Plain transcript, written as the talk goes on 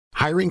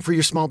Hiring for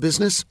your small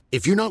business?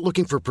 If you're not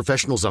looking for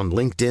professionals on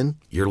LinkedIn,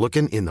 you're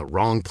looking in the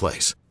wrong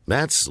place.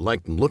 That's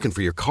like looking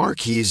for your car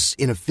keys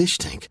in a fish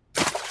tank.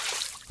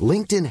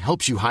 LinkedIn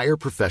helps you hire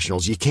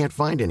professionals you can't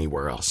find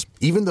anywhere else,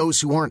 even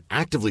those who aren't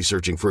actively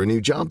searching for a new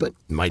job but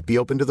might be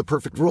open to the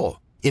perfect role.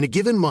 In a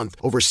given month,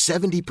 over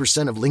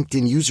 70% of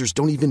LinkedIn users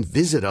don't even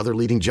visit other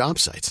leading job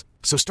sites.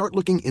 So start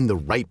looking in the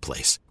right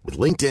place. With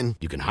LinkedIn,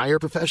 you can hire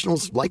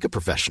professionals like a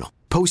professional.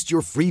 Post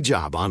your free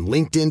job on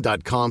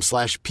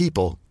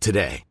linkedin.com/people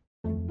today.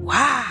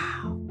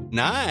 Wow.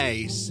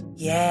 Nice.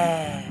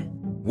 Yeah.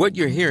 What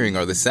you're hearing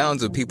are the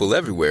sounds of people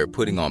everywhere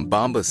putting on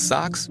Bombas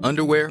socks,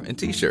 underwear, and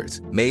T-shirts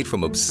made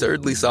from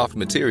absurdly soft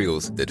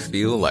materials that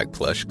feel like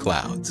plush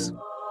clouds.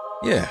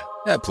 Yeah,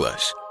 that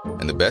plush.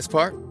 And the best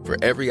part? For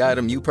every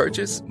item you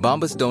purchase,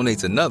 Bombas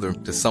donates another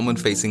to someone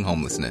facing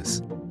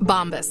homelessness.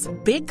 Bombas.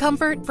 Big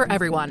comfort for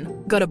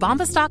everyone. Go to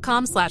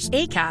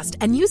bombas.com/ACAST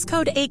and use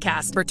code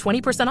ACAST for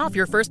 20% off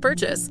your first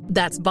purchase.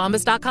 That's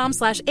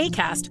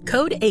bombas.com/ACAST.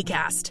 Code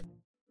ACAST.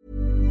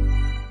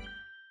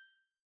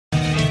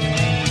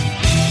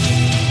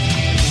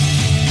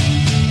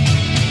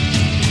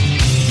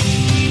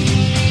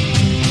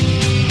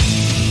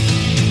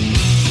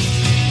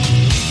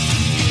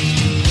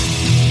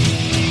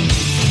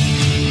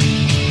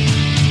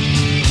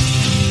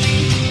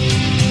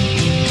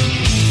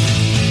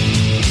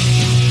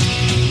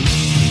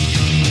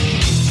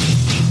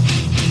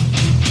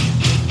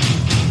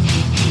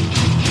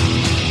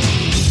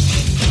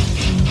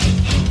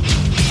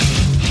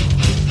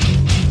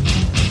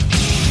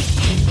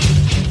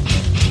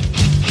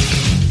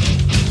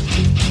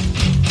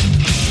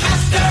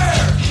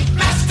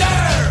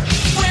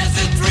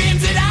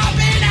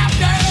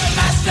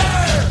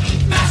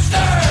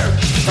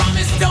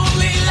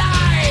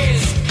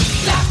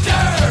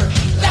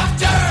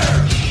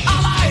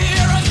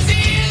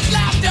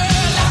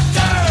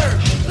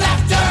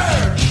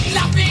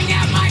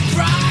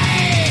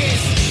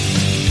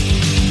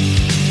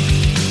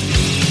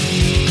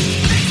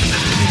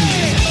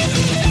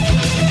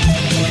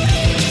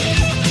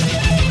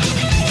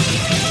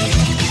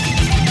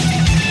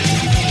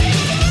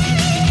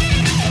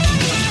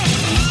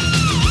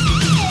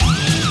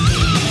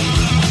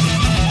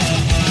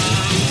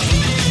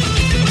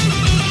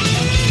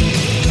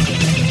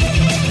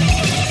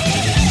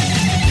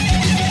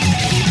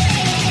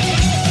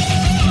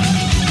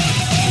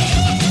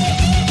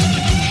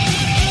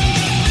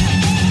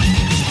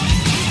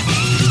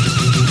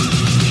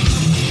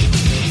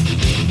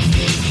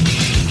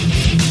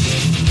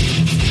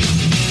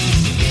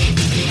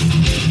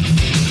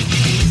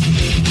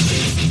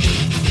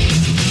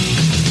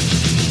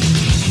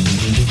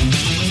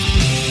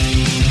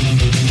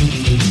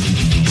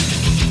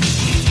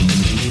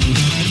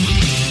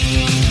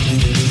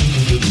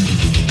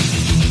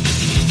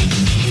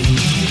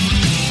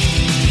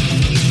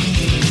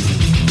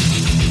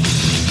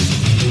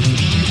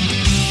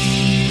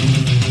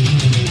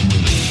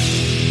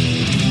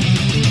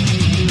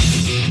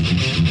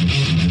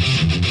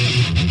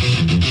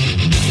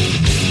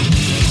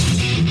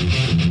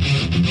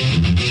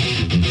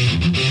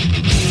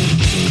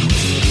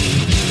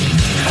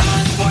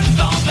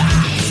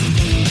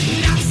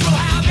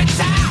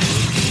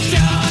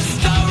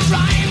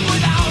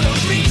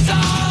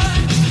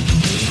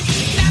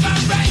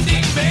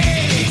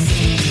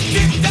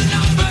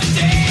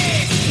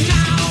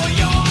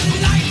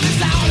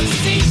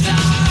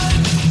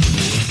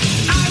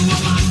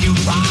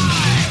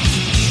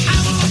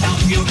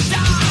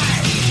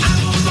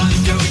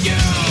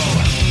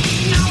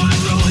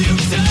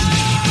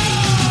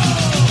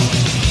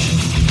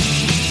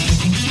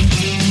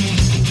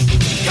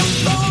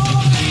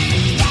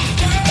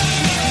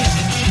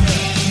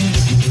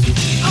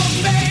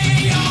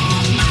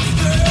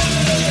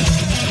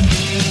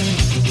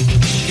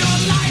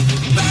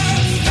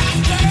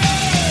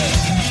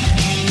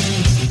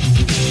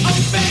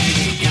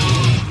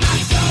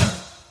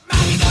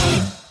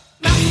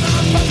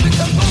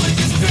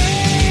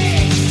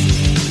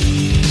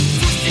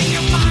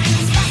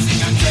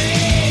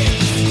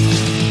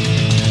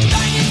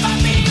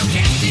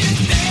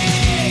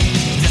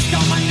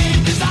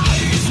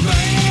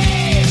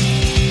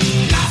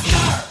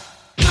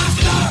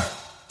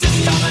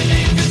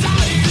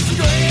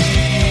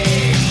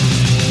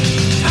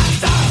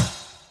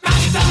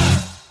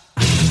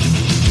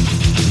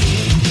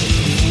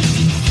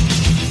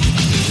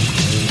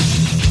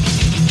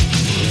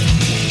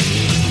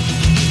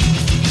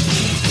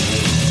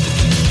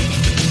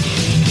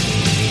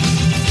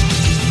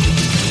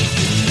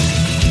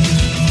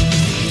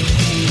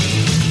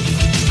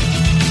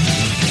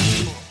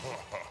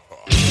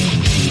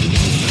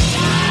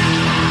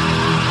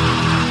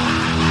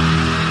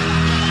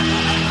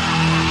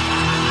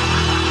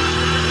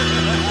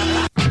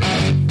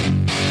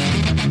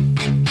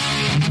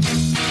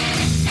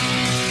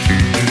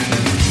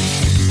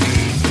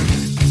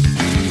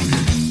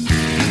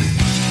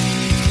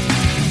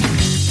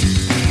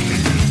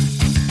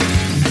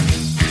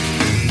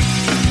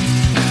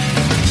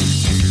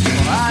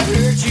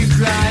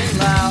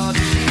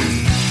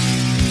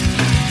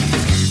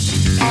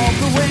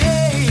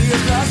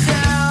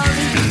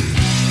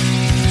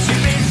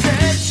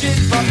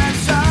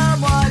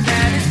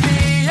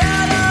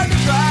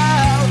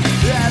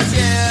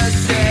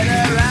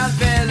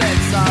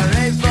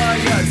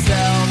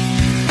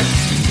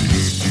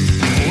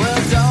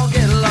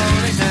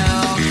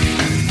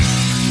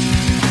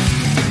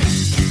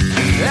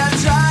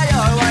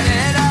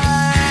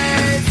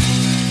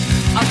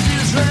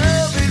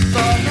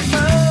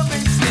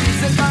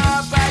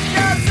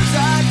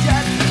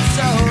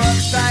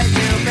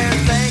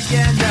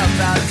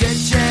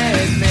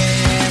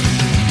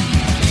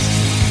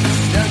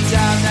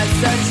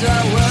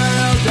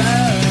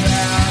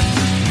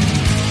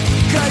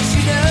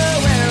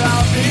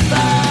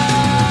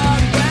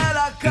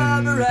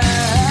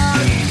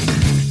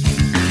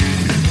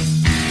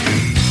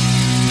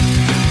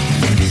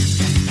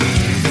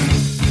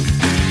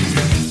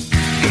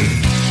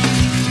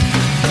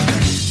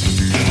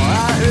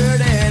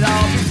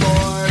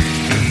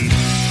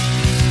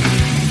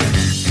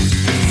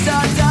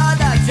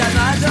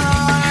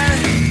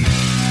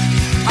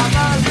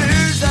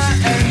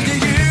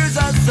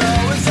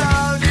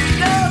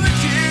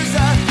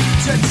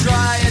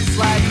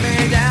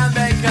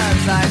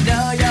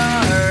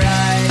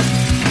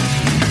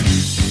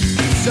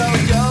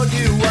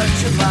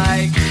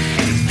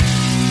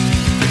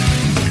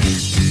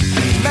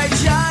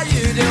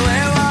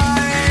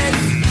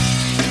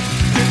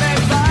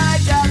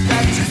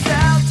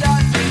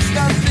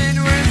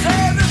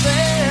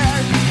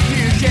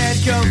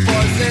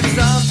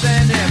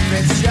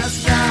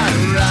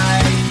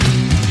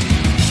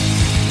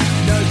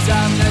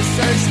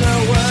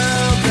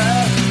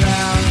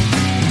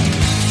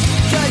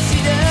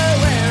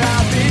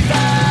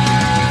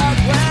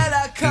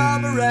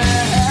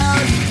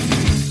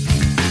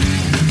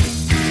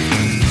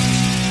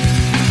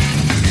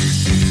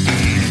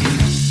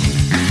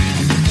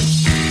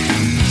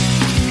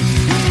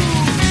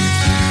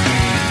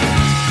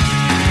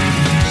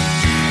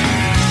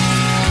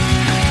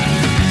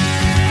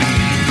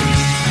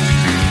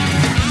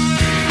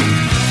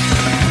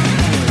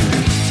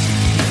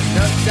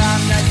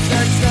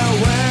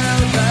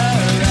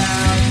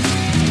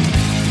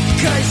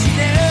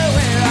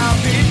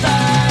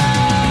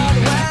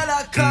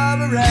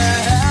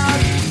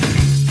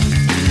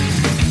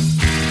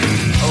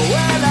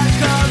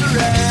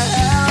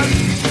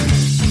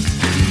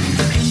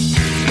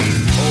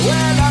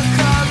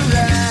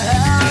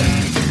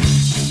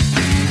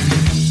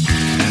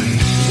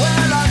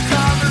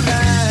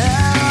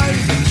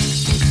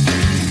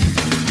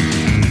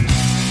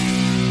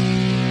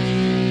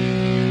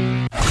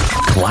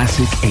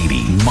 Classic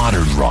 80,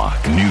 modern rock,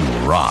 new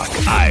rock.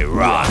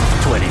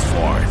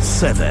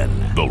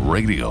 IROCK247. The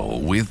radio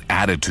with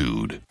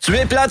attitude. Tu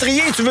es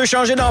plâtrier et tu veux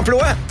changer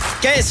d'emploi?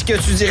 Qu'est-ce que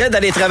tu dirais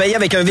d'aller travailler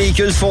avec un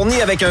véhicule fourni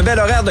avec un bel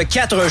horaire de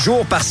 4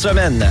 jours par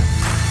semaine?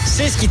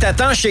 C'est ce qui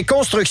t'attend chez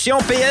Construction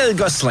PL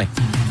Gosselin.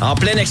 En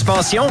pleine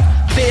expansion,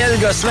 PL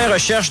Gosselin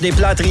recherche des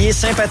plâtriers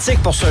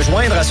sympathiques pour se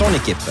joindre à son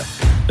équipe.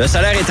 Le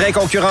salaire est très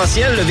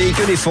concurrentiel, le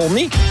véhicule est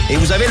fourni et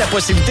vous avez la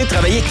possibilité de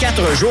travailler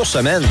 4 jours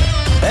semaine.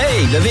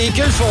 Hey, le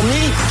véhicule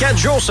fourni, 4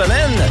 jours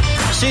semaine,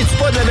 c'est-tu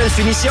pas de la belle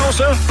finition,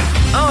 ça?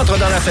 Entre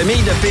dans la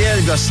famille de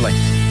PL Gosselin.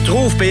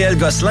 Trouve PL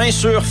Gosselin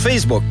sur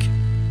Facebook.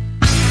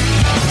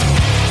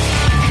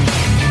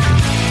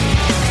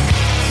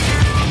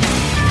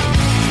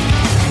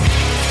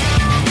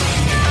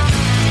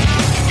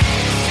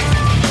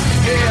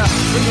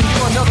 Bringing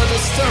you another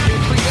disturbing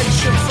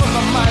creation from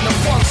the mind of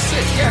one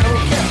sick and who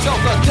can't tell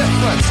the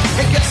difference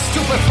and gets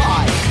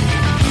stupefied.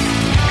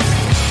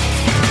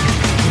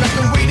 I've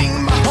been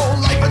waiting my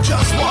whole life for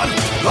just one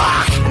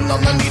rock, and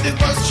all I needed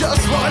was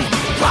just one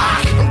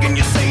rock. How can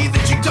you say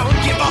that you don't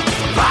give a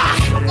rock?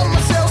 I'm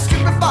myself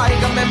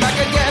stupefied, I'm back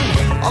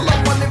again. All I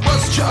wanted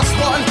was just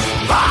one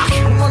rock,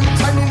 one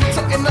tiny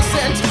little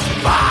innocent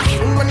rock.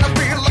 When I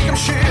feel like I'm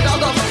shit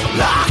out of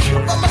luck,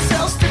 I'm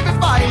myself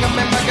stupefied, I'm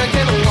back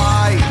again.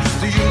 Why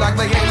do you like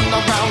playing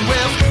around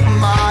with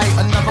my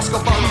another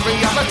scope on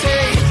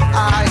reality?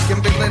 I can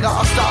feel it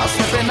all start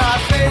slipping, I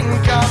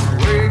think I'm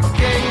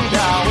breaking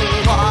down.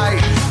 Why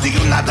do you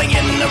like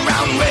playing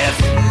around with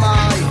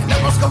my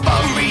neuroscope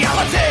on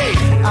reality?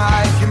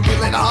 I can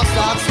feel it all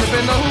start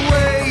slipping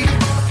away.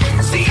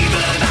 See,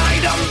 even I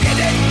don't get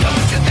it.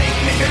 Don't you think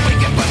maybe we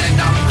can put it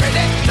on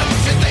credit?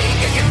 Don't you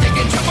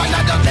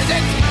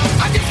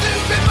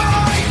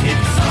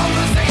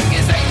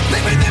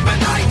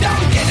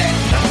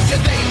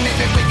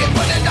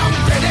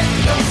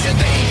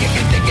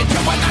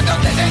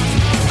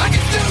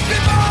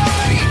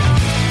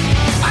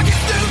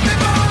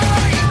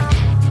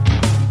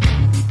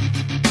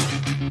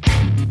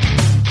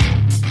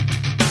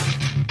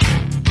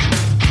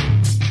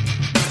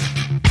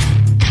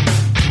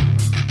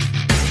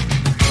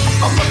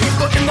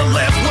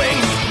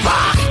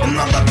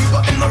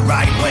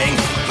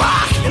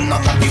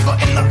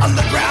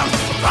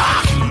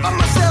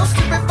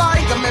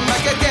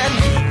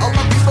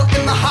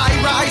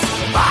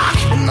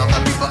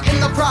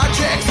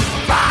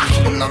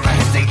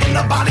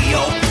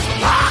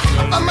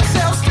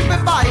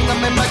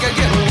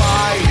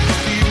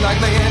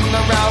like laying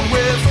around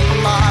with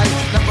my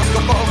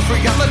microscope of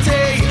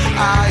reality.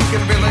 I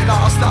can feel it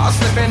all start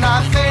slipping. I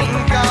think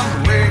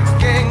I'm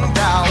breaking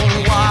down.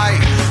 Why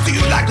do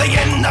you like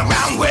laying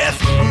around with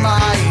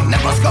my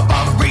microscope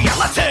of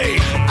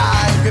reality?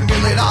 I can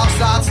feel it all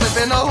start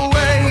slipping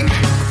away.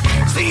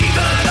 See,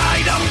 but I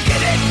don't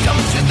get it.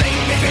 Don't you think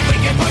maybe we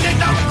can put it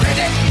on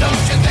credit?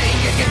 Don't you think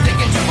you can dig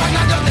into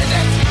another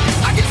minute?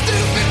 I get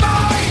stupid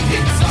mind.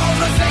 It's all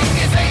the same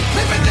as ain't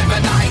living,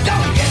 but I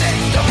don't get it.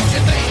 Don't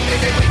you think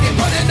maybe we can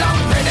put it on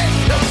credit?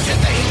 Don't you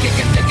think you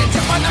can dig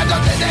into another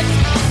minute?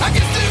 I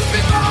get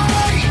stupid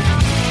mind.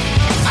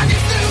 I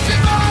get stupid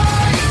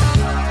mind.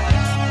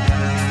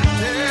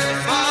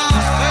 If I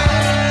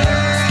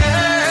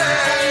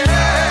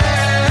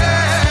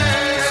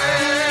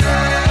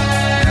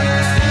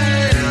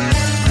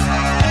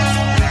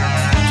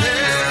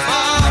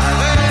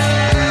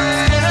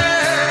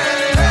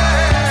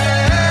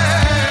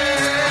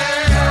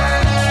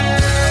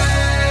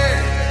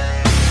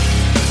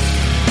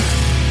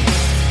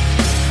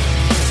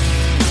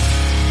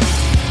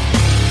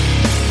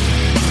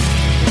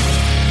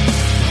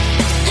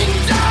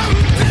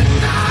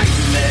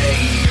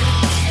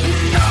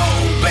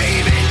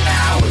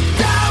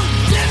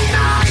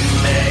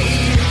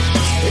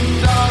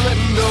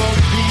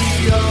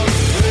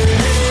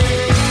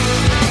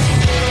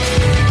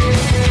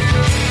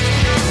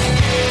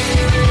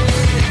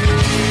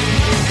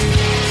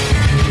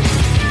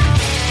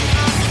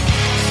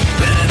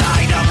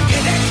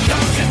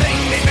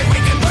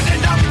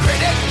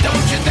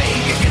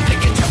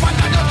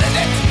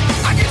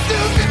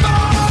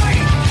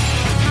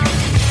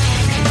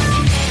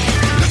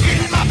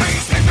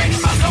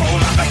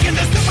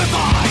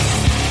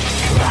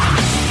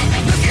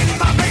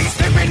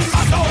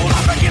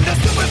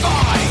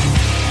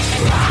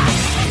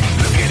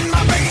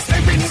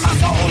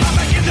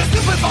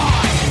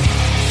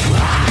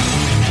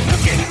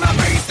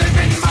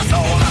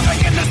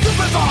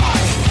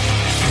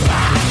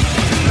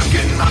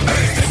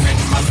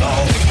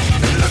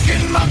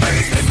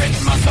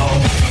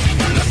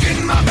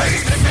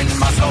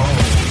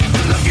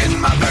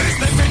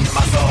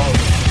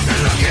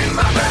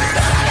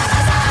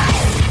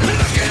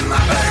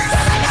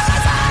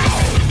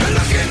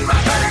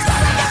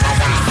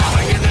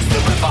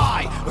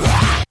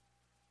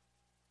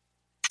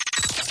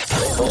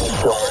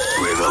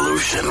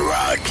Revolution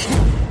Rock.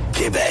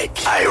 Québec.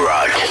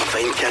 IROCK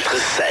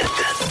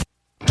 247.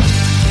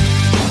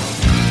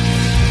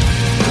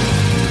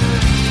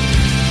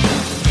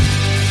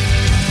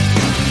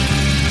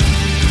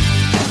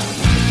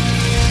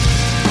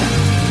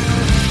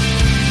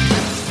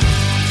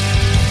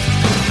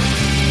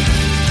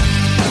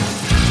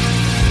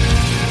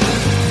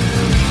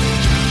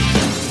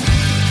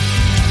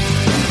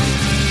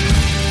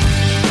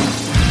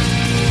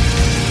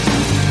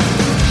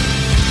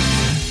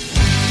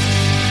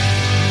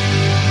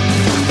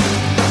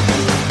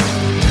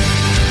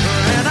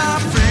 and I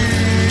feel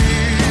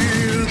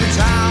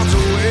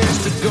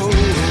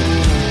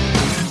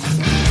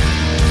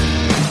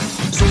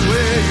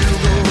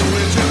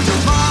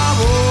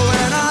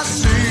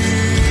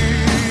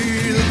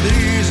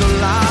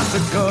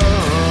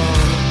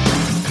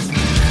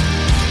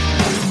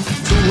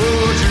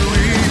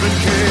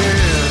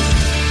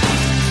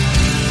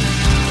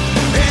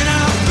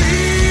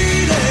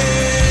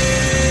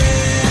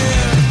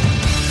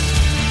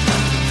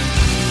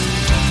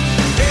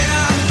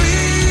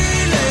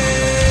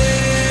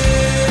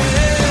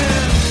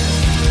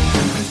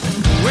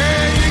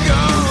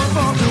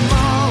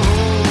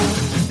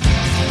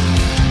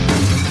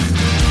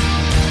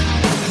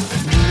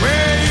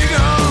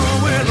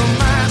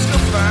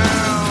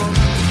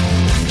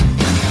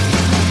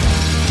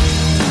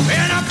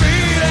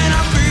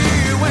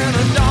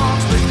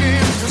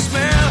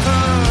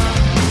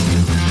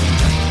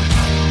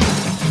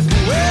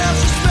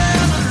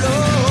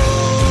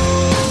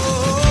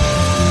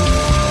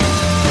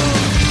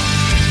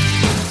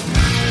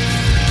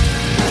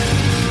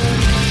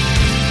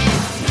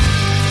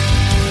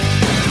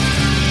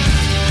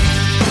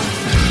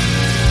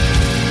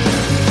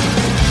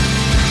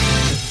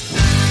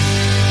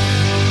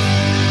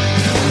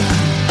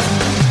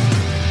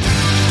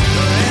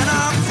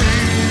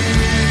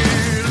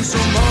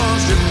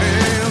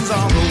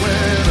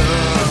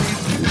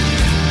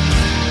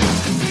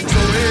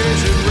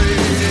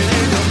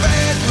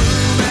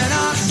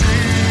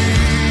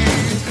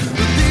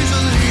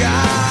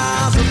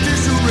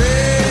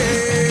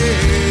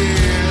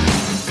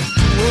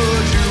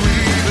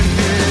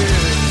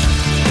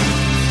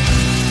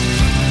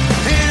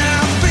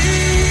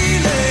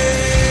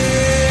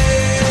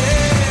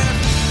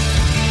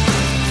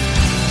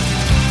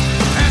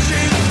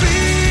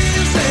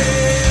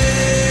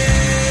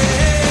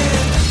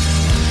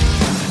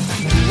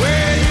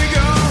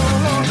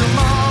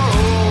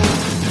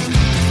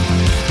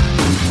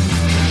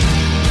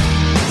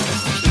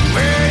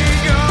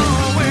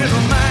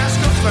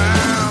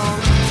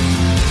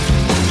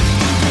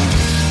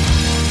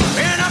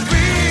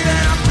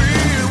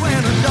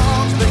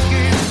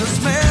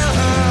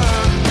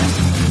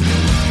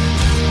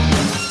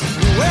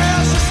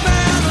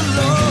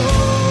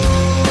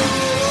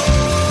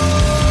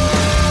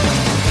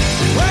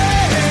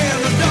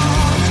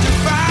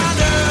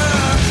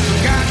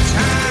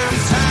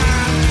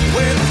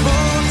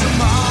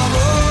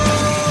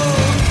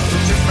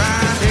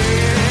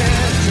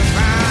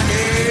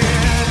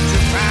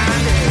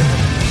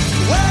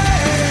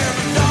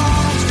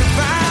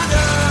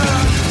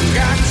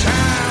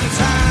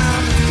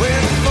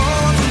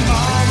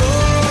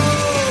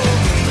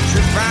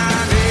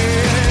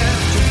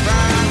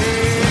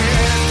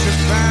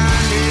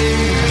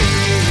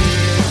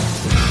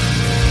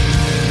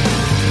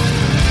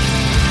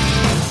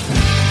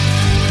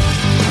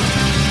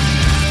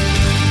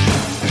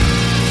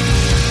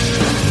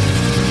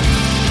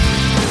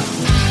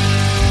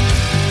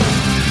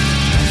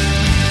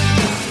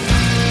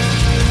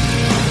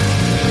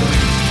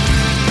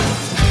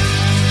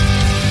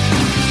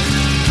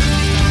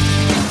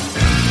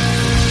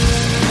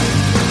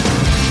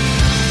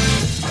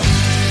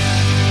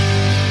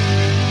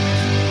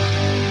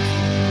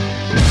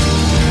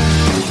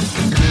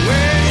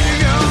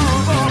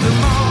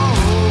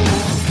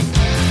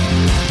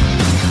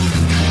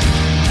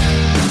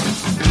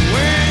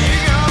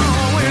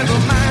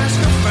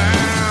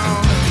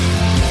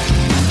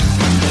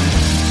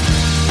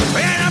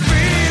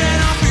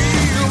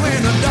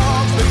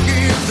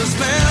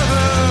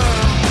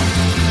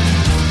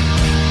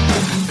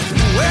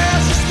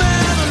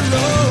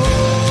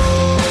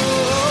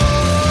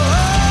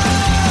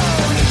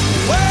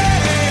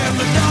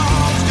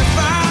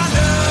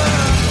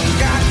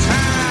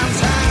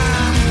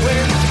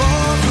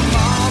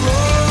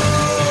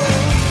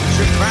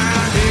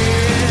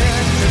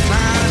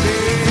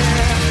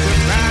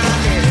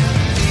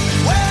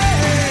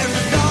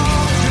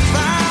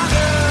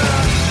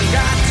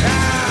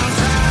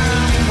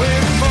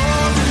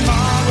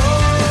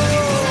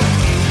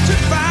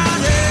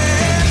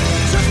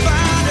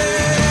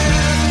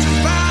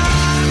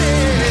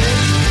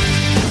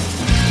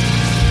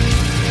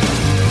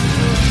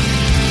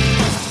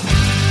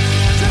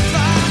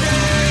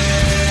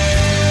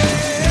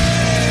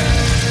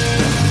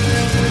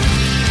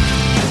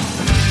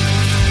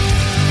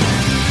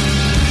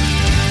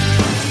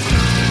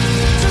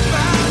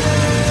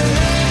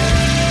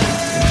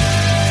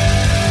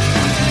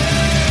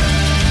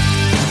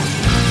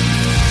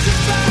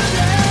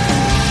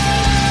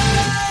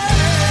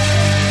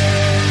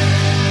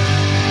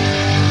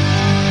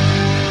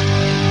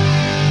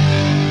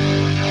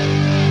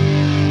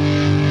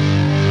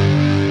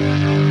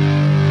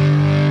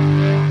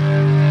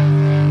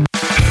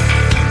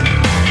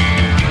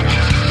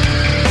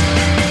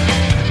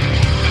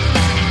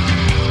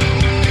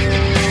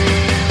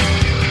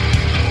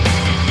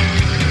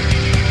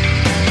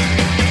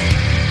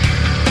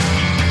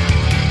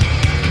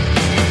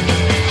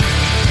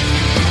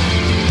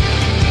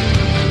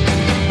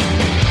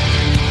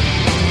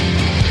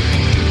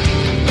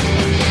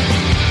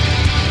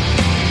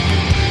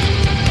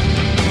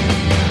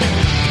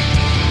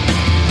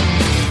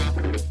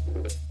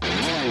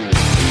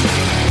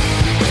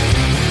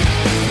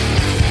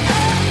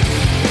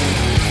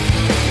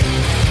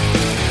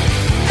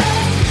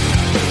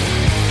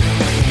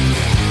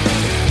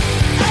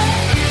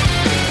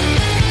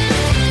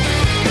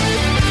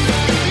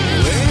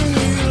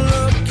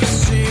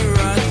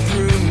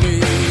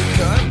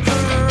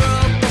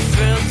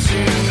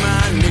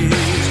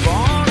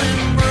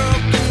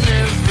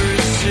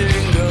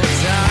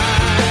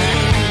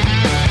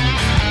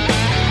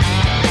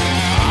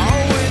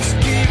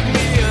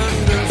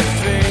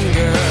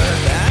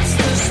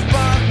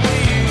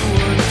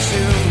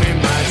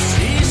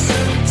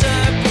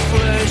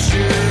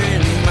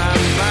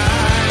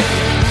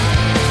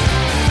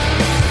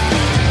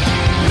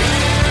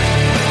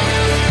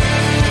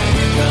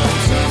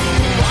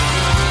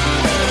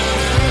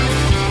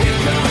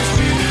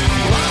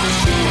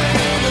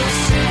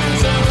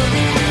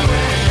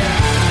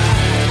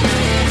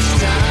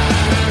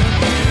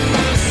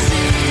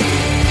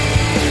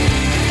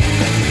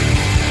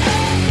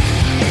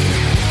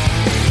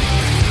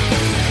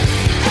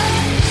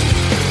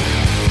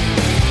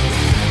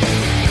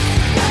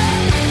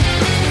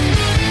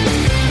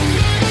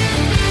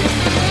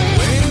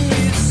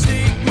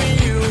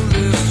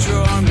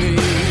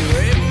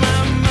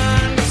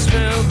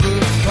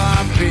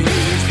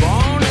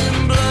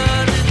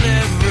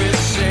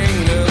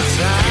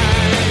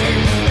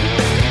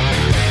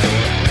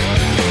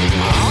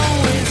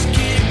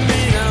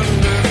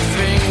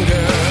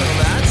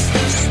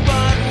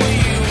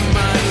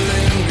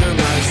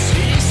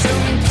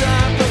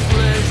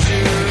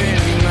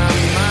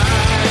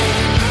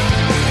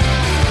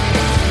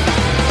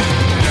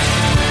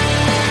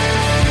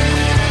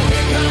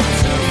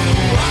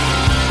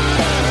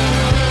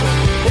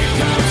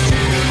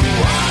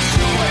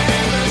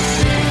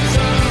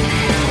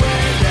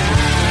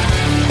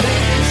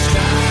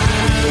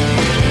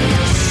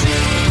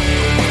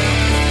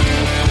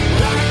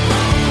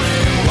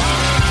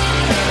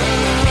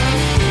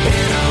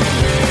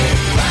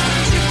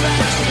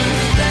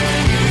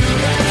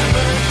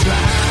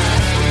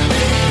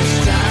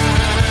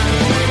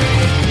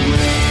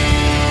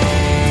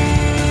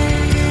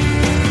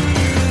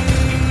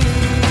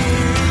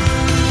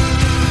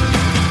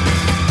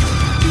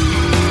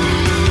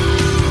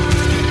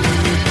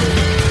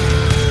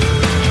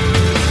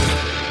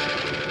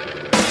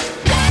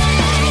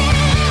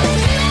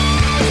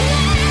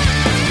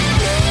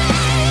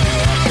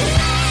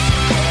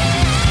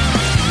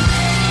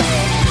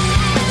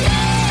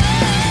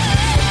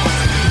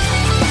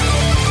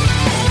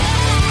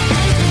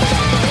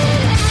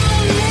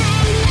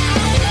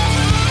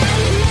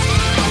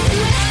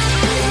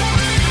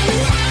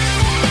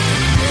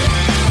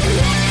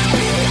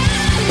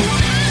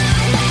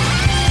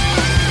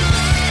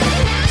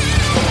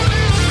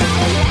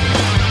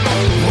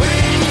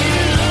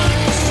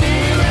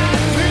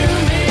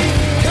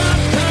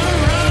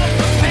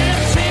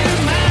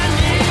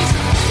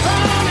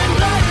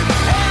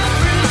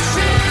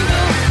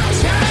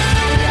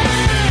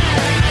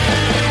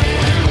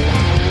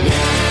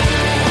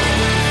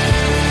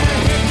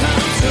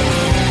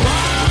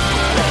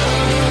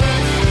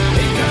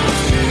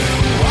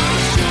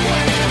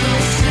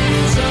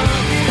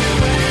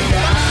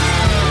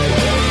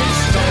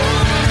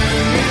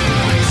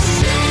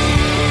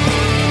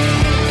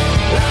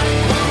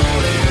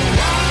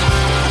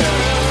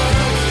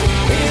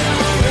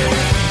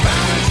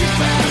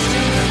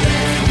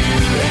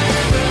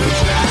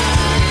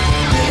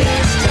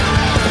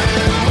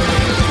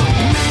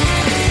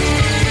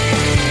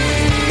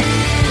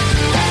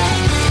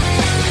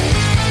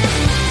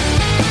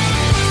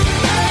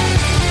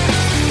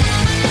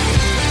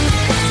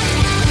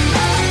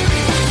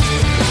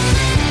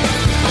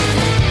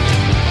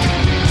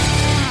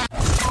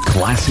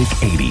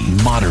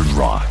modern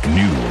rock,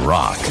 new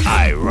rock.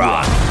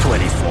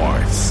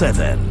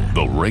 IROCK247.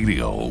 The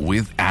radio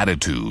with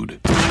attitude.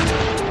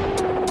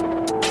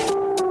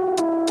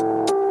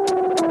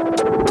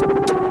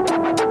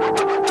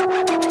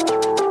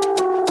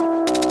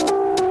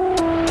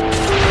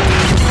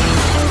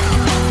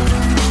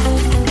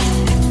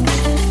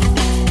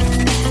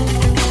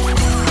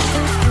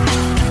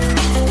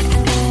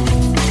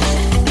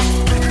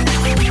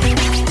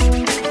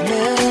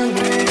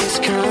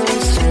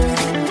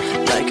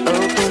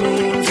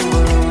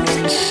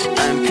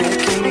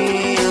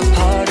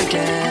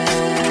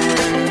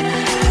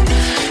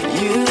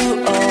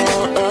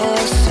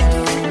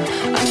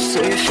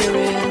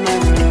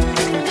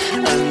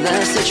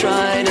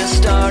 Try to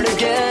start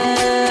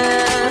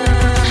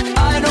again.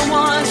 I don't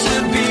want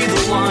to be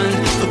the one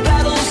the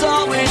battles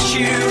always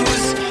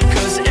choose,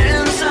 'cause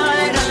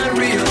inside I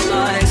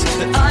realize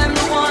that I'm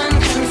the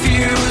one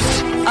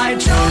confused. I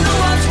don't know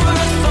what's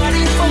worth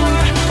fighting for,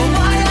 or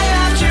why I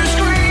have to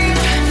scream.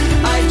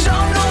 I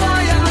don't know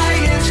why I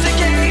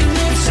instigate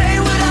and say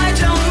what I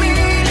don't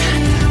mean.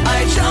 I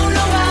don't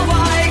know how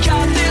I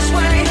got this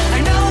way. I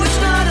know it's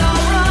not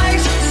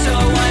alright, so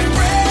I'm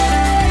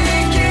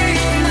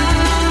breaking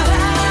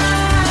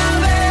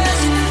out.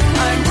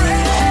 I'm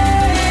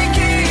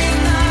breaking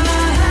the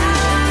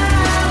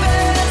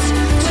habits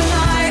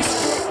tonight.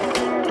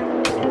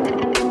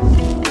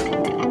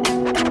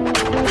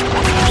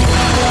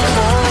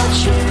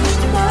 Clutching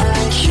my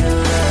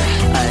cure,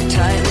 I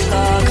tightly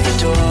lock the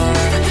door.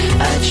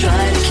 I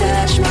try to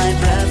catch my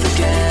breath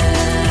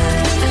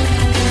again.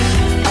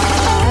 I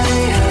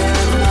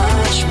hurt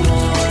much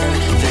more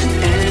than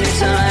any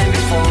time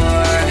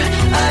before.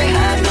 I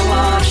have no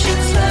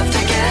options left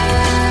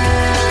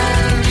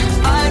again.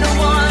 I don't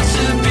want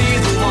to be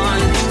the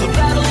one the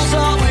battles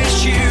always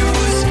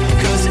choose,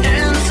 'cause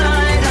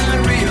inside I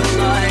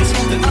realize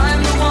that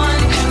I'm the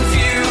one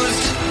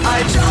confused. I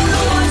don't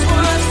know what's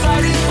worth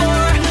fighting for,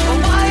 or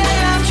why I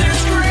have to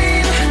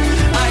scream.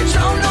 I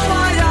don't know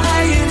why I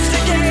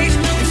instigate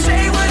and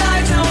say what I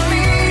don't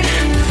mean.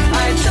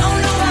 I don't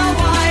know how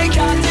I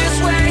got this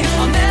way.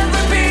 I'll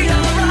never be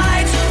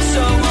alright,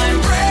 so I'm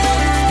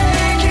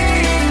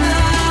breaking the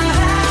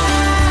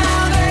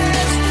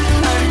habits.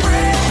 I'm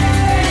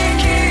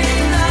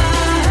breaking the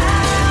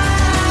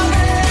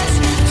habits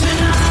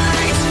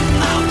tonight.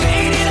 I'll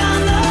paint it on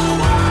the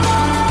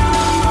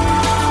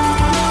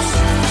walls,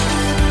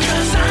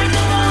 'cause I'm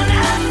the one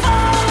at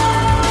fault.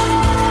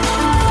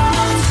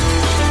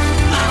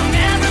 I'll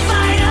never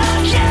fight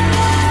again,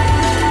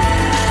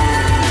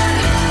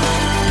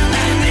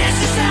 and this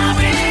is how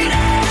it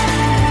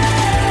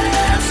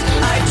ends.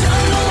 I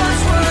don't know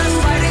what's worth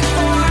fighting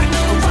for,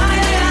 or why I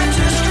have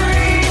to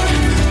scream,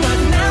 but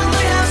now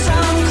I have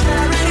some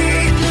clarity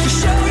to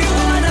show you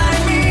what I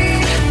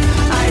mean.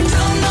 I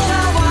don't know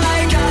how I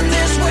got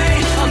this way.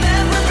 I'll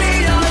never be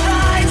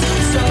alright,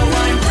 so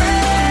I'm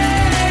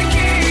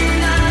breaking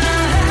the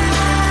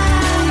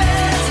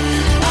habits.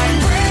 I'm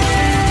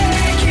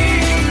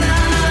breaking the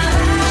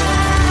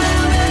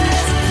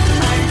habits.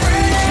 I'm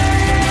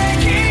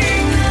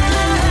breaking the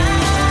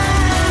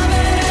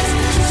habits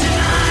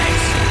tonight.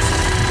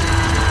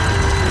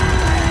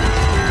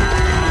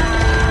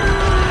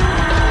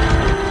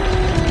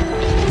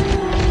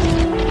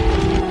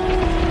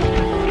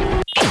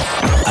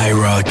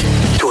 IROCK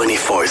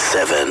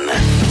 24/7.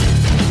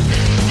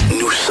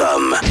 Nous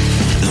sommes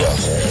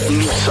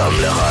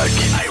le rock.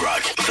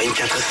 IROCK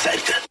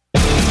 24/7.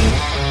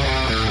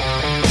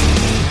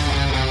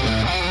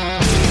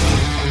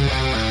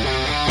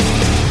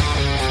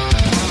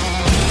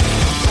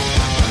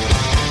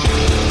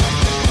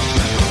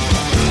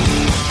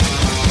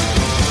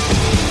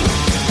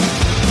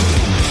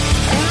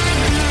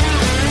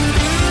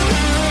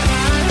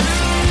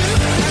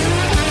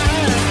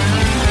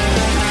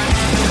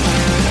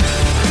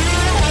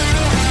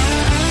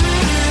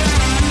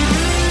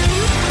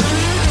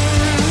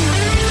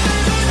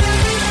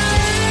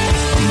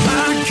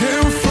 My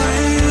girlfriend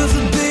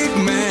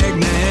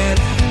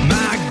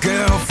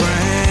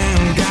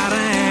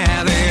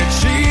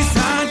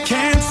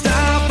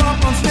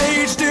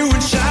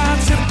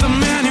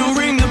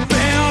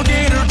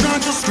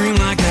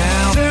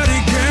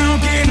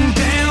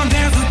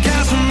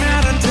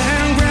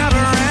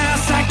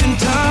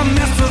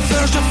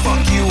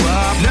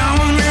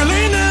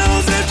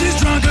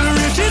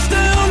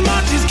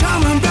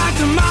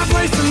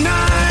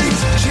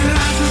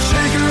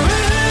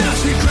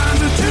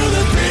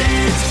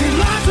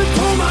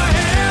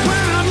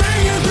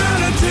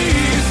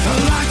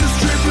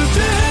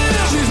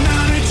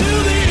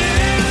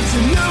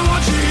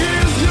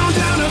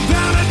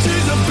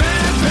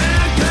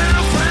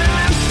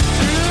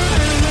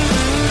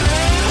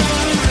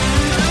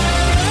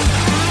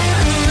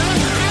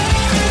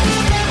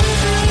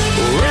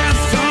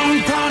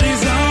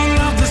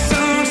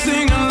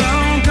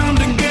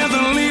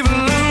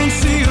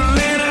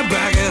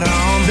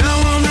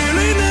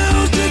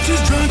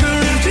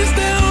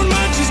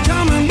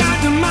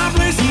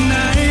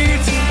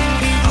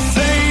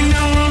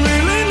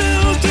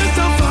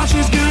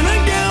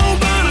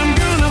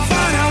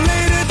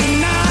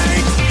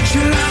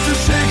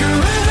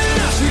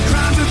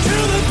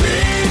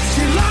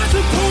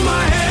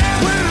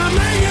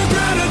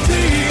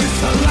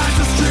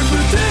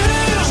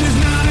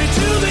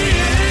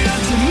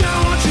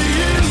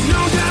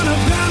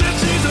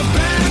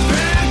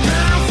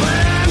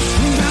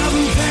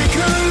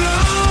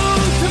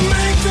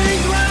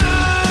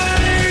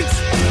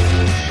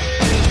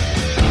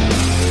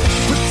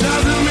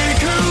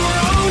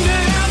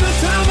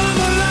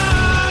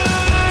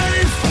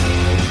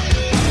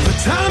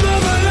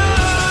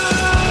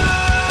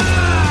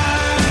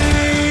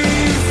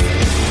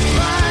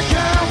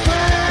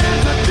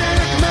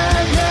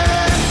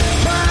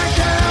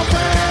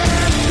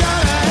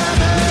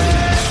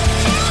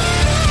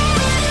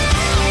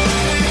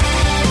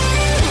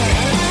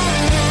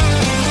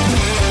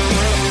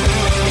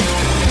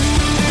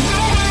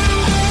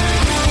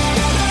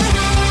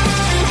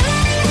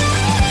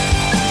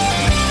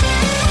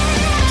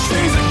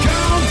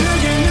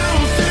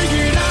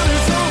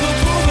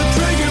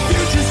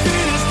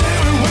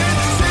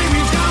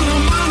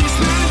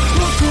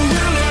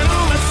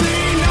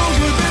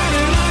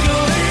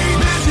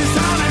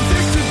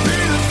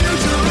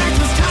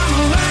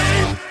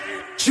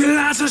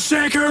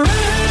shake her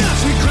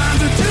ass. She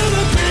climbs into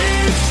the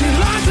beach. She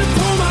likes to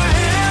pull my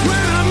hair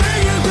when I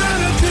make her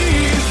grind her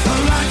teeth. I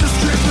like to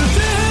strip her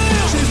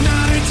down. She's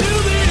naughty to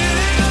the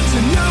end. To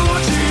know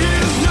what she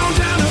is, no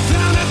doubt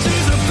about it.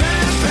 She's a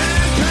bad,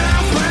 bad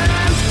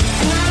girlfriend.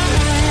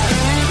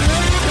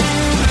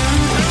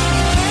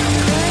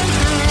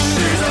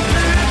 She's a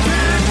bad,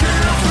 bad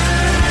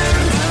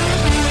girlfriend.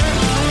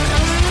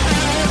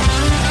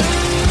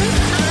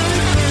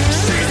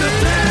 She's a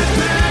bad,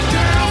 bad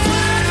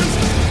girlfriend.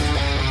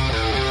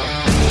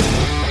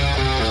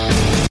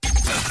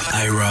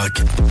 IROCK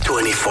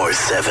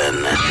 24/7.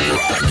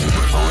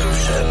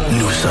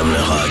 Nous sommes le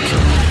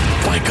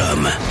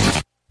rock.com.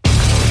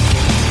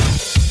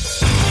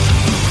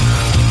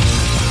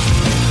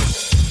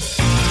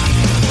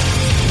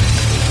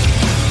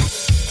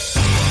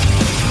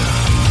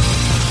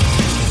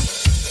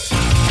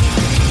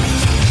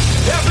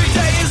 Every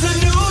day is a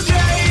new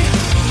day.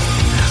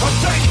 I'm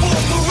thankful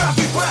for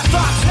every breath I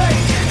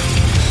take.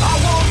 I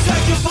won't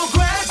take it for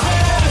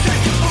granted.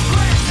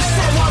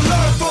 So I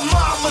learn from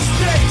my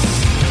mistakes.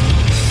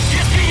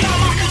 It's beyond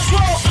my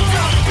control, so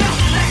I'm about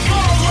to let go.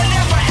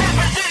 Whatever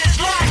happens in this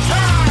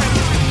lifetime.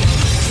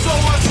 So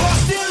I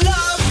trust in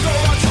love.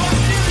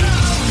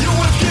 You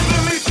have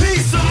given me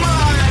peace of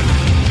mind.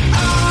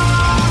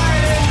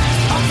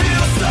 I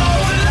feel so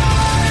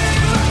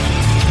alive.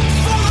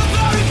 For the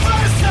very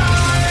first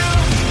time.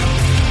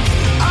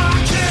 I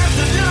can't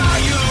deny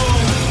you.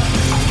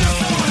 I feel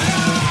so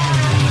alive.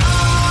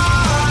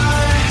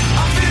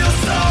 I feel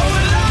so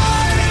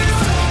alive.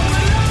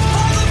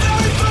 For the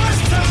very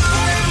first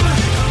time.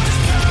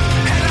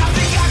 And I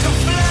think I can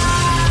fly.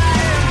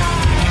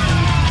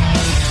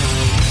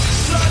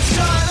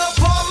 Sunshine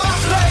upon my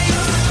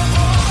face.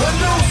 A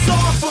new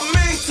song for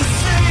me to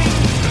sing.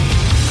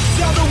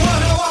 Tell the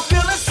world how I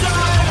feel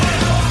inside.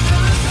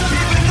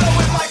 Even though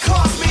it might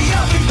cost me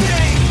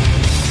everything.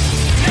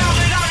 Now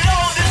that I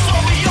know this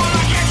will be all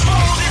I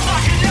control, this I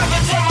can never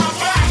turn my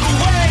back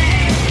away.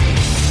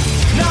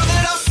 Now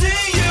that I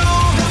see you,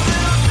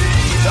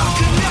 I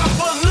can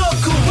never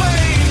look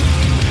away.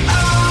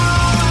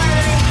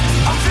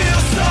 I feel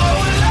so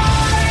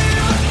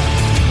alive.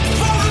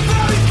 For the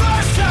very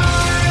first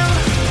time.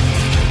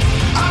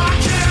 I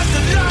can't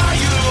deny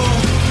you.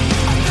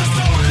 I feel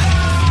so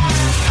alive.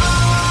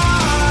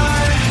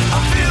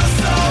 I feel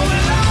so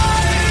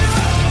alive.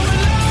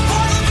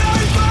 For the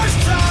very first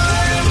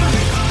time.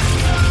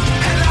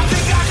 And I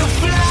think I can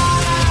fly.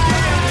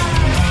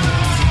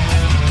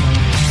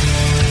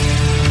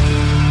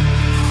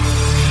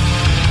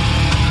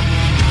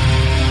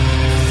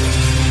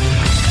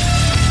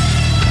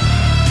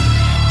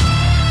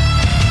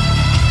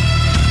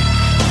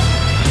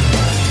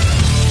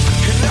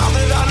 And now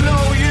that I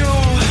know you,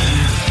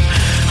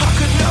 I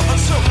could never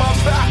turn my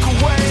back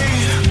away.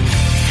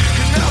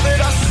 And now that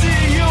I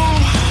see you,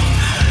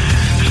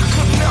 I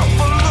could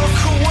never look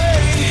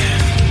away.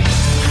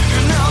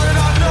 And now that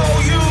I know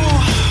you,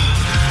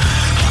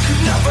 I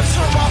could never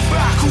turn my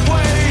back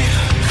away.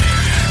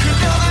 And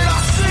now that I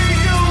see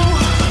you,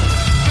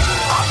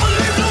 I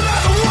believe no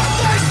matter what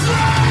they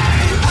say.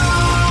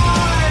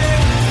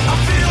 I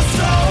feel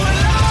so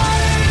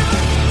alive.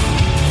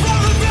 For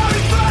the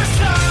very first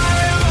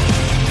time.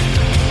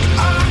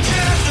 I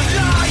can't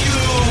deny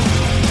you.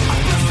 I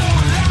feel so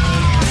alive.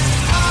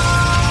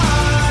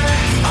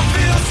 I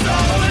feel so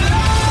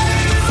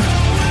alive.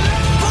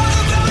 For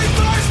the very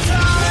first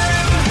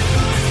time.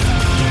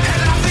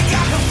 And I think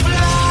I can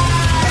fly.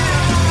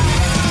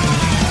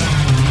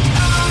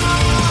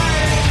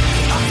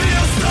 I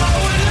feel so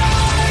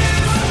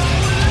alive.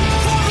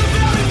 For the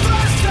very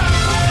first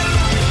time.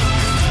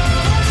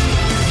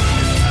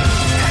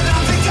 And I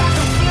think I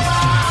can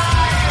fly.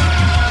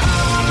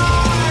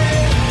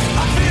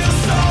 I feel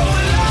so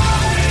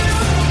alive.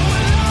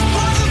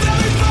 For the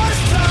very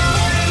first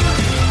time.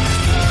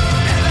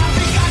 And I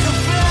think I can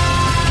fly.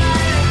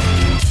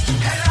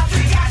 And I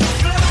think I can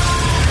fly.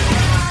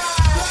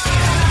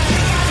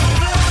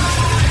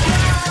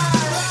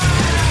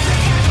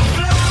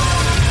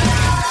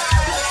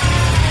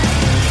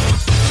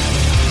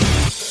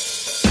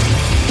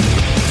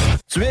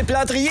 Tu es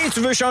plâtrier, tu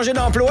veux changer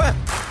d'emploi?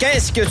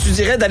 Qu'est-ce que tu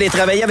dirais d'aller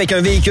travailler avec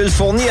un véhicule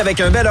fourni avec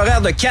un bel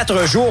horaire de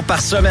 4 jours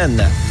par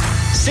semaine?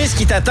 C'est ce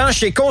qui t'attend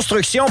chez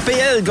Construction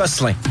PL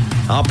Gosselin.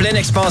 En pleine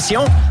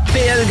expansion,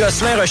 PL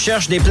Gosselin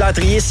recherche des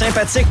plâtriers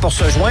sympathiques pour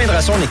se joindre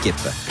à son équipe.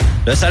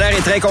 Le salaire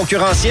est très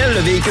concurrentiel,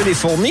 le véhicule est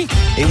fourni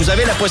et vous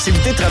avez la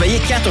possibilité de travailler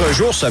 4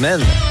 jours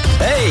semaine.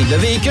 Hey, le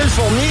véhicule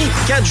fourni,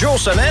 4 jours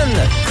semaine,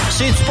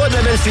 c'est-tu pas de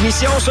la belle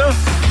finition, ça?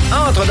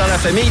 Entre dans la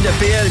famille de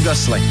PL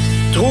Gosselin.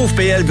 Trouve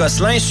PL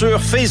Gosselin sur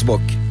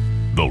Facebook.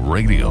 The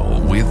radio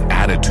with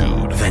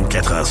attitude.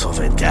 24 heures sur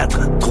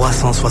 24,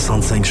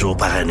 365 jours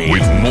par année.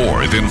 With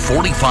more than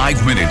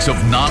 45 minutes of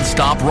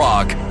non-stop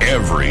rock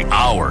every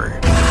hour.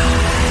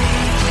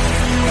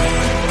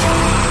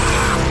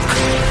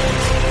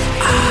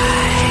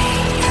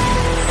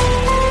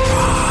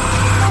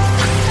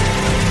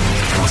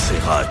 Quand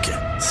c'est rock,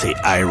 c'est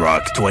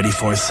IROCK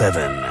 24/7.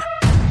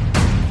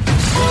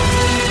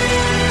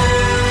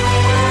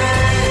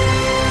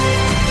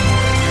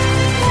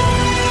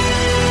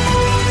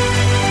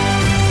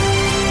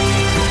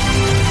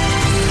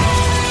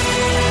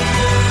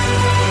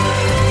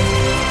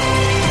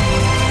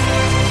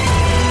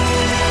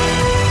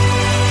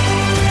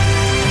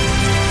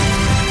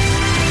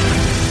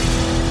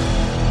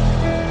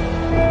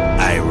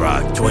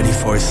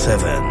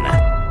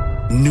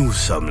 IROCK247. Nous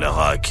sommes le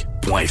rock.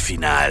 Point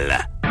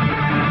final.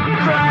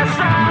 Cross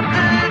off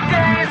the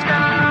days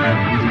gone.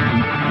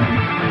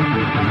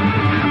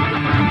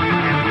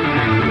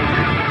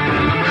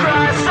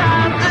 Cross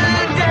off the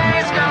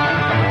days gone.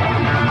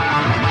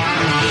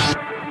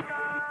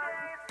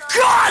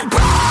 Goodbye!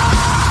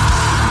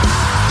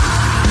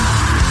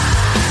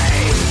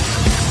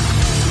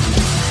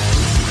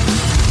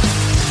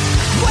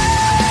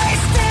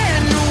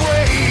 Wasting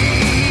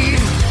away.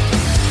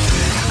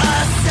 A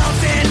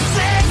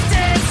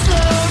self-inflicted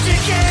slow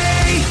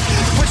decay.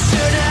 What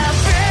should have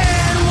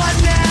been, what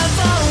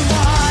never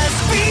was,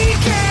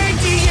 became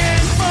the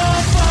end for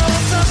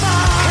both of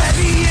us.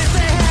 Heavy is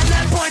the hand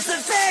that points the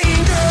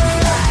finger.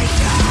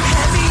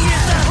 Heavy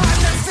is the heart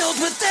that's filled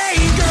with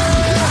anger.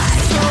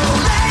 So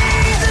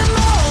lay them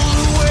all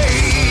away.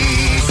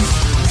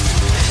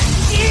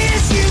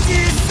 If you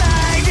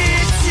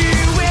decided to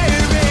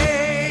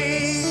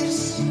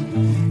erase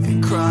and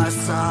cross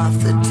off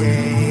the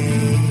days.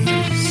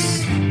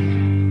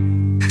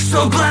 So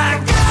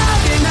black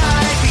out and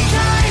night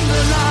behind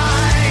the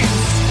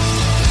lines.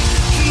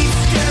 Keep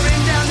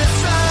staring down the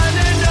sun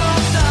and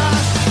hope the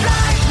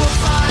light will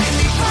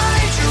finally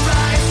find your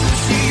eyes to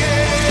see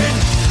it.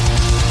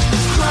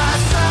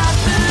 Cross off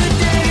the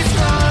days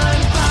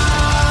gone by.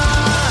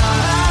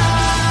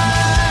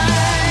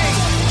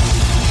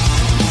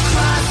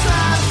 Cross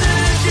off the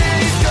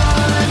days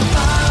gone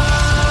by.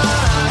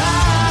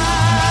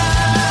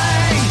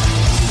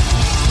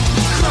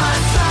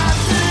 Cross off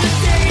the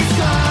days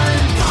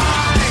gone by.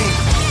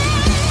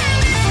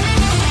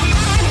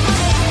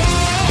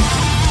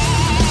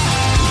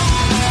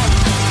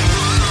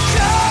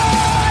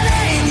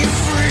 Cutting you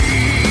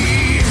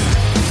free.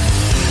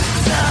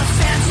 The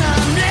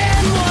phantom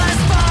limb was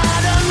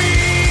part of me.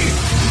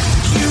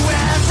 You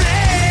have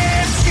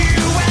lived, you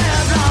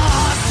have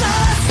lost.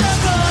 The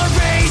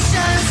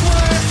separation's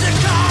worth the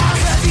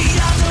cost. Heavy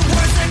are the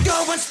words that go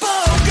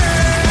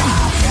unspoken.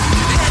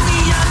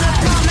 Heavy are the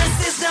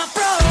promises not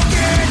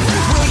broken.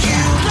 Will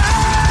you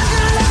learn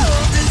to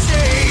love the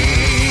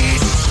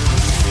taste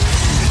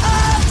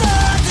of the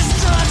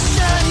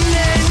destruction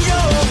in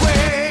your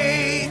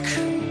wake?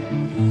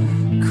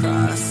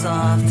 Cross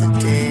off the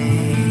days.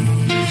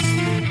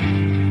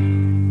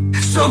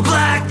 So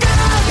black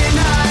out and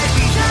night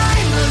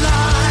behind the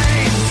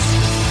lines.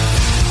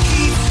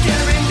 Keep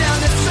staring down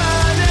the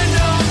sun and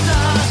hope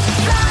the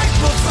light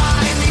will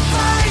finally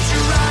find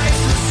your eyes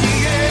to see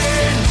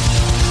it.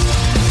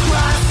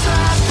 Cross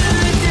off the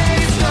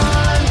days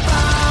gone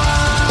by.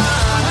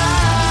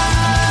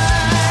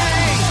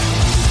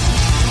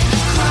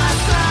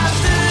 Cross off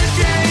the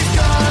days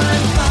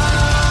gone by.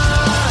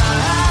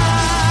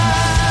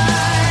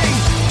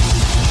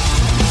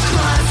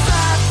 Cross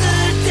off the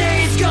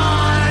days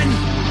gone.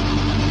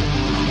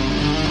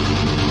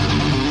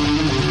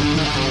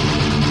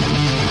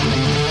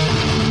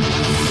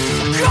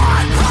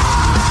 Gone by.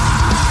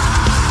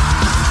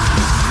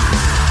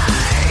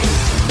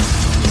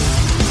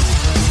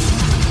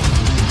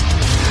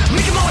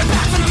 Making my way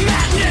back from the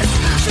madness.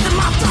 Shit the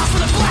mop toss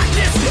from the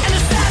blackness and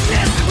the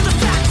sadness. But the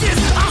fact is,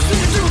 I'm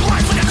sneaking through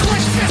life like a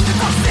clenched fist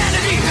of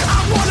sanity. I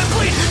wanna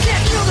bleed,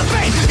 can't kill the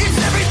pain. It's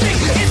everything,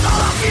 it's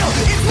all I feel,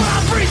 it's what I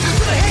breathe. To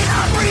the hate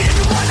I breathe, it's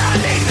what I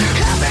need.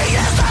 Happy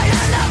yes, I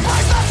end up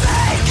like the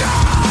faker.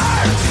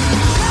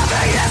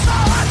 Happy yes,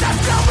 I end up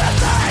still with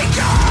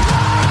faker.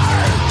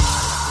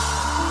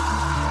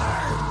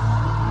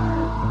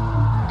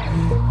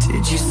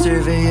 Did you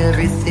survey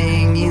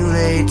everything you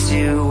laid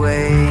to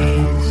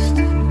waste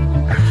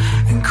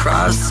and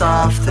cross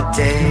off the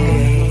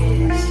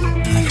days?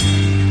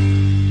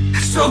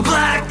 So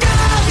black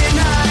out and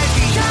night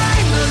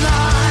behind the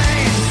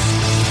lines.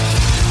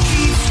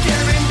 Keep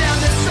staring down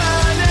the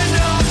sun and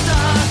hope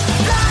the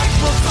light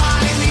will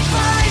finally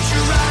find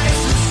your eyes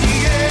to see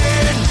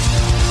it.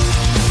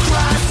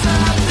 Cross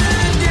off the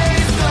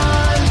days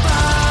gone by.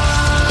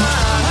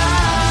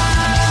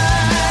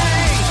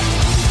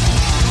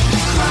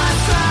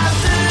 Cross off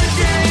the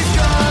days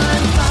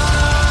gone by.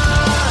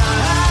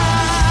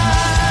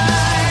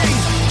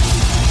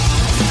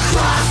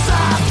 Cross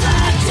off the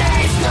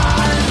days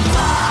gone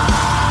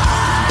by.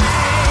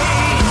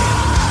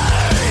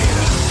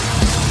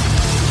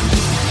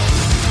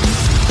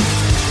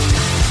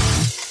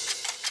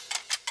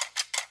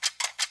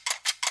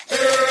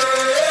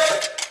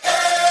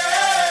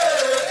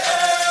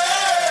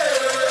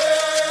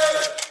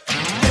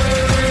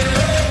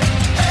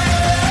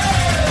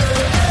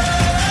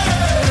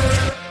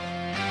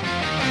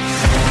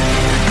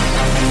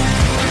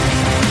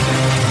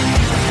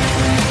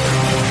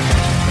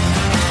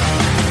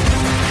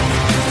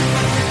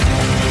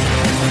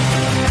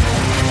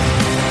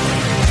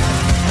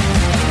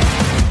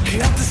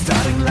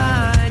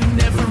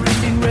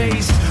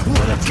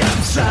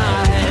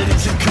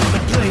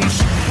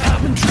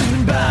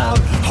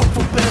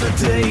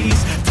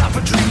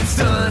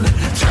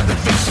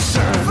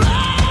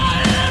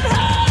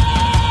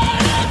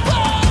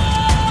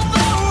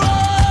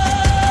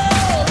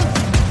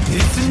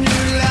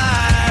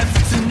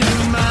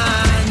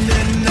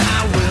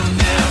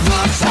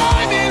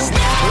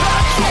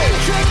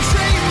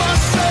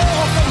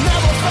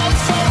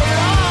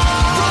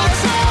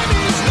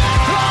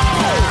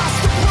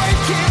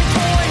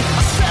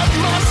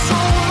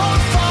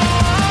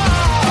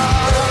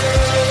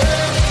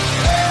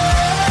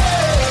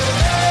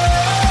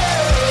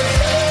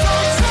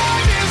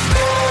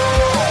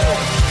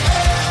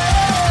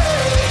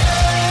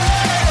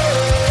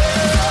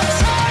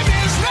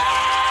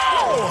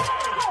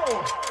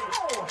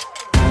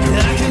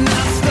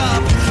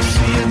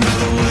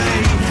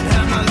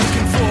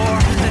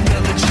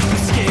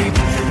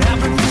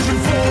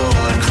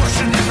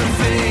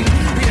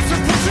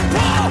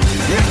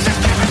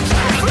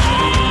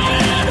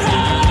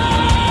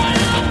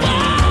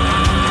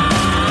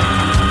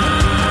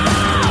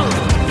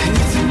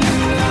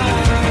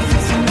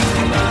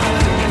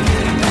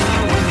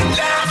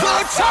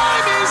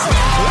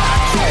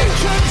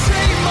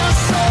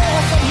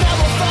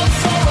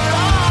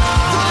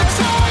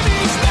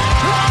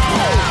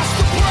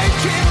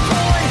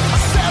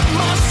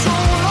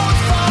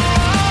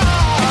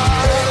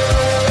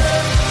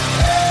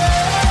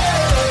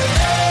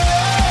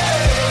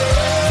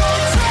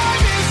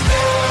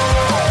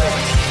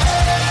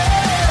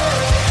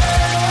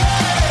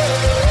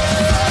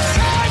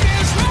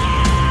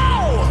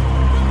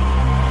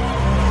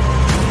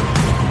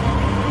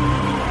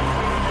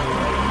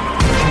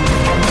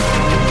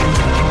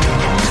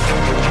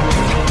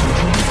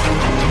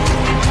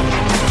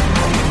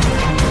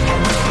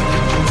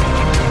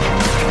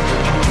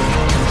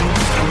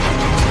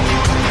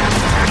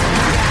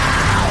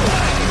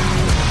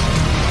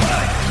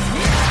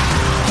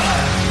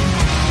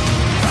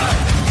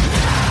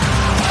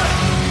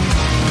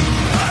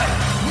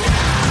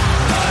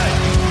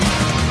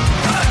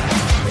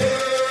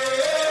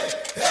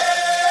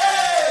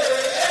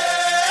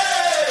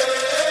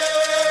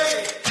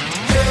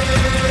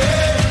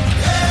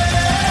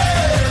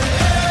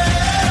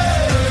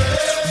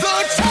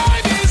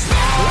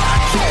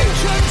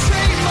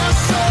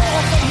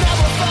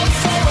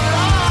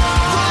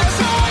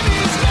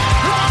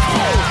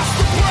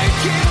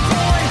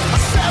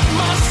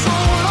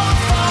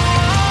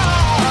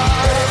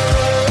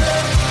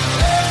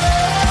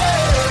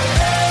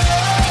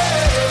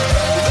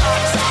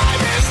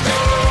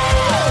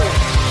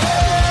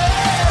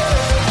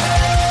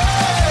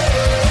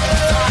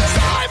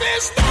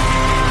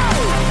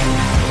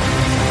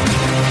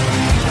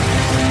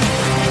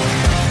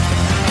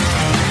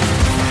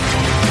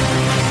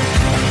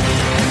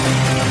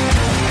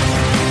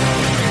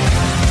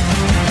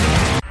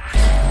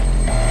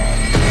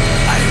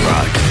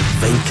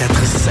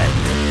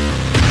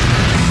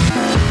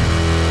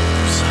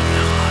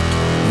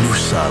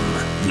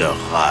 le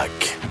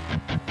rock.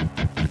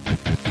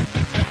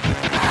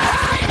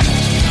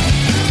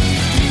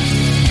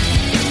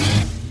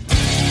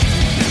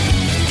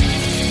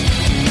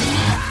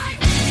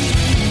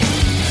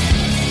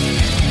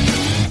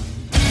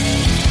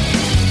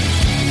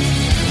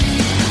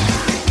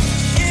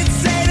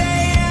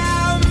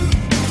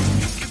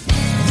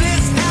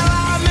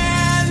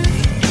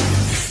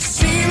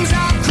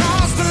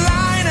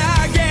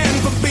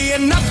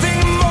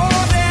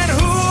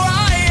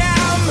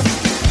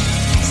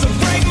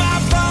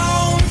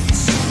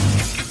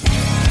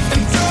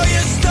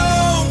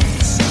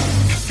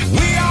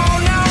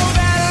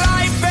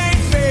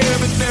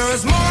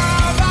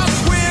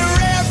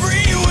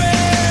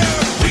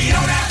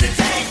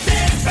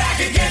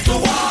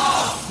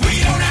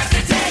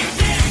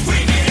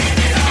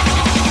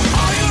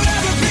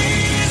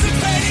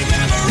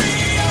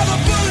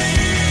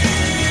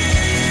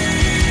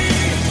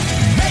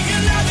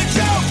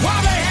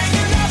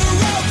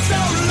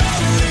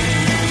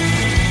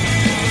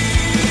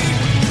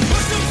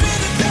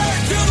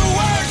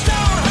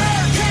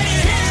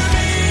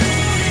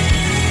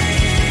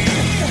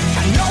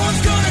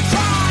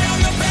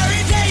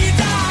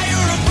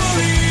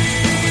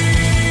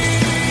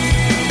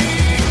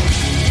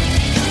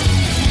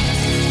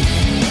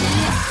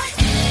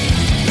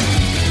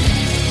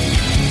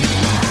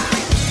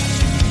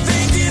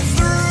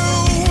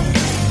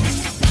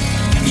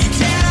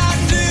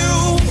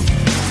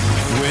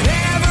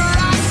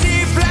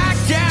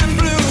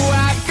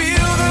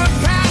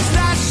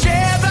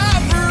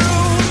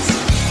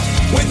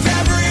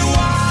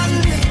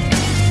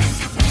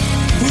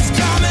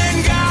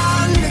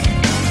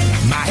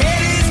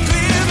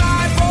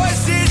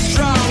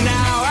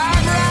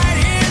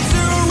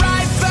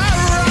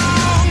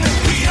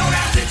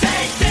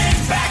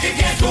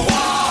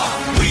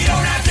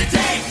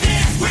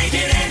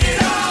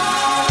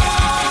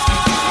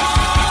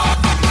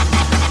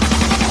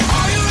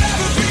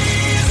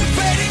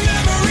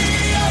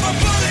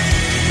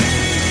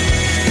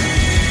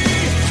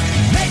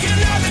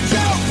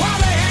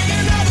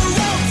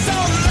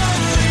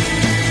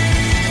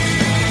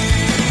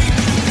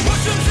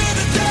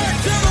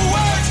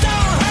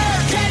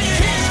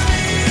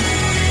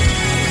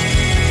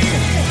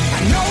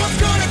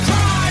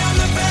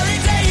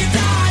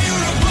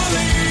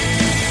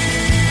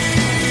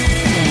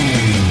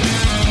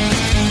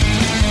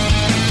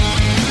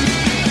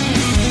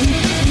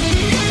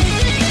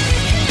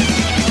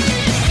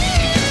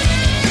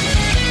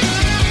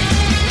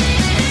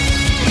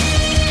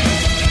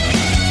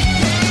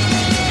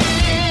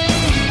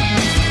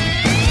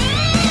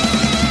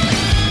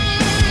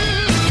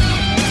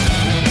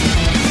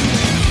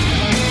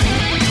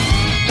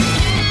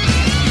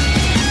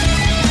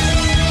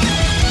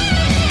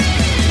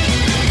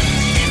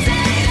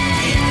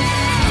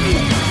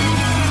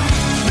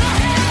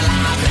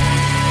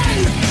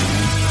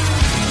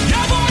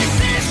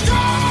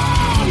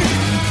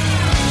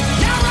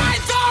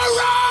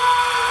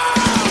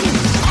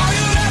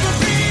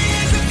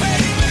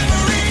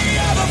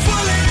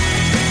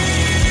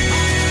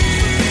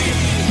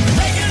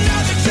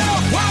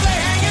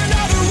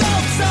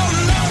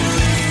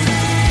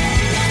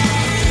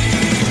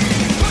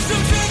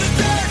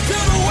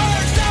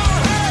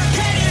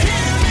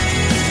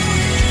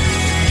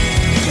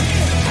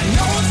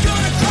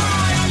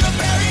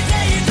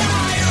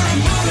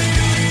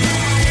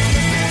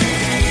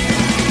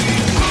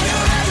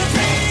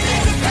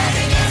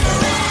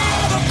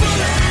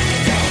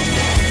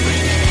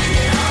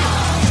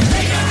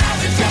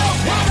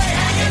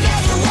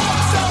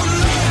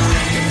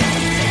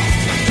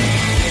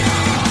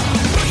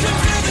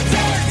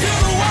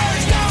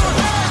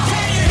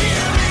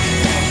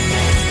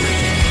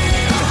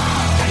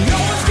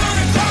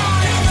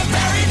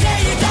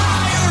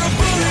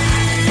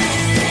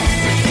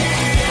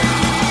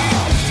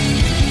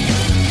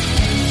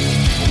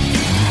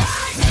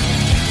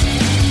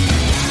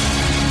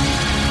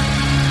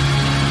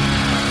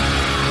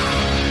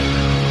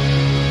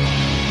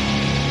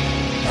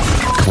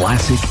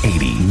 Classic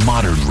 80,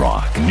 modern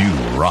rock, new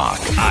rock.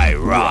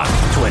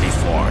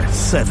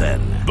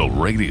 IROCK247. The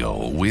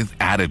radio with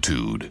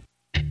attitude.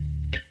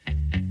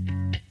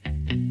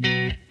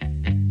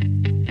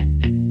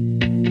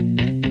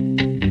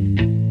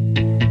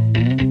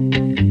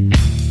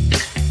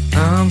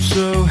 I'm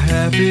so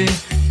happy,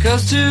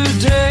 'cause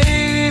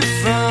today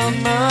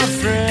found my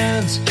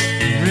friends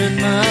are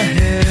in my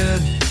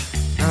head.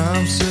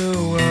 I'm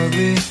so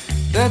ugly,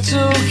 that's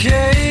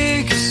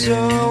okay, 'cause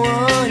so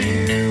are you.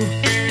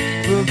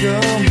 Book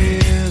on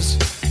mirrors,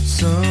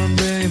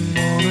 Sunday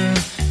morning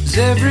is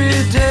every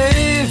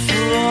day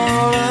for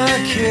all I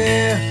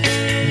care.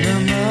 And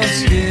I'm not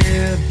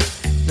scared,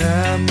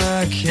 light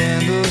my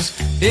candles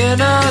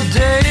in our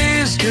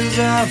days, 'cause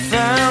I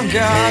found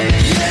God.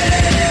 Yeah!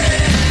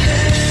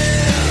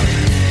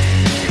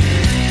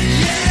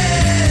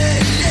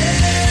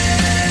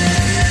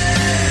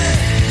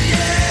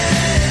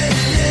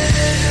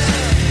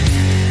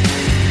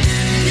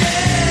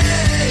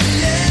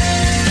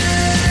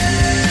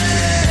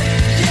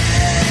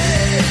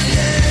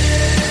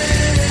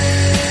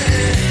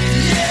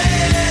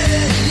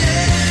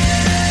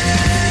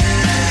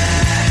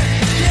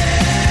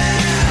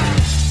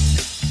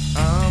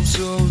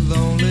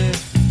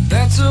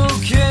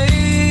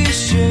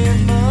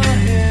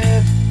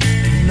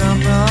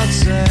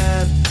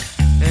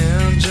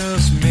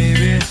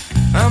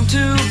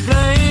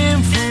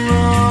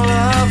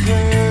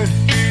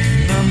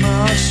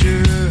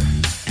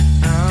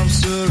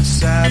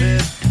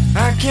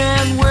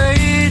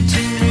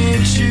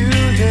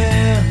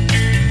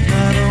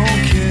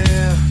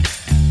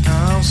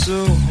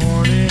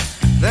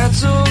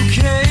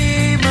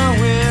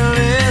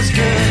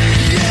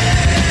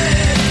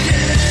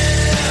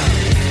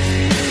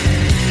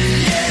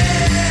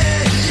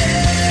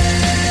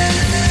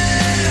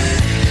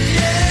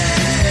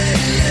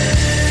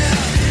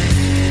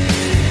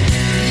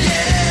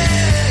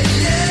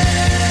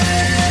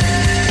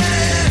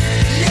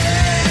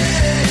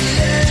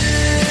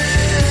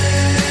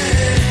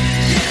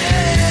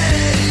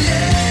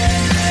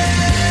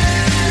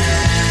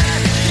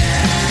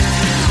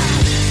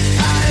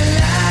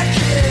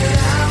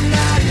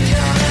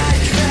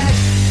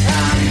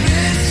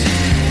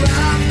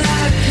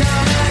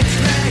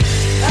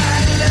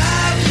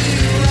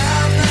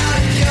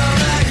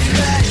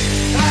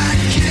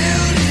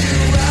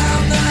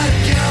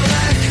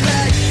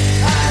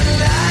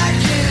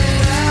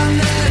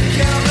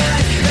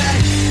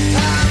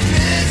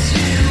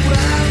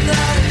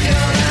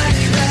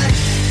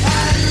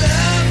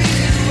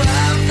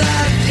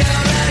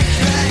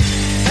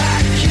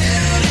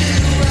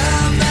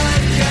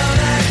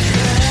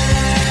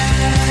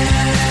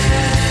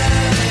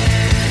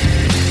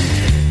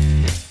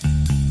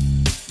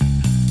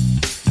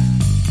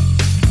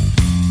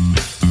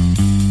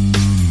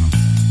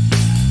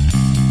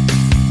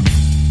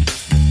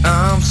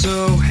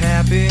 so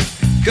happy,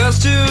 'cause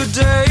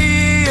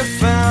today I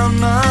found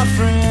my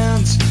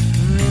friends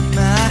in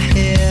my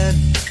head.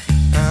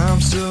 I'm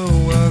so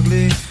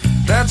ugly,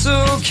 that's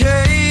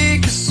okay,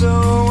 'cause so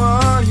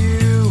are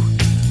you.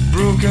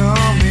 Broke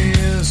arm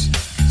is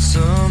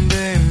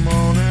Sunday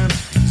morning,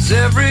 is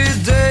every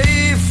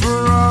day for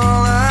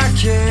all I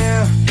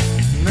care.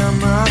 And I'm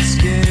not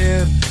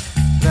scared,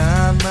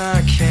 light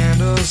my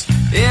candles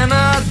in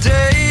our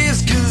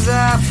days, 'cause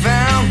I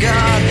found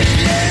God.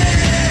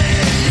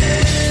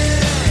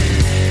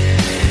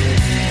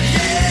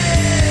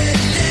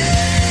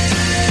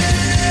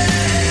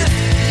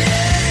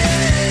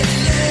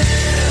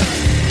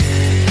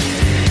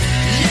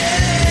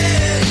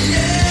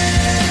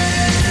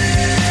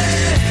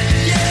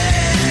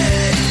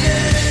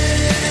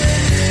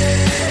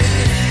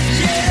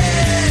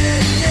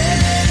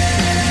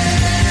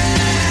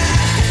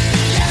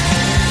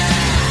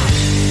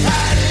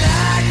 I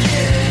like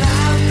it,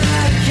 I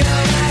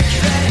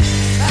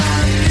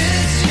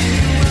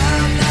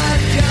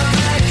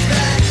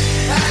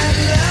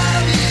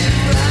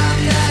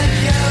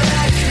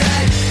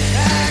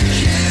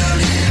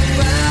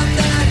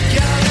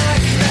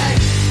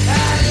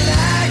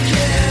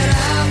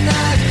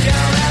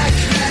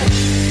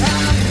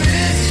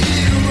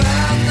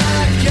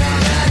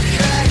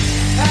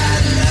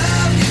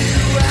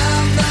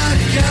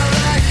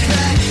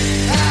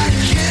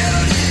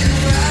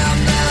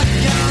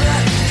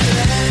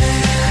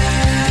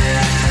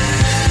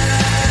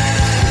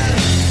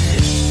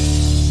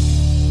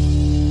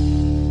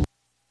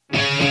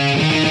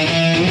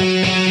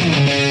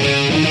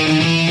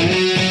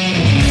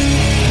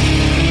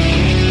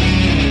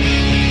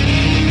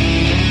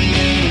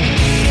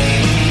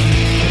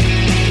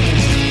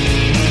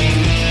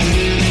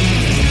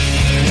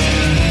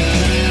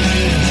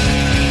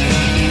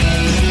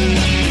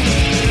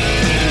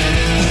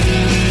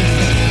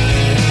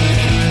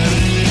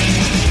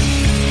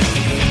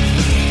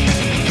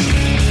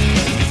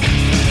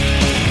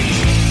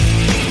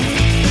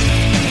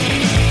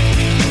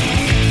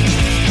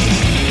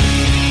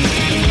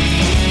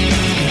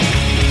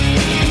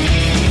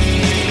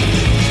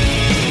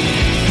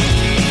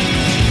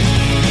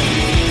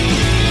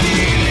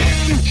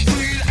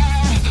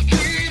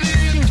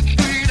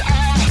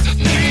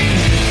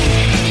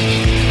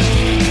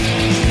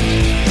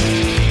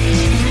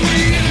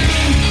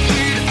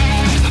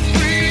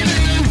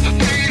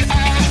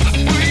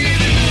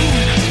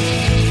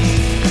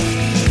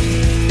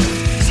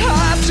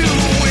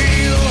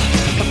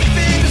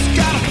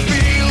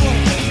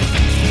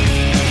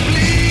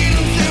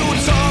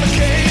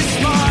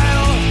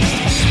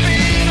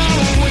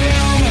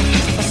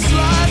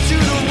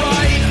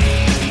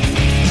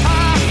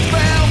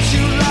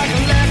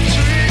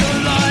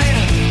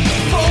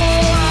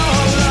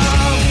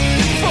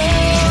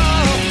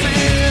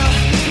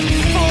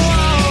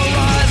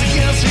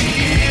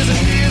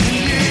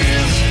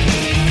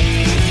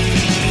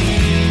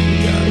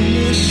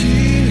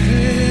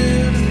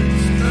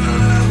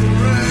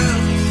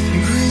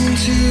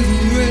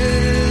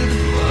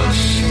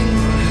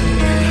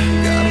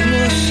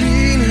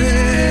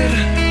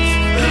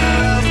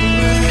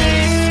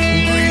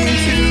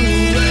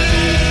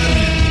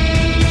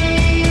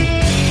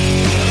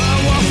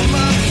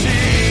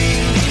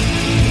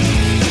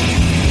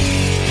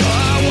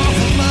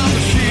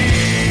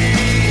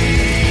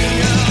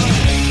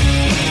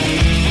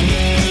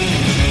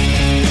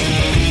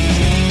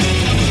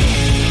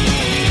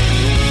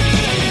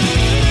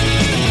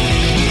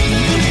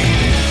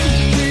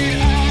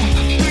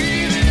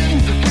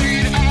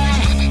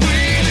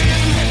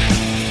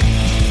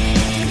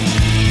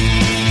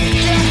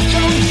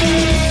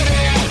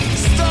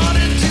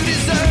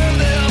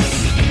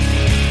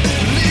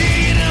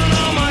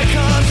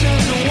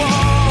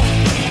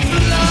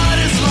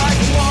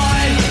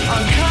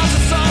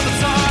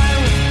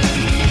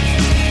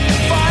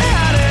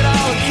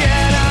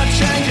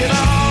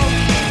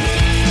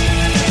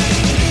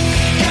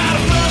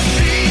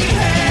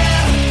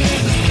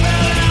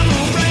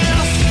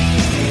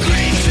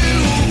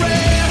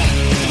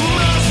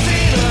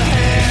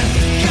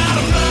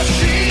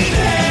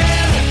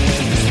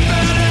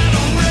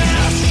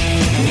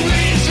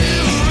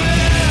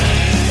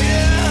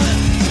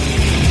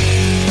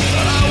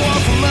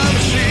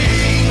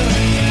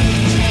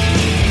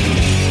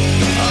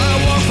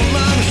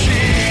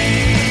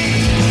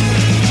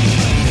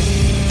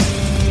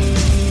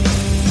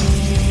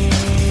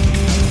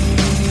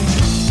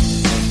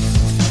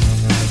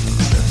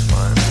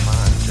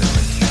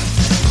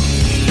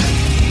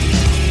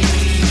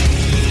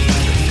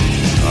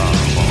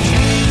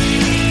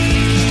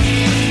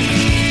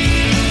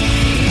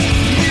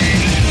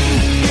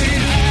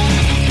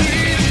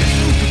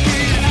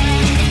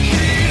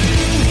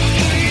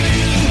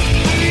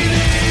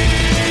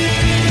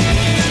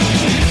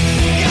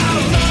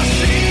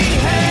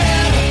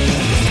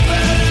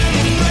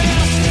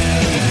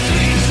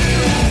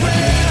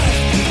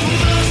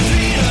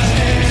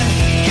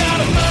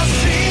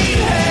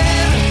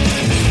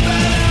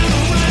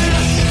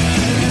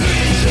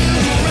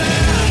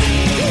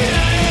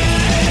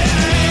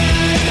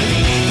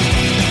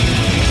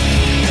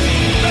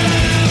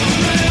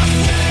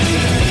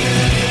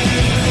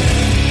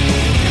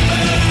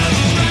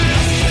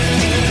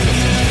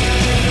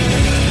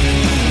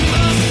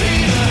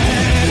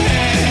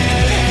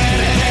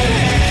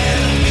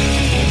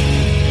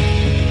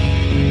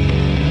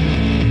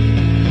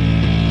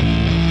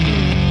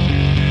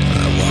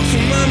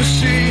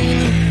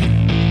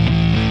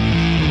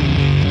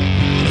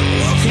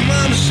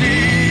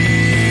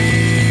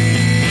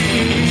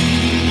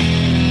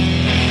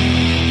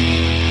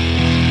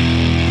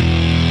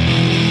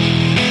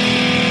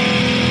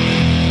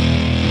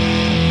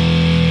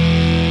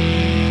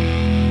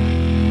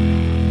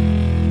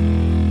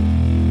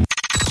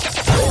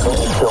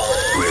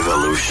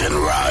Nation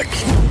Rock.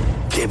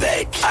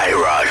 Québec.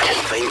 IROCK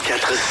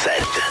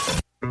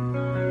 247.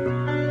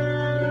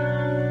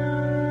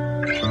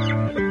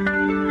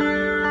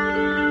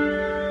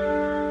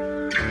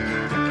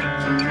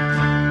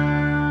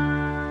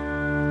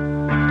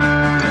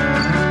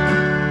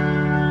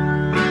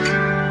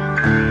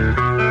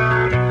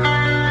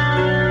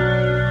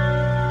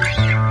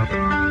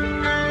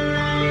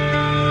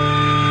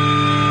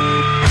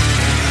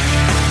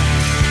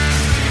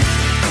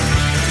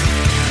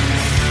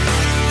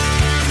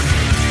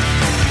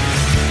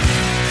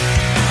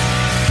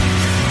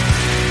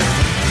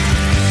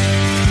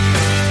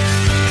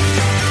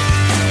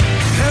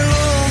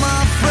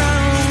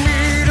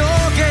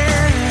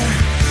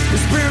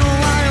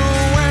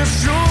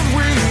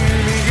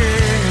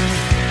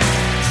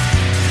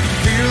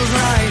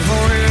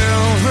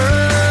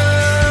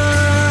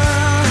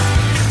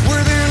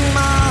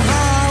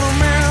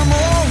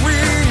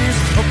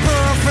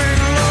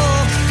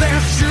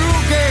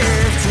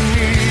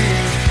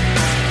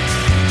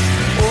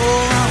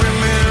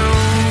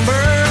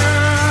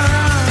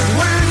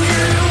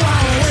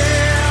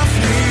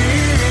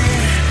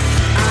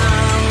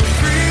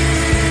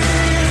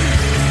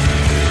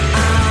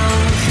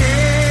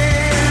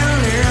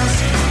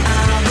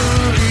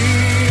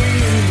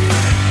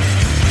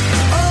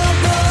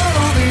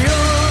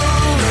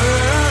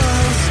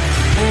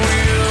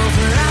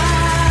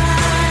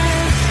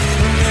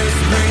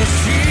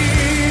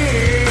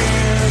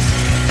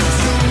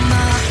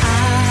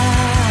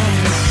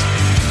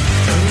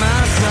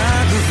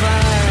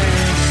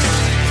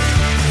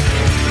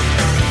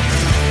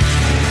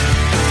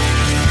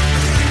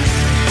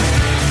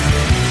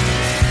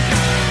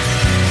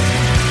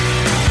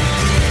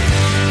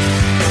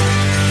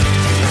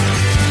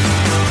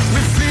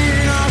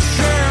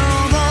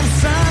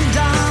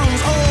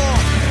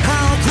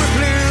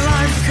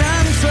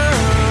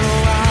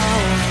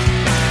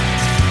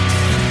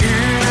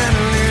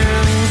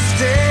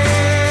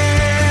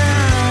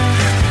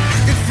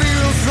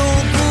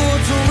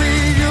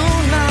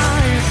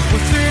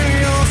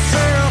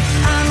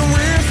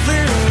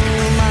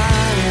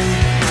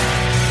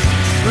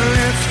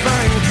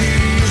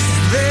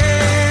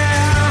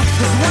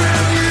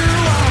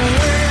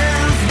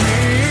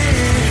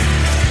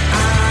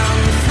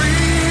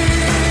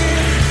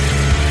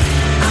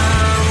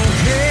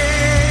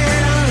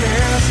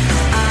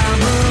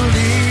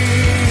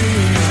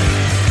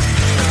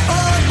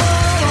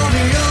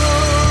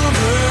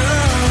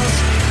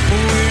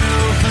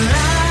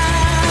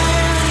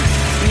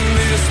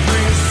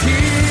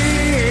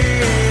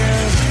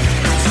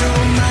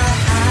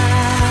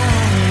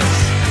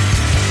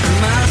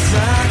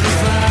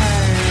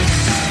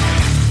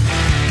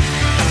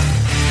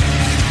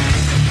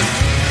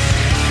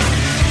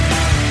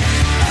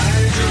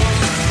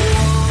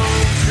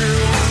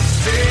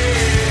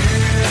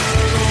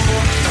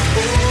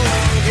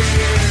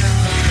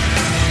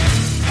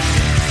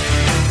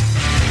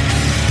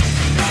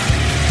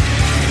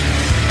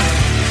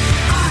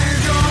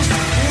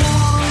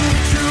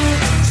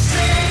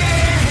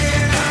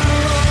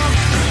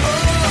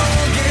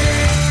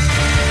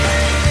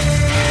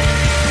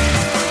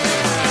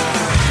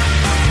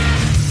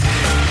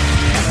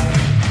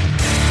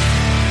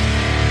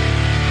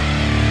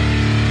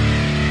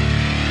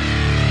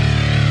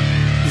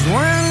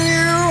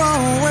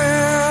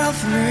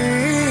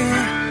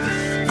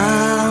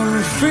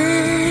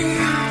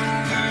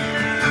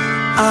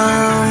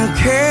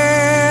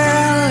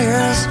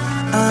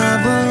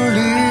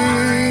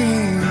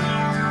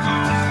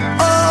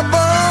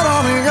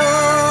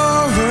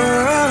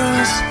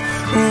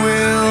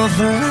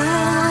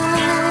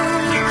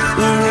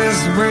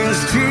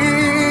 Brings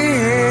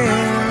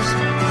tears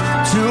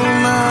to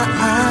my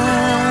eyes.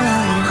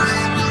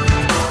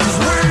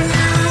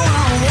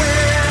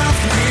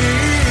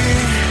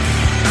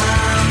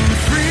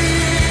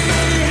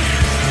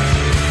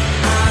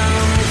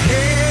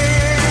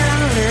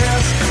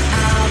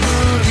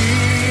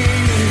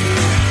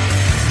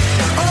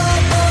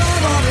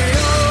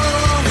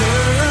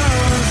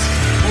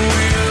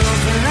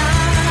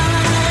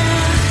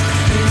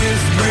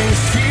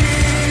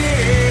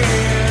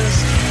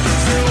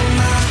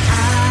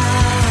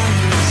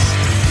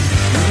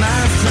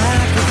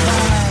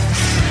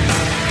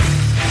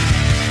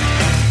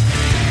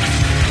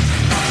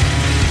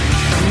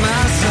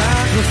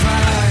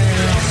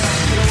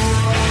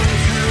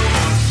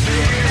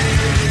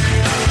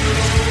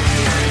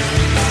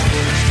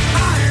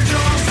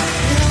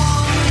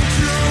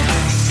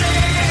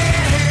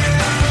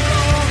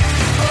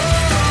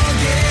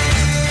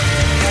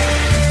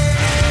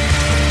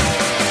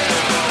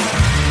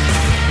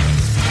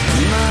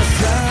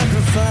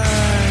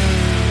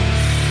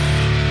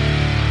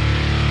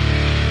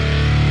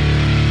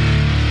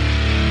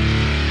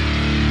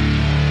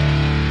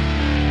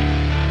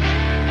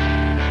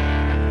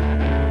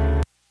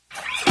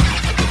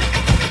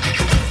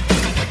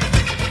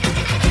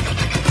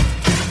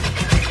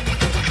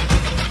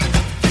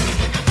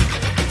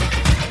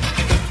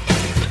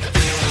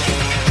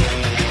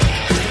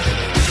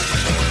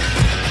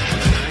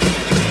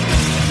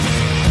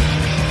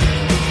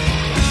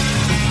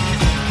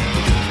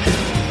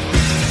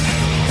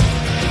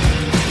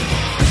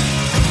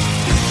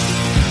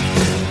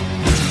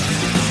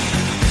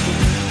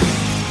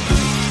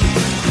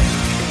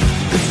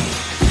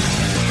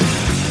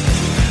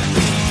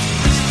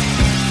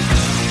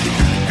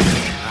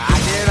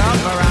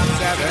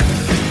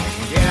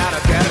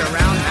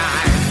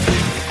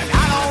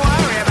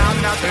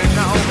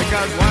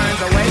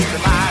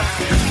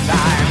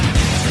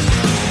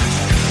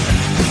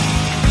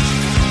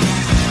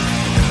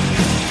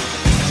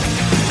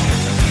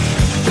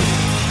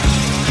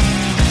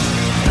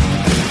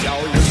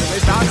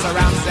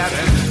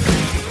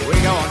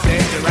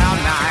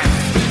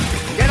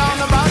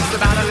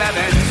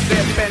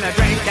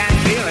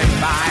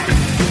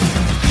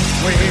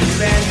 We've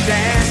been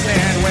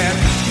dancing with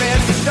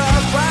Mr.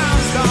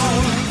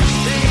 Brownstone.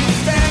 He's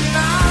been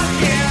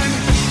knocking,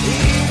 he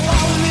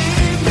won't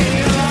leave me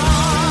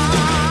alone.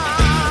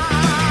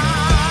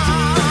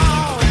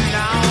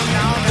 No,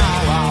 no, no,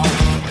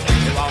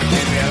 he won't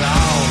leave me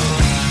alone.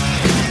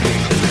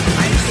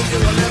 I used to do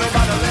a little,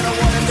 but a little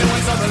wasn't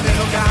doing, so the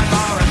little got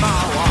more and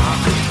more.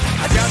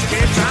 I just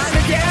keep trying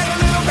to get a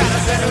little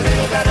better, said a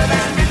little better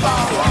than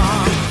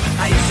before.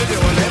 I used to do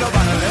a little,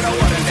 but a little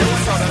wasn't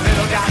doing, so the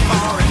little got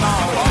more and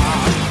more.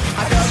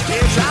 I just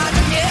keep trying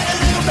to get a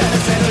little better,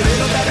 said a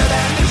little better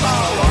than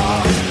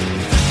before.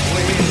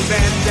 We've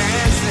been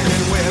dancing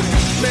with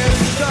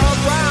Mr.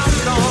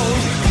 Brownstone.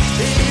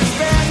 He's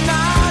been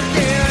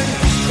knocking,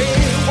 he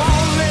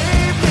won't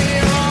leave me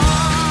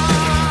alone.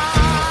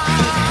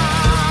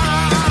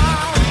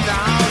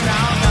 No, no,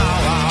 no,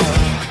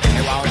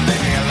 he won't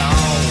leave me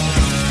alone.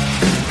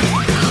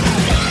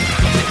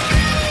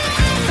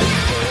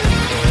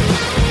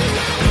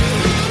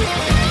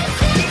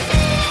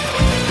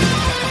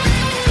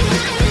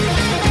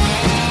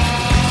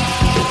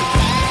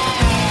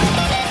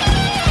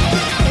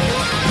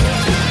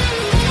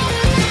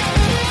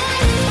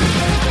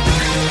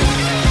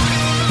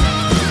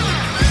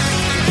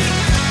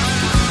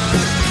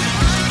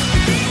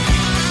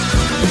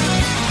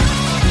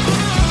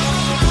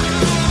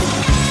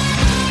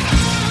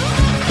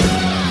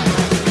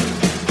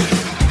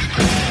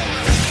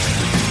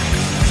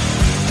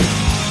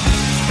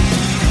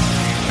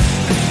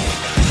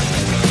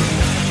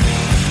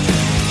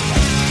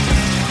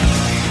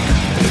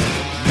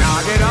 Now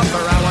I get up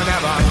around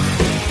whenever.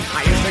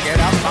 I used to get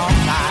up on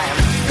time.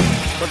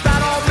 But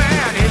that old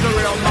man, he's a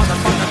real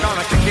motherfucker,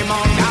 gonna kick him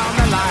on down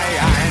the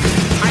line.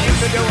 I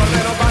used to do a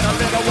little, but a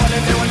little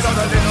wasn't doing, so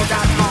the little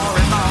got more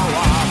and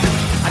more.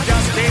 I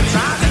just keep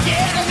trying to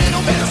get a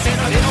little better, see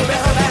a little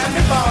better than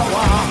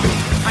before.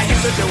 I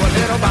used to do a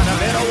little, but a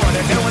little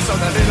wasn't doing, so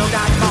the little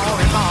got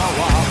more and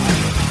more.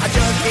 I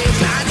just keep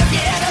trying to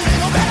get a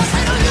little better,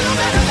 see a little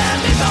better than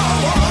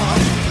before.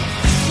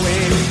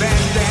 We've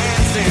been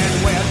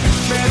dancing with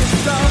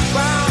Mr.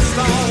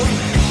 Brownstone.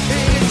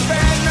 He's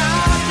been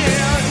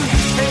knocking,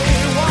 he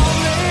won't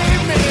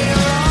leave me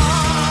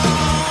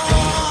alone.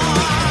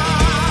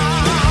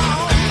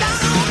 No,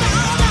 no,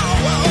 no,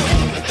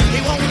 he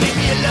won't leave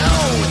me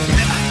alone.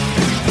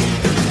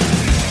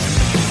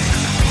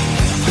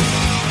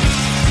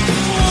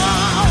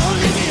 Won't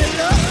leave me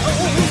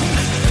alone.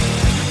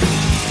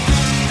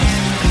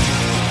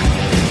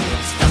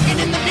 Stuck it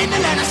in the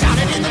middle and I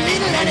shouted in the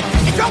middle and it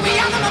drove me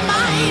out of my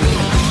mind.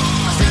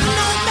 I should have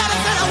known better,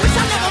 said I wish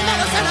I never met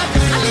her, said I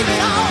leave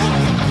it all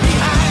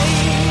behind.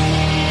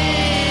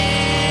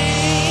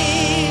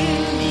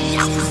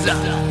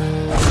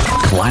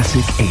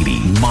 Classic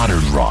 80s,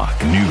 modern rock,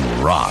 new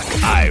rock.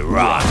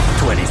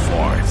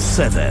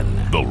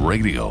 IROCK247. The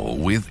radio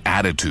with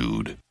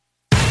attitude.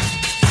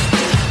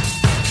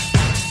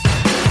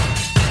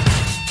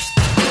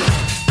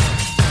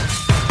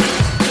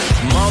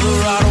 Mother,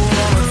 I don't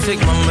wanna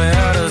take my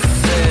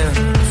medicine.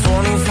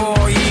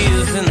 24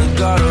 years in the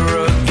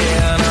gutter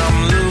again. I'm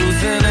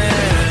losing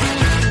it.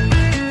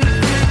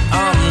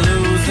 I'm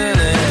losing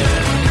it.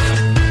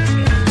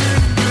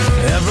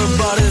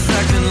 Everybody's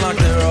acting like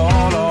they're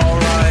all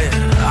alright.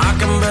 I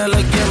can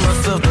barely get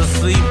myself to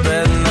sleep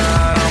at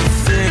night. I'm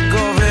sick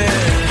of it.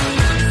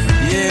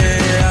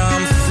 Yeah,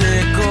 I'm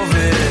sick of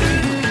it.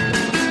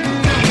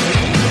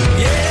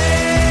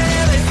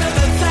 Yeah, they said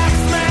the tax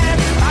man,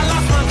 I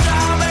lost my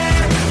job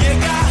and you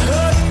got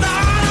hooked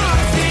on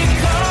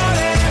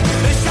oxycodone.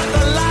 They shut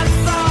the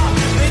lights off,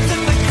 they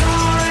took the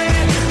car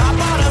in. I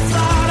bought a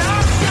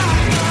sawed-off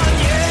shotgun.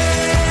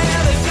 Yeah,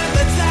 they said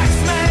the tax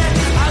man,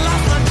 I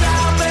lost my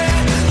job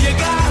and you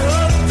got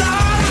hooked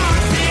on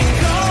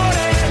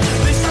oxycodone.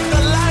 They shut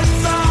the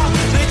lights off,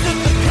 they took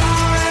the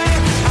car in.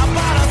 I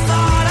bought a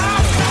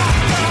sawed-off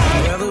shotgun.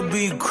 I'd rather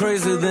be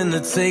crazy than to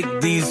take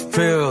these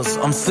pills.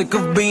 I'm sick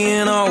of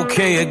being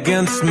okay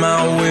against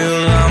my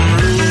will. I'm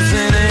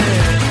losing it.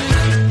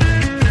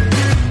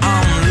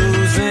 I'm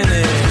losing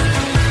it.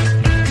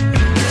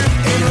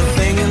 Ain't a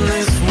thing in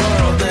this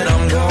world that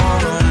I'm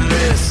gonna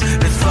miss.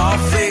 It's all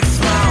fake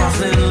smiles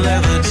and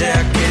leather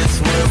jackets.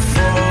 We're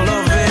full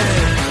of it.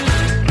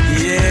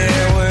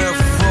 Yeah, we're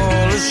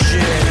full of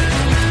shit.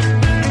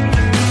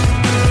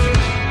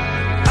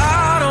 I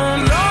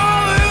don't know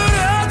who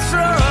to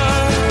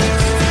trust.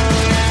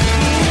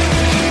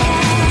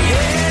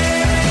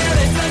 Yeah,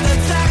 they said the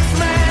tax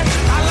man,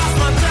 I lost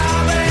my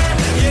job and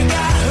you got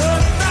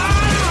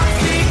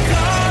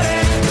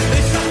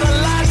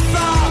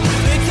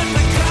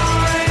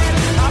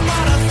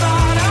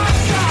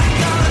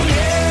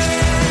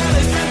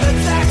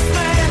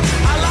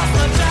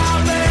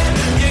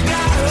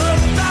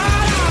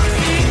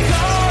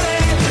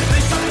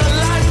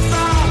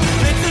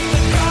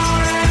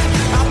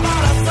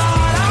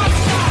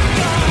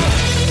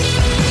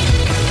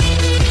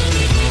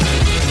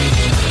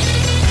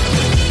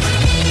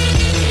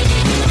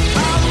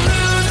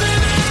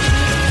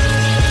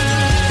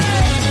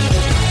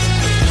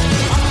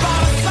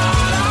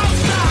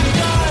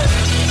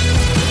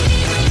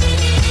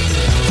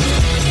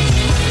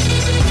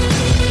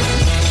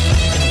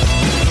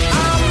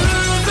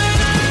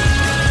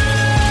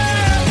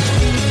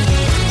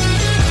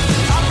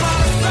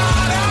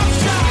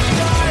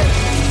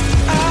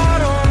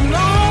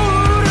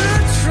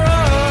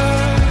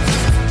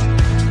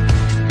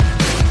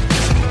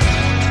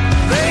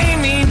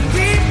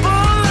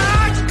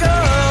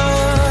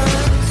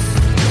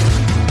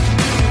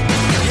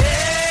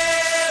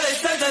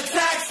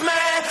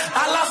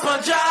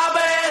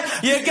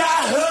You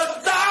got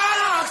hooked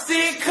on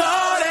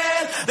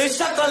oxycodone. They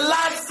shut the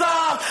lights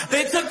off.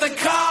 They took the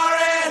car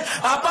in.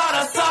 I bought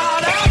a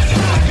sawed-off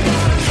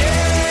shotgun.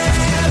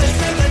 Yeah, they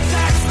said the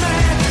tax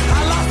man. I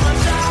lost my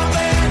job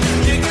and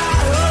you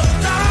got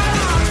hooked on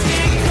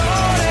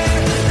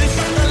oxycodone. They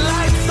shut the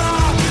lights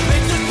off.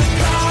 They took the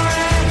car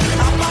in.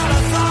 I bought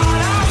a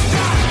sawed-off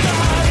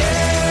shotgun.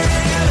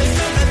 Yeah, they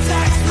said the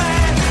tax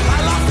man. I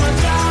lost my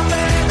job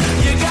and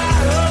you got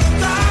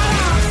hooked on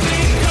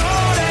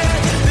oxycodone.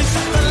 They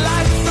shut the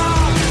lights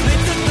off. They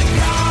took the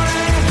car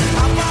in.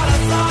 I bought a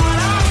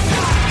sawed-off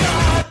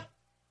shotgun.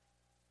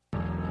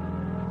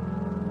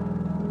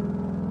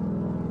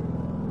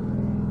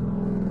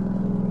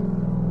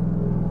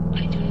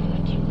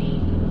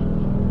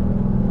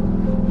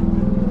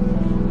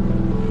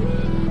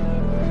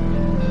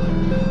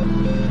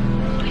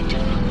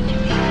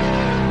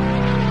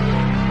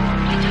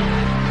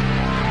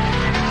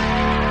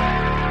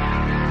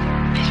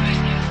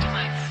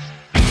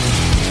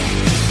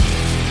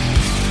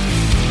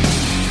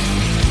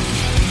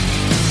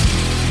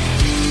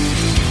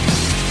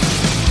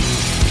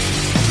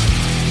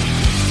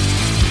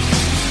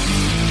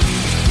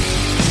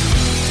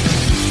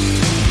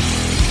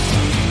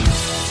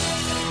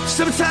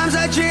 Sometimes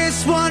I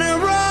just wanna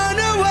run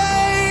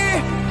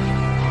away.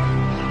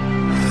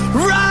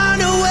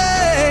 Run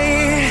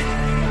away.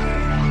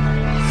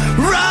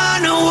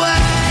 Run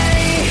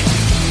away.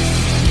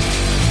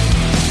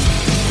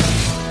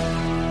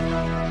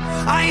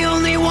 I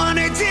only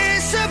wanna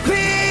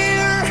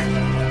disappear.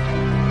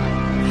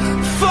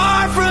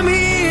 Far from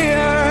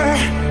here.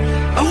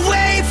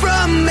 Away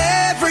from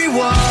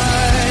everyone.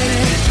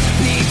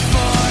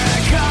 Before I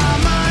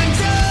come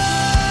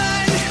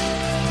undone.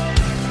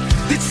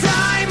 The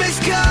time has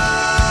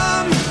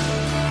come.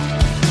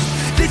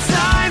 The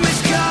time has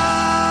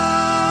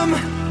come.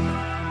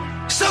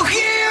 So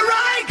here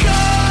I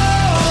go.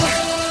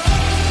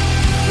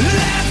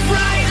 Left,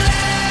 right,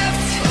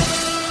 left.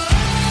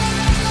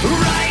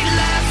 Right,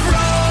 left,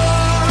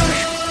 wrong.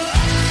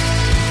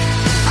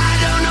 I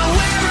don't know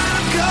where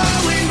I'm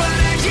going, but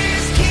I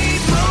just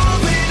keep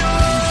moving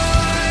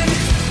on.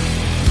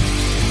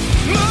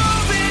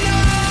 Moving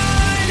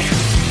on.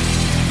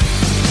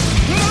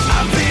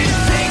 I've been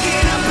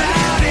thinking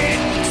about it,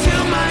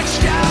 too much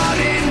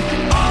doubting,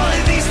 all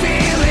of these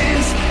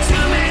feelings,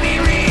 too many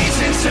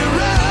reasons to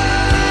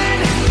run.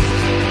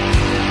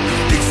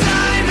 The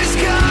time has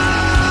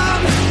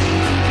come.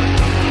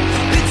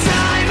 The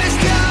time has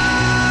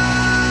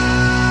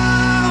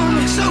come.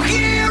 So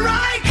here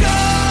I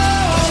go.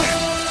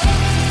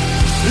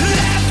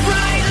 Left,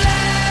 right,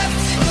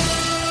 left.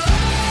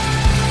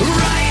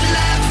 Right,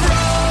 left,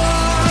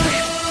 wrong.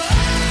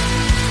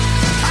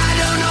 I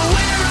don't know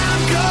where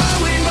I'm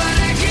going, but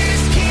I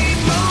just keep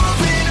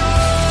moving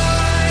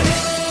on.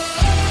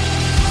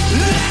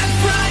 Left,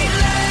 right,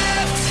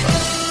 left.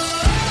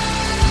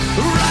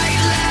 Right,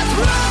 left,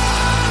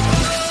 wrong.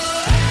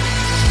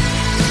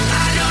 I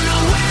don't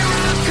know where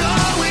I'm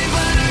going,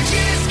 but I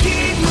just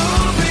keep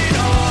moving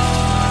on.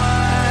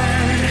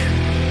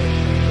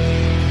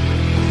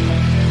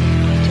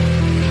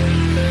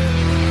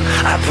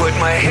 I put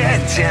my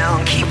head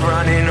down, keep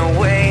running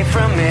away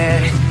from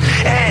it.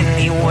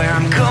 Anywhere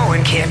I'm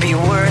going can't be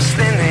worse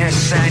than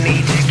this. I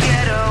need to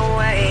get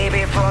away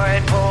before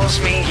it pulls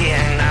me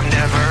in. I'm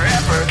never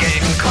ever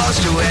getting close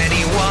to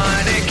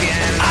anyone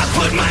again. I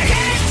put my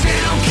head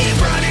down, keep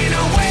running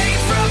away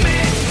from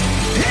it.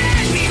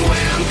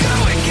 Anywhere I'm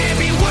going can't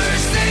be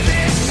worse than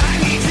this. I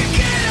need to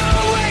get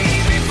away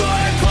before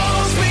it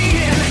pulls me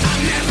in.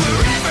 I'm never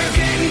ever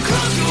getting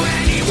close to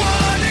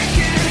anyone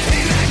again.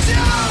 And I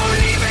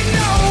don't even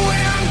know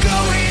where I'm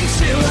going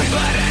to,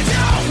 but I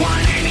don't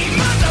want any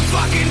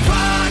motherfucking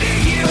part of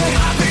you.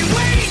 I've been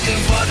waiting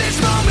for this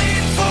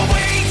moment for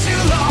way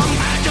too long.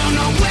 I don't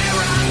know where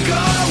I'm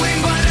going,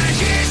 but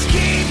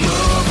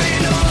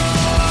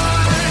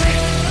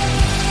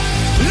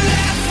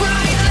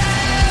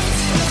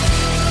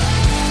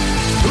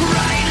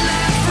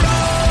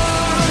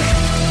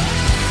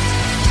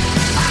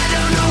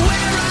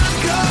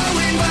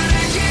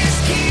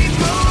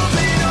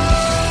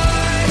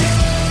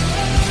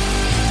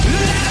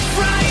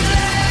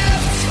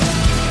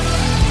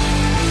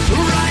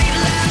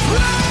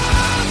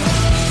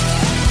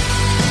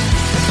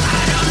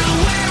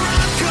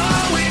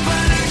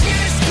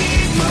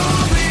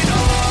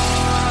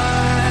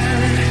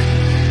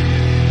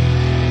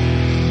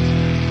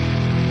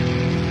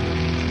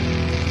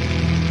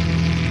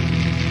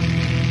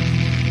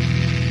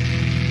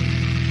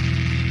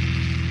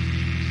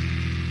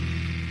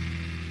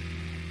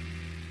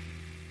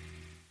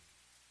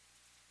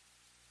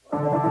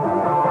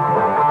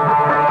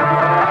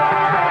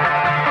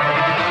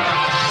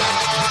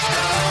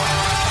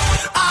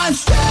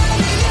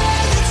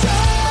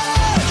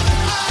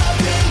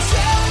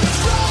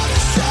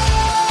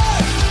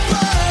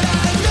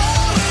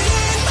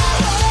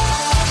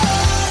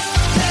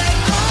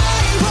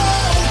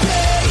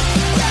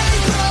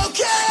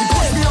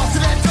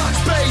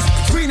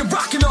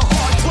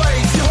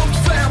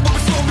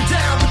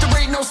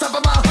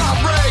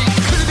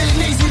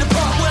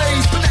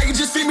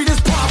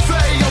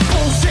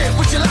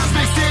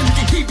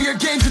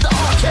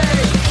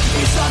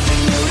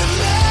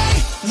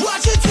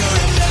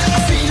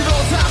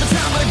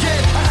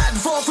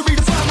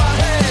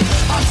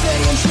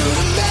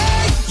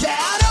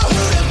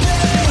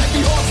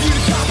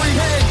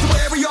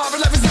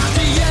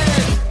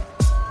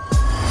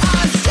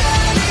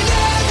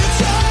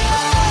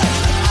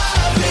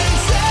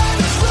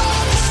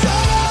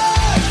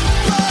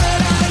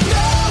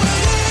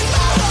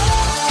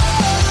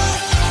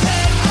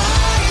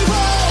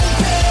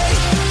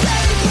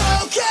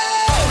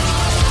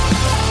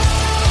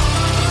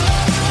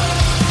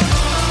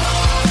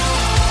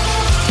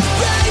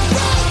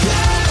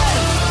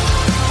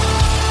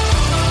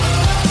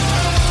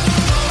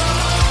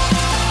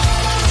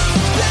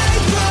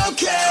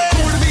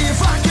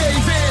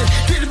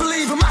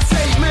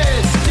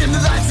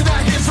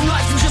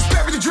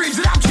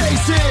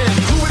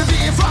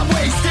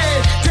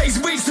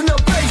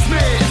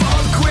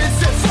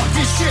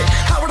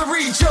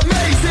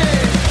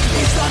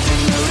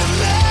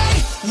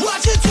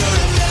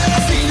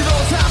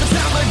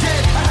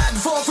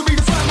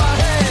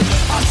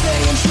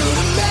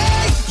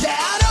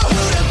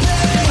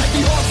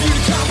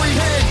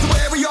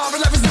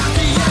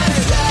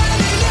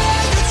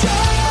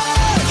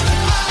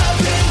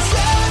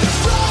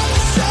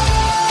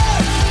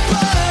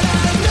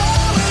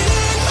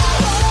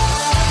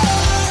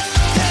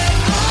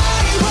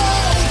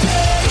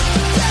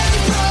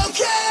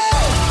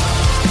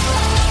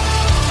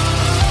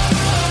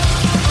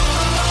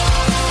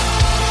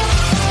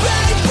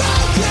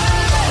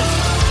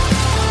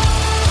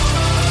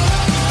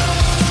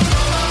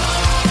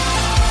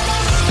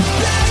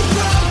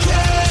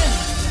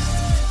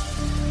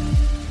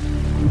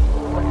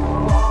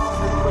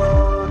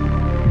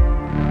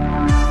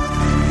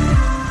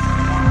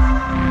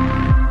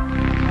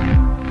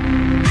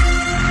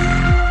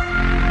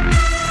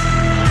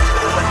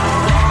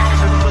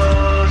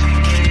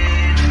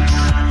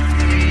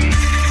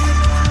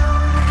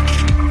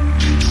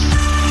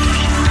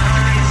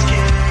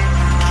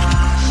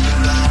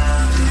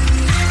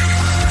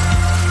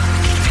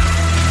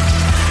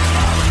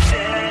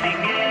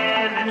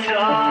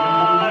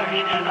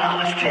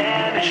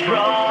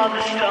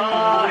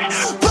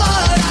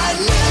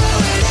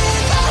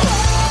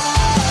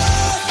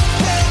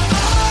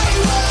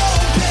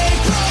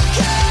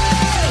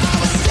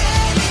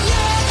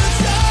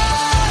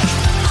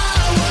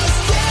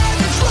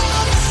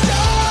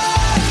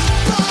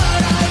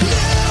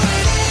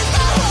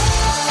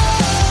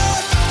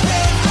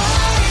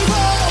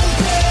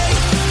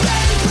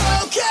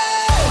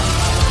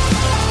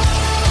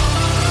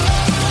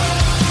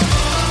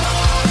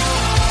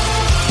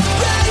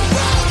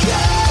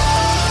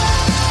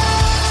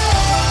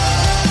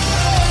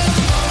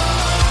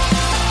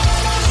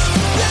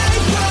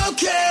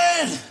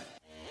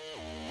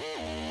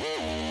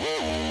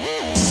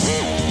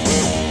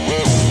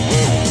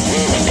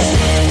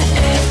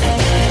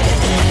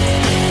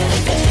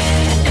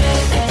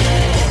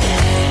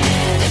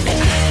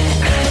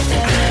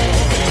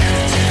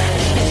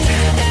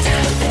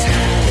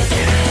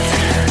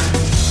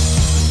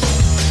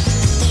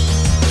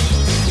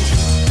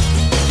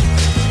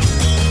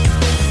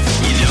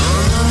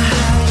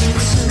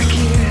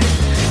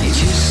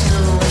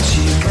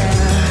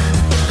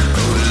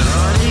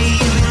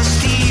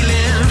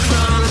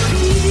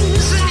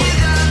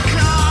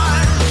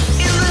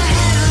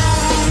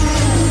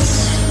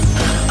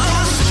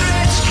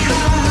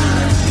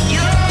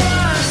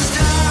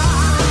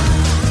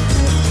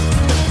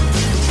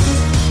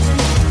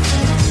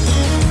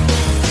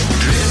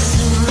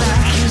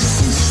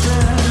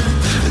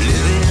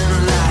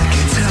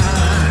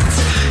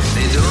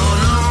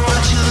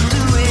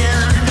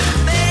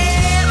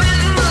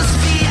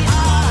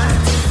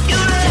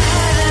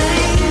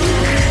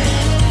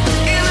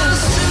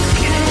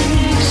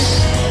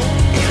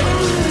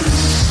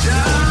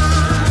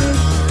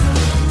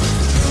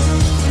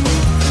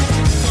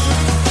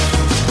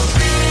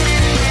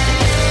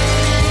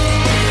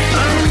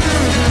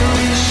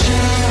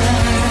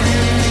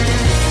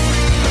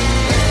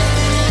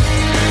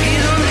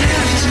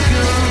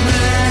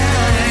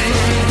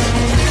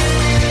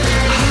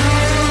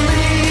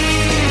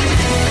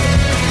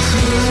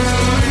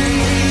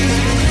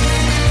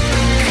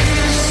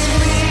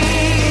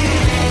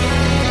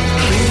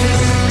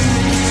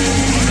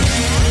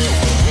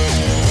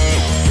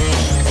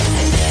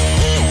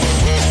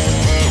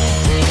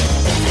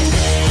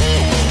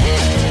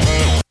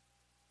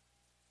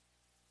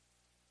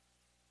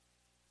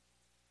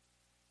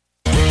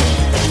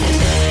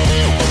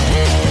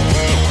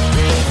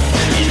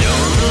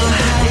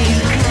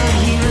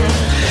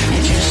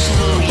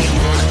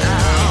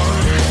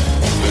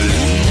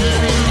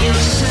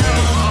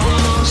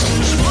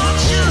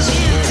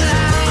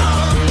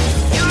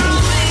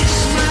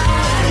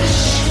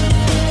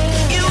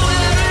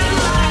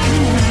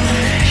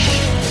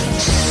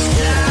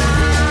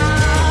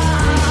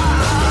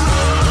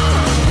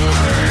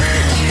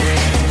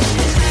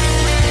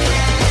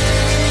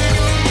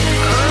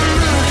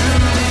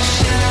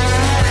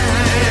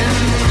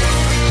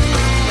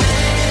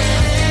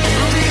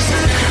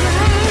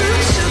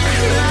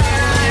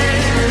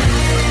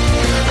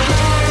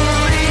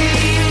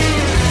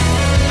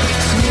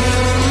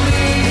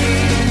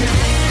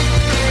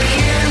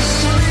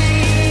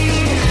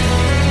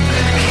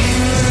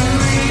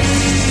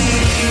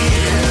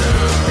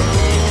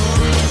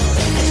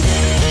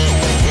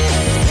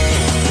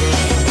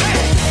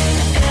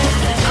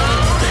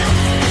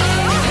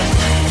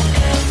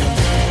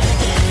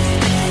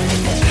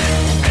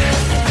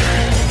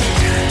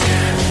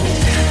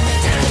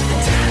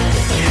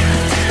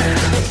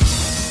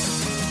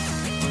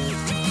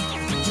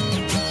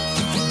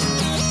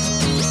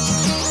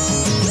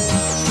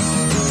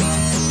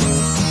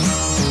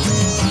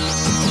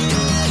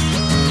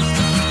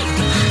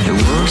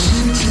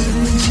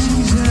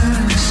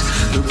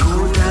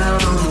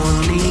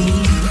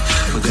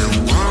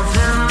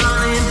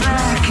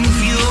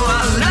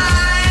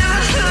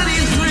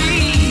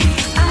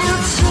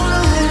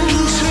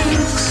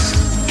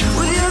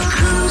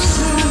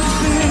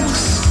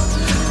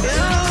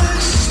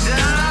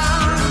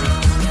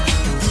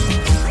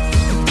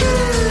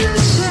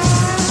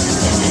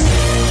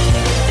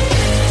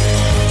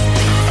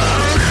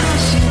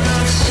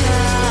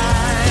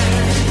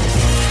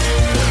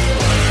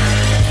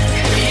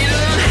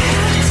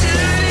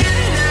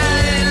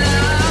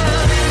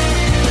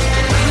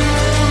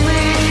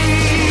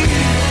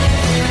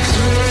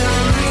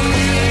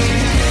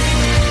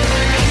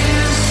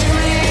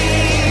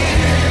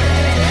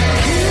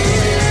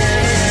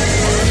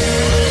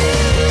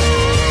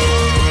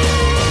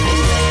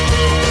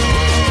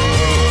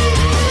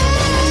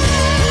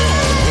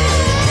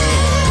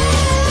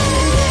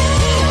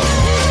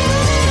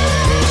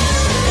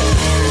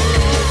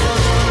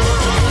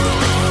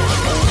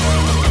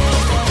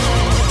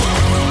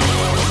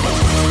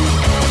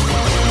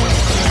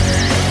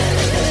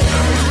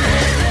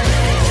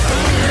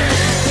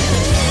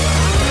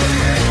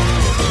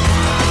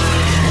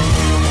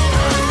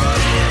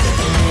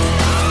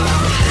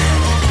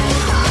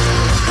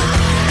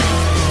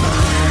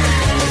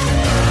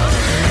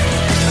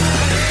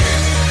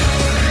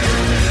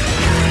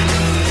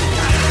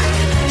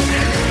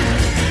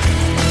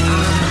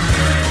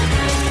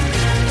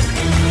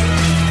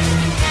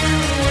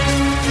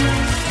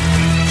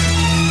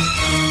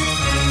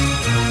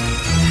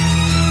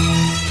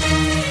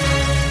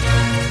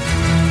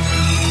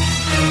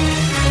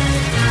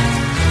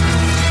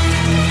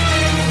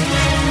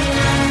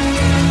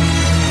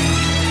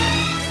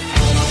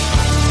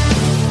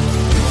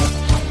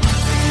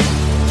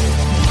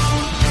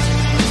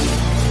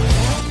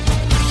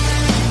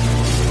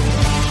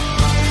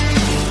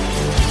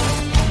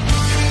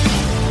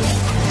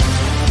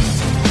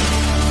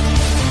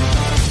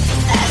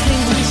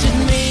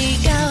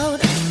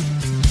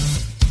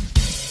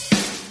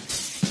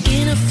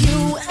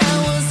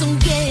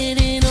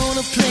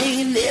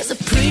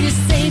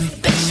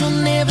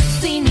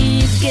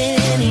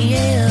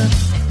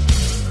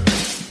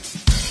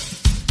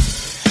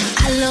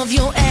love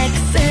your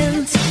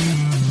accent.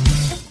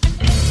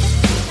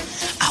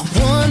 I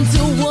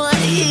wonder what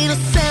it'll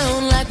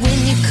sound like when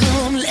you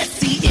come. Let's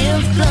see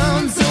if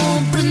blondes or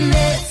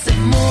brunettes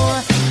are more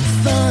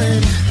fun.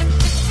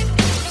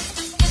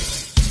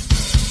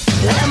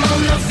 I'm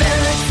on the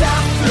very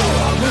top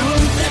floor,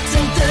 room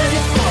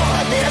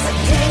 1334. There's a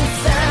king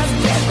size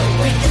bed, but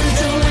we can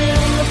do it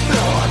on the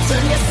floor.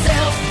 Turn your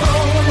cell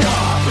phone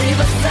off, leave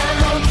a sign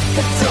on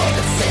the door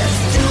that says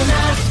do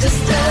not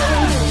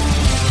disturb.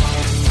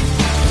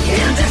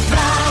 And if I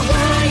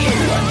were you,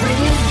 I'd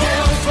bring your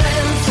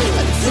girlfriend too.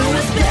 And two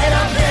is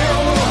better than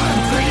one,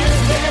 three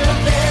is better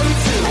than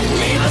two. And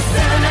leave a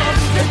sign at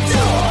the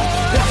door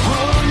the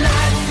whole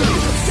night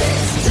through that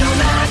says do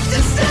not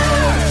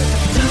disturb,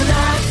 do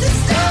not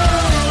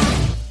disturb.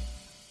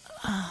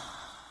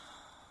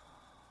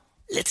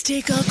 Let's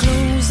take our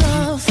clothes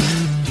off.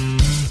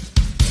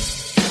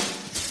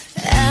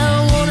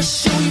 I wanna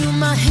show you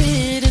my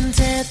hidden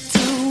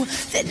tattoo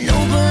that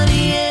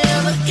nobody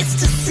ever gets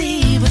to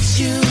see but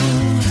you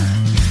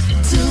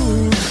do.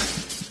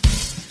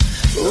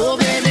 Oh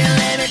baby,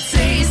 let me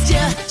taste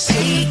ya,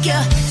 shake ya,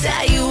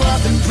 tie you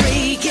up and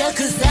break ya.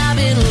 'Cause I've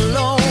been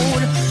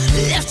alone,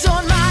 left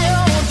on my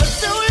own for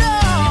so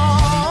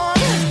long.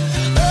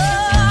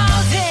 Oh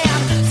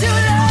damn, too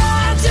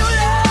long, too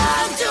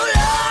long, too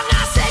long.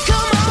 I say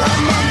come on.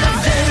 I'm on the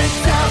very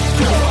top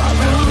floor,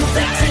 room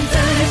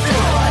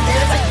 1334.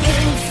 There's a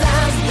king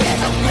size bed,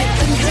 but we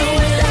can do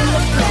it on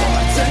the floor.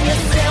 Turn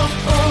your cell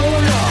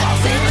phone off,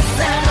 leave a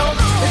sign on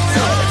the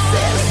door that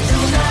says do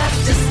not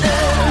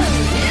disturb.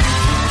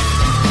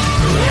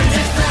 And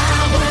if I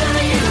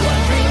were you,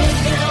 I'd bring your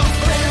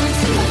girlfriend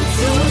too.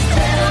 Two is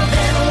better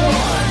than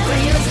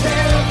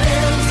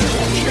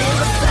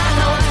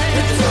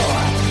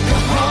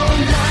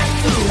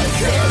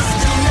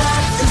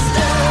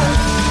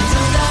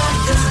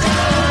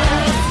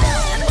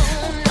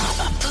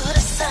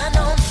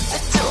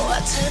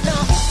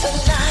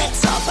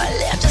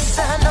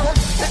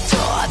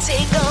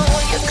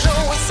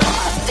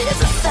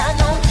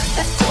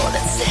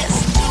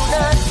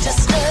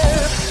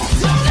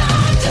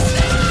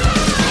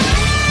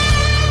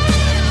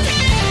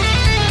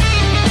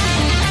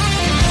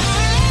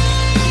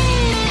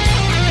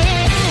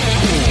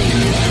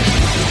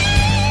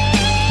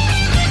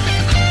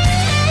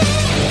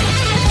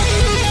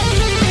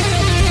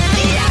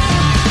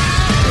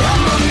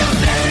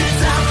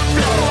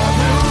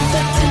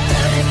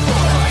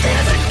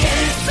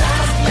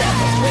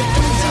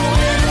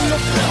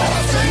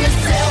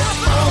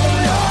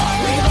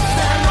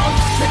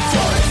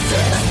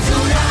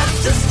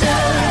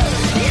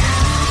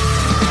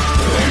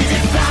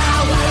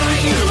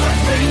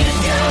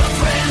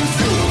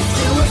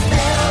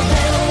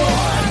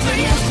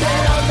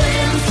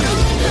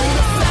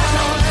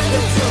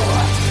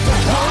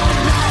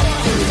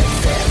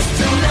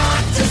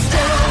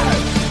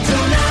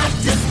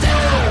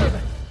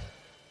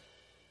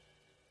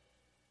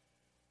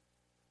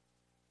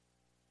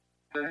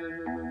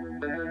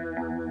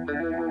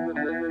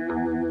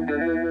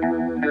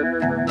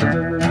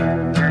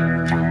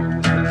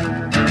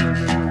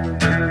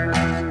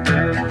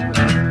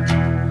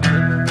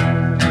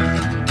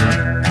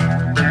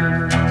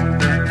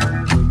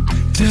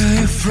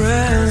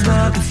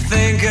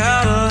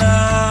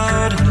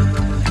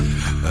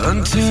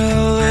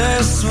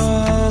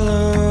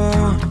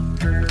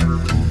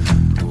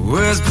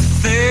whisper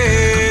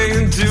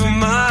things into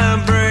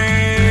my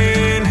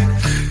brain.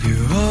 You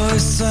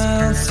always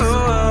sound so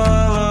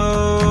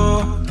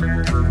hollow.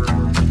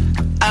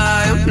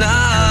 I am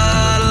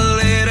not a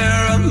leader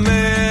of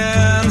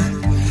men,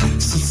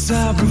 since I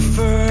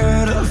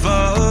prefer to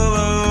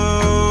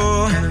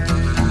follow.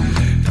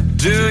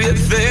 Do you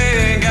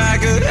think I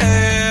could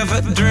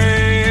ever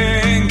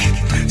drink,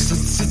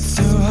 since it's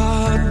so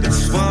hard to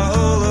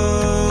swallow?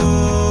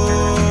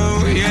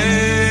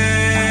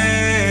 Yeah,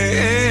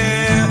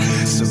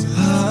 so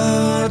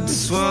hard to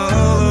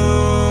swallow.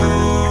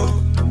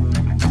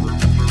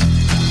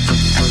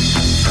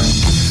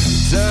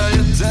 Turn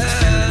your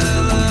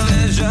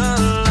television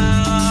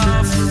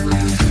off,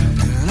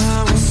 and I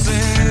will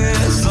sing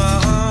a song.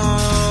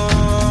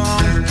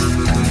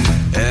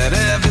 And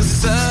if you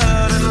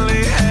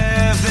suddenly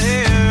have the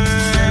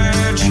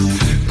urge,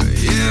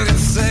 you can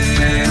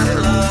sing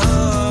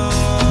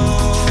along.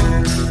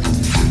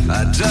 I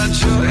touch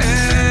your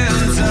hand,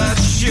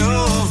 touch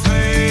your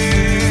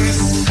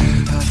face.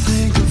 I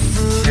think the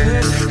fruit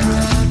is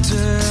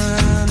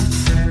rotten.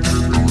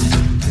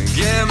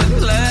 Give me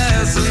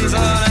lessons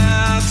on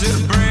how to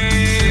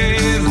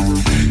breathe,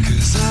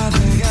 'cause I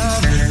think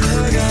I've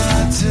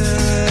forgotten.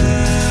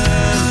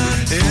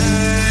 Yeah,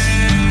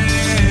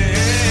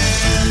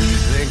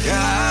 think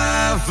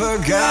I've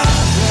forgotten.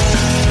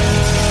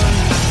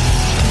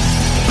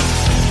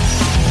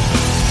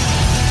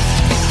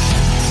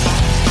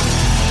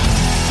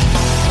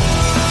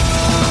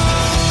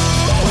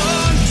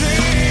 One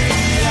day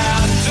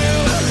out to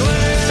a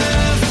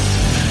cliff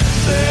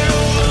that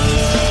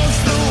overlooks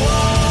the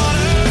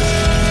water.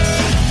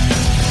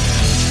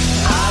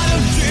 I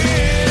looked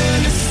in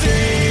to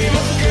see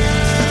a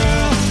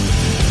girl.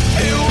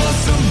 It was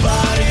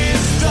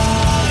somebody's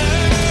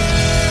daughter.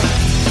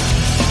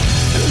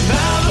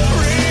 Now the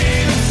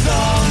ring is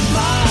on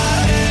my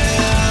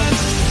hand,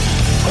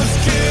 was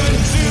given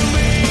to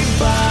me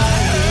by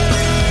her.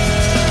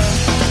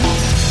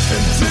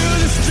 And to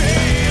this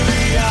day we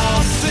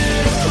all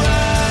sit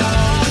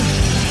around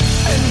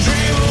and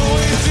dream of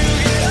ways to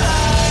get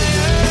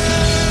higher.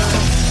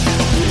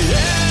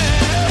 Yeah,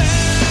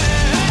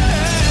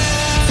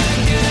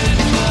 get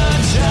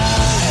much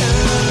higher.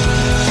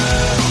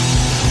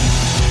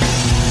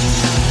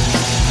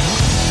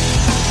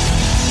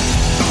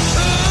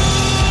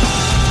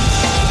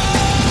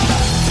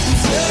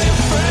 Tell your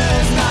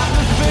friends not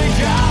to think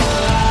out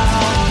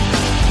loud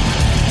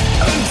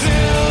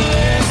until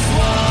they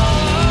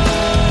swallow.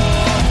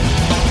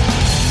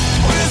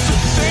 Whisper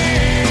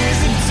things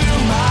into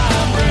my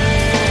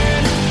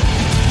brain.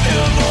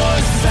 Your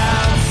voice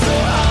sounds so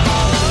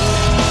hollow.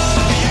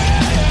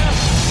 Yeah,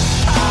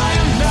 I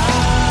am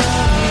not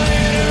a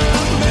leader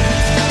of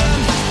men,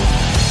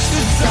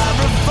 since I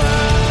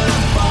prefer to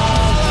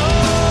follow.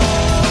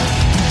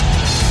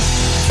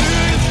 Do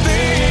you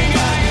think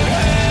I could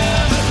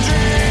ever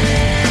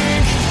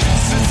drink,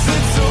 since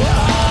it's so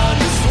hard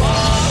to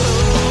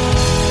swallow?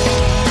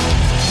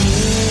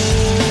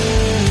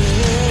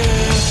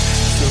 Yeah,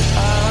 so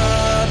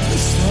hard to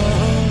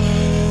swallow.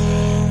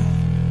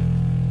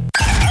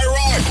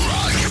 IROCK.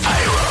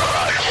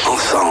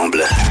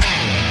 Ensemble,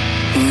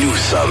 nous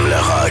sommes le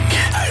rock.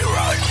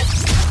 IROCK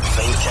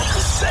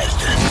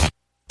 24/7.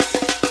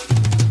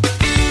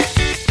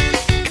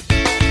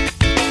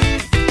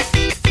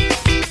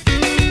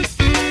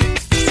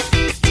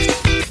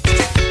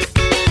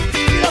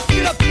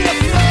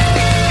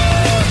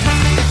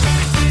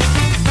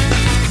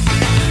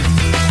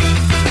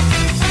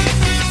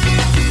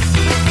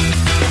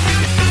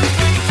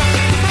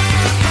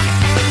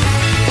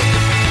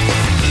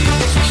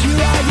 Here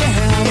I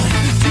am,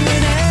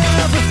 doing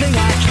everything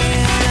I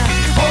can,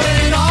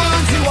 holding on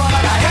to what I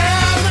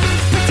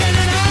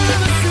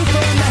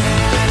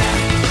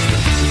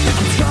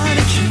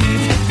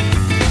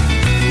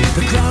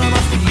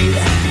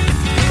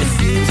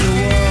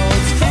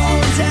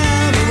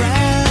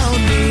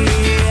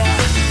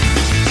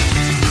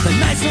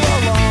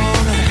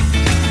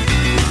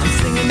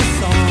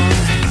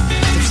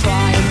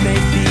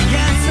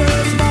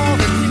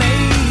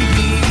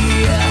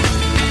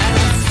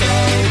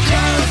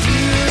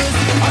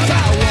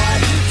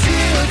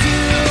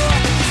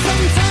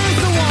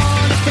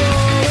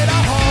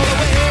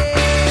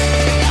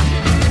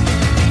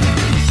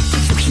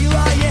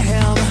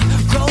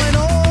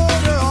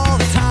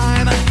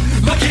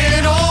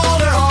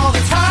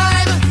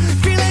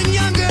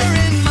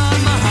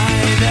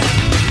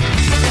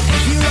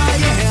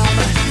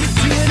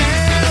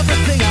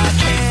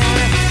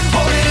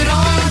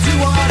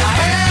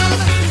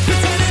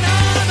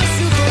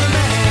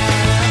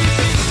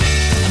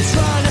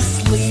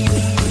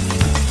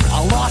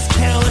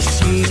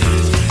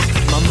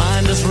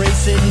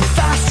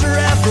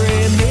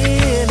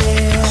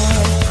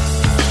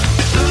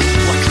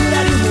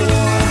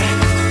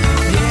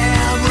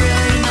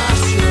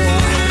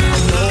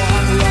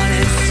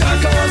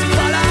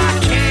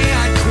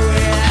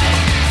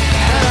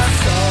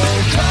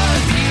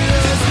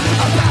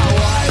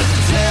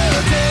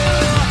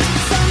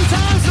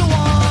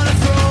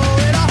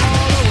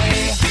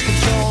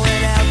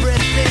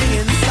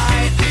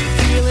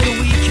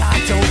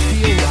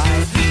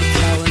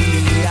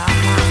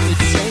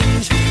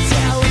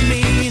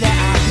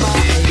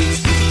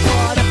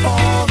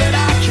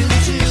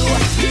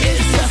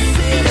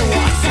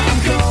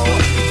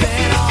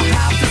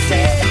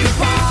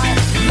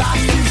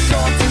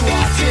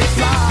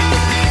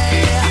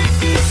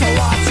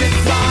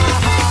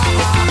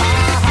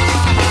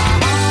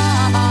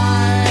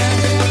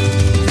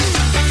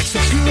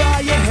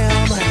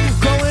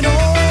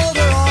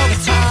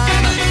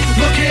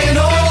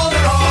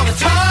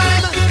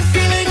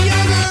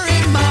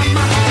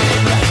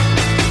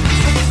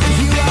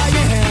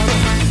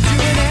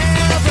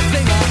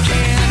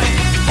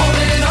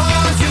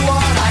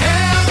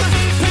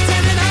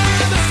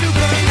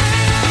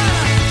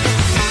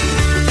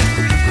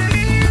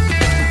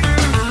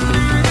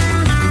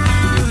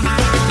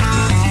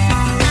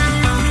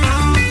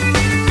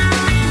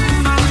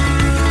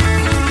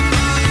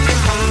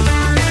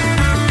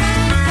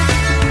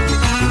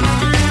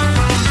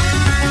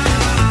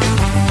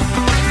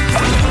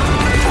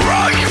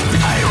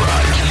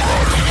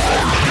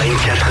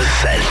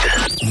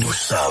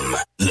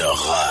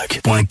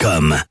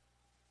iRock247.com.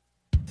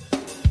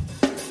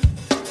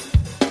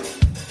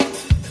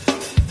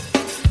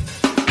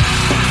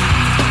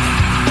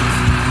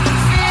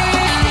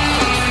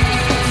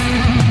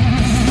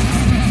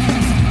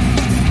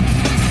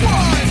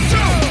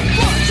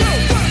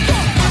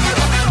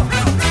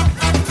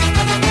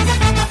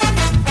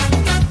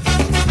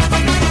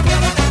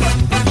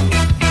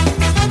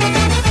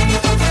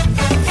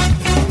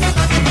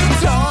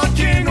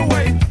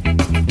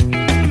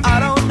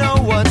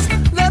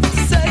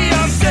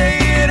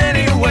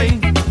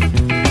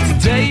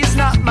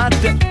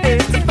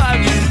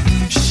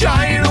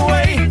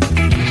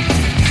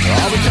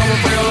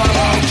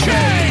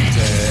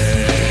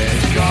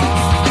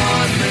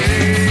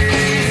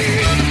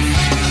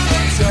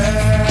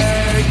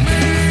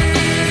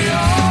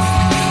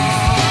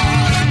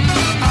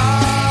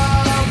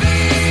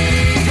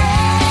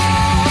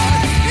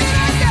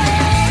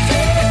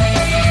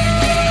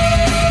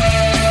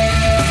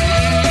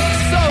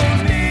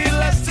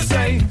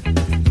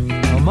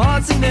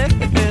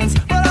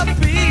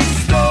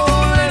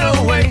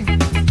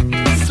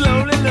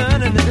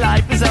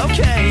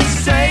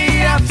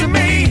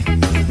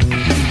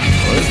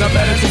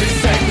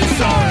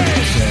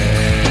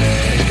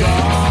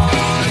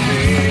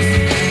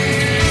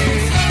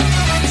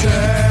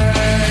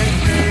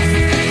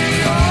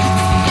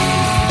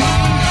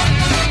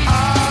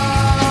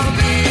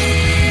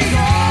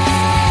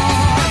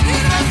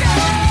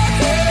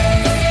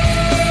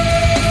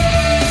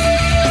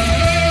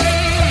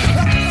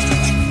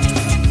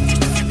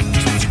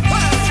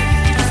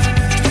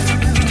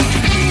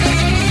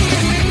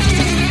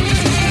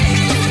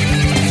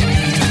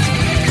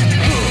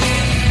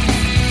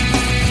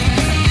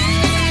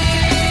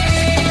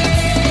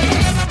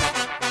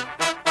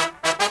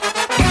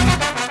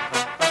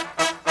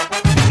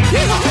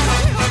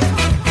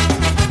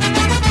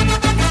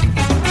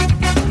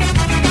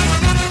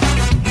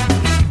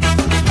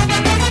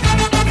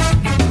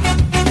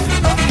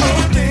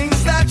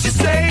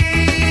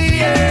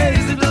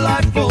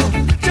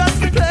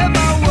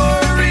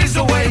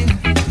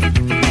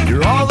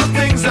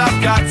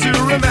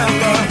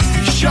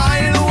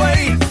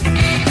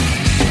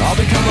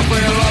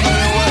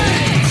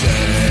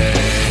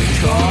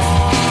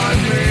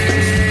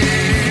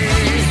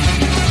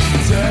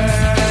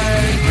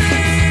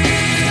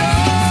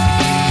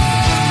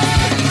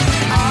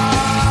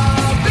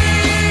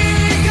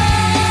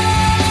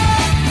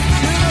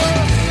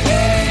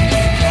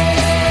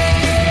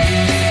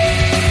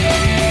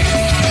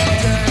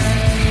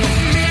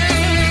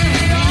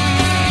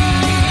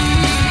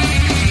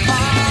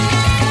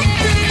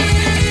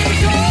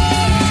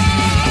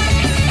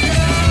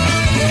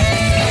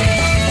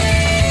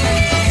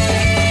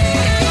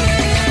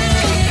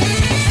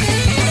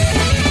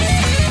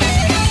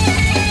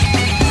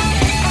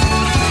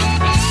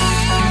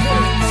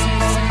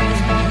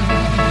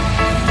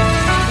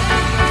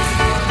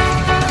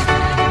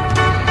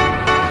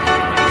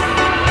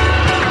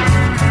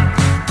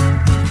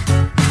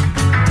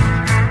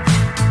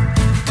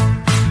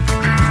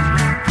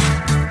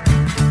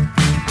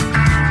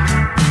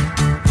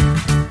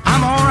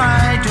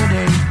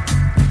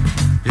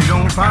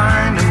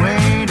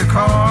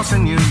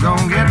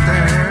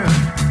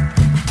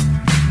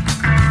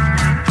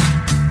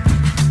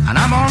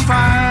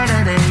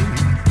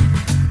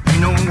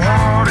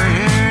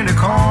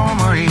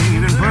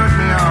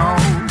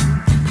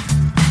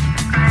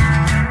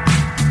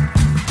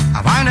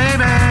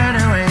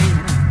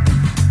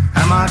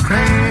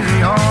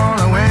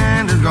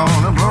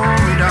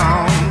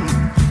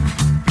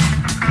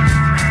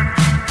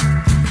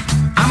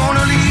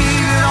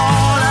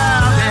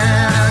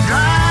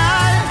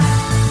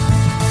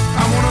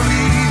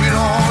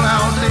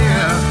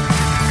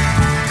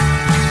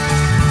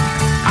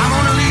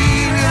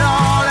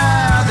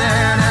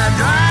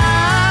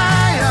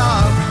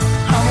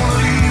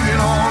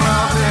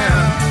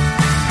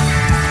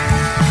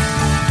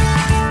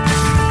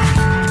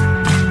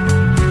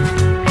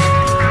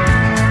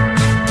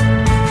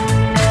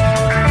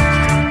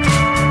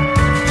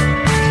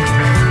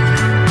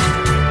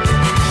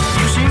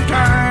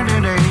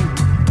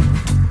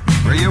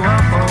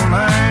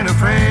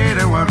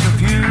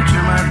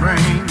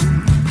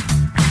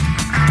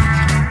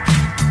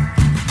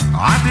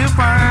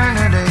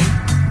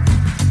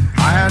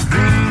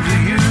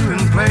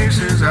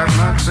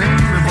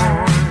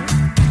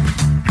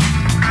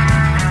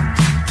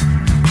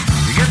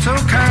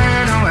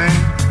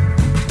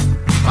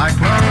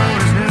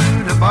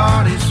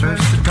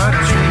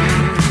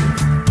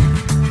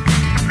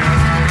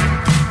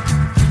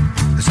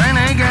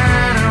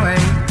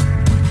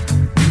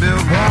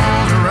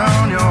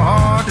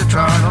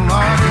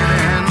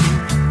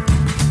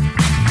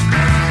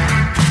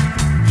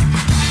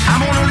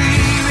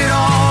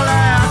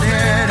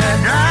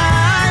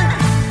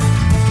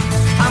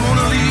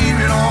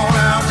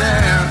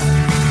 There.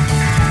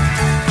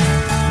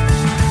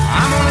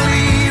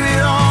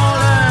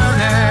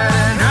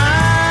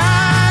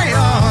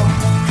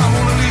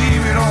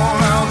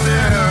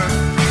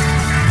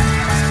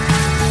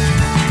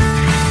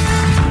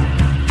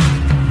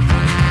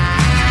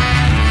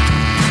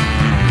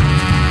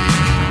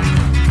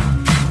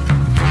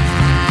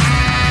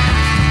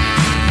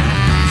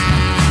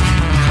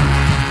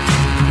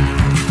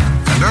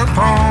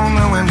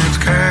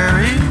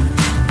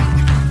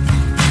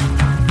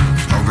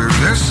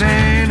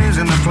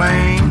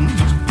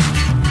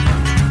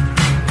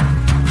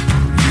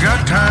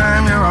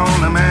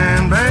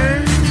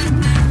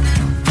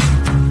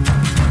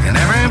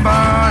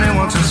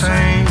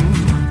 same.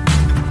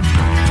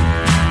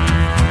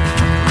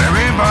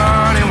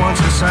 Everybody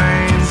wants the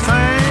same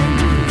thing.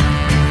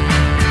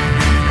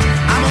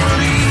 I'm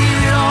gonna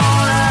leave it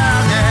all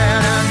out there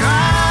to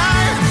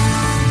dry.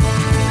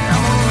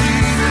 I'm gonna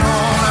leave it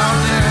all out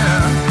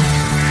there.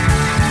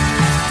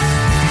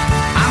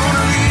 I'm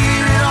gonna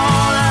leave it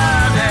all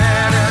out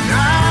there to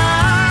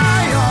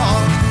dry. Oh,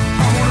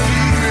 I'm gonna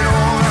leave it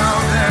all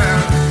out there.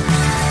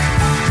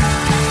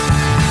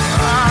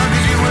 Ah,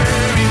 'cause you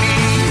worry me.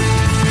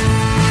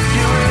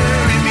 You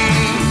worry me.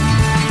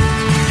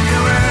 You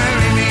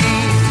worry me.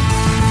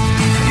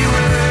 You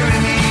worry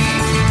me.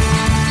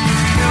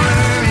 You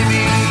worry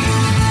me.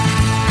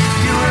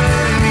 You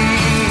worry me.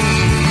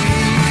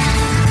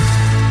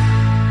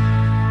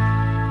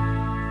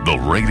 The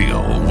radio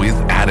with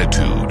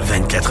attitude.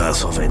 24 heures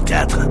sur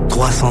 24,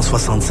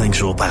 365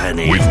 jours par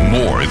année. With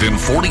more than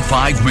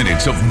 45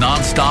 minutes of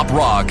non-stop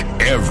rock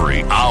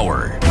every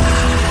hour.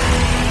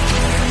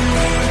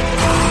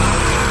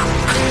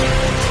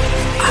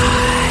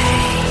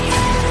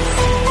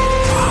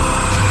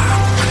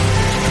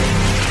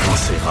 Quand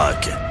c'est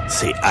rock,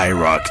 c'est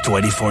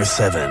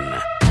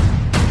IROCK247.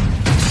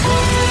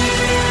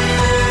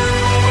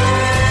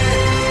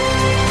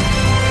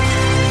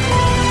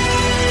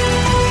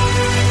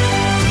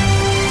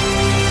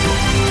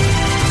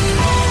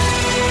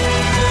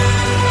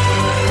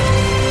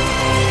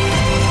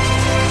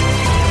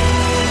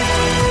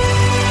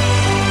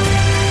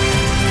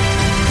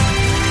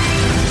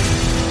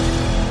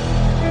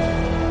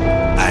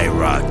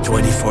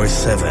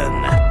 IROCK247.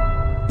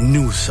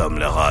 Nous sommes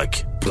le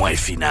rock. Point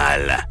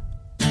final.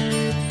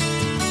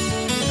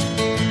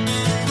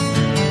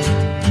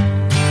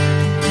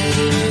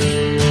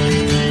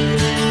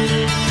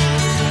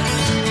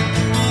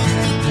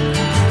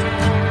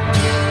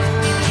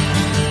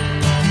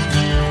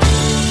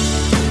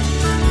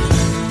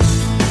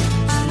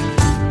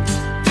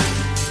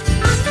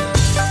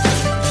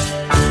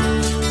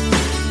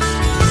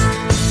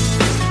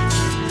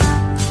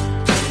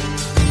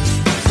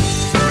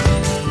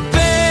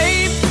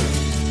 Babe,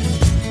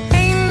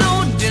 ain't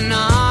no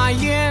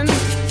denying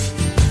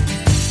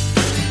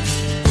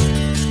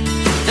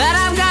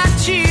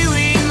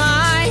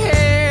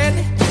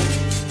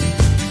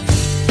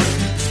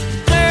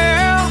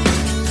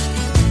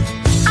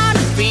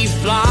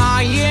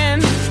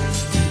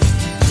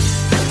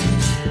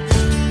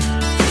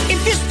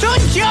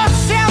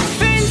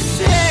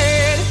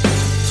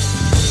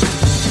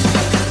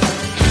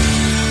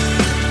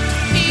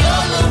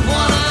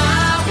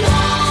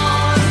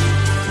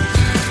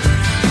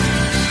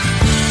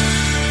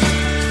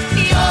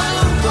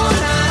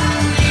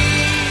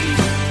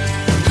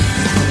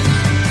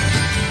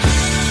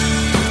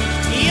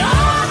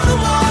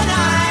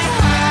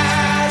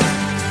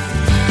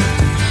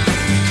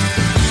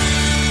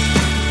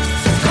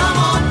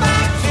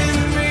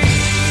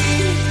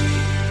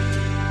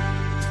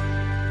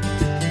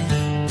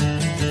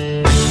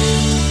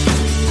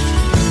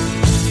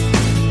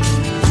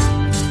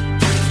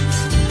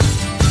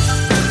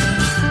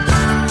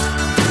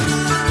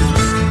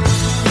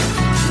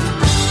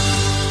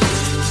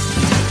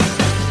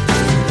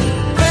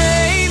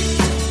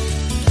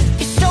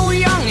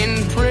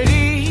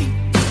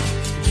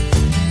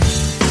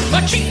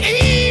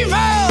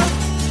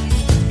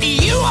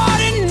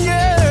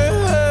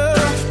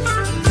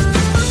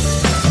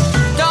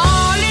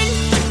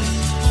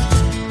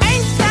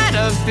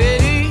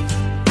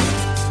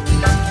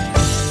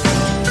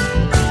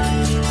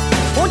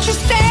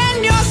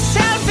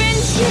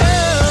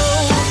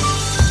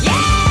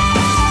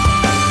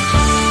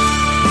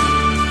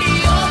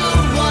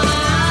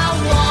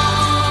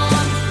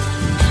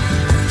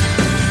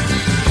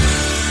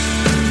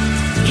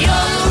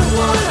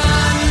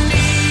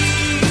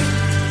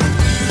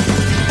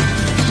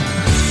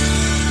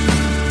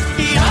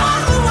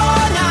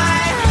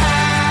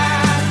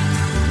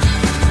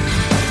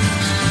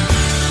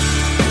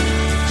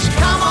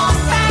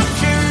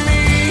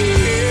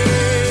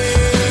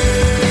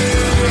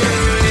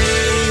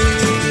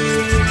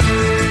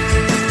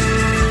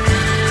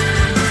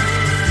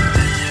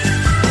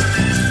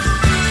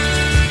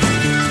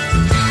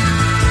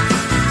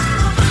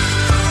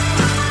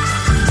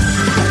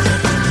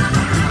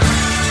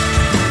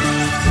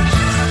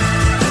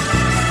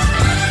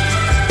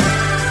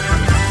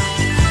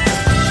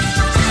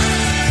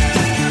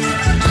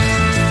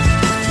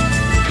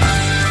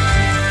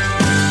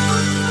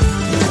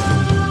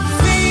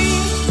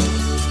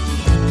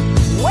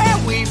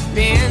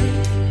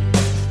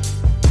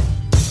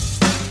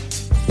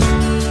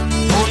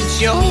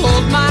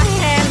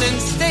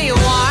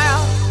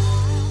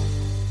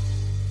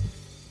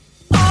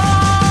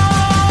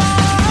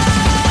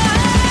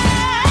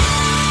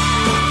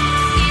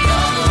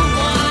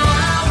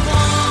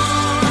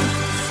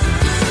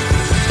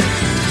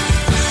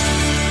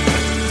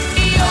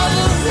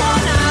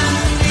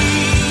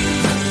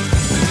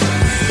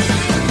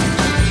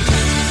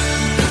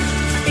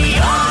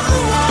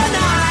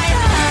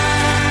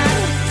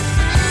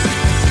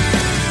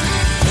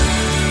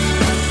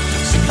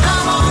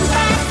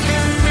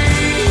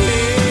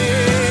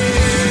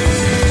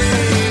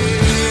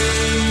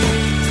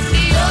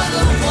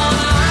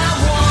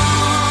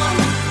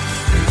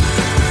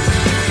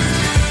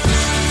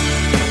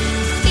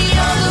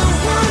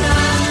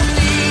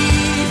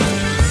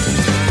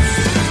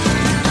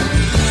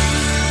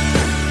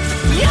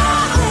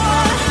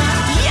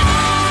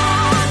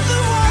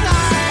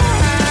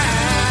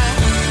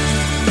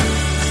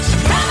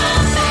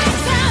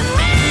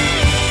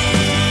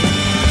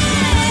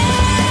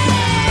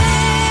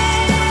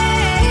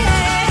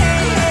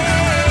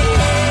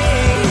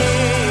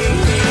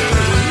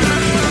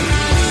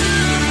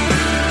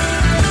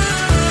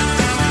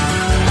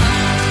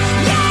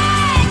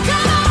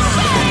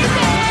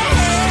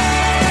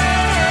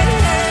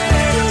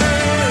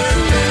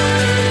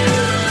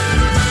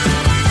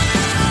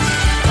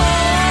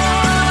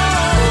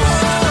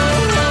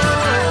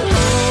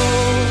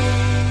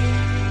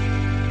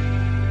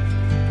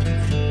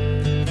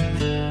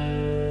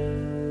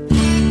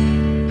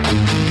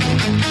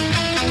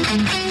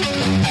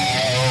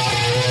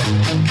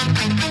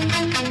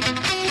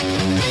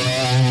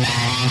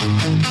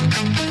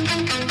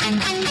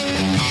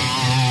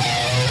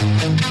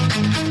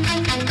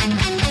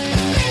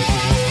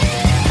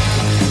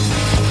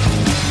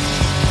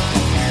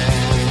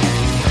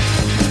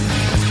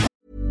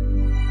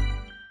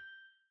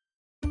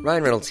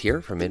Ryan Reynolds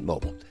here from Mint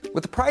Mobile.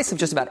 With the price of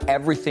just about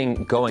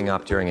everything going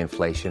up during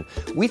inflation,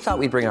 we thought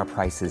we'd bring our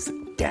prices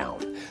down.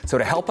 So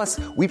to help us,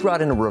 we brought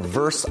in a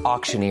reverse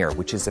auctioneer,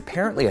 which is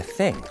apparently a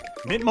thing.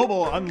 Mint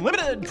Mobile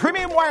Unlimited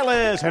Premium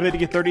Wireless. How to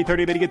get 30,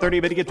 30, how to get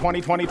 30, how to get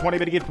 20, 20, 20,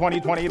 how to get 20,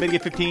 20, how to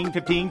get 15,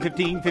 15,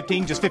 15,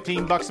 15, just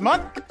 $15 a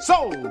month?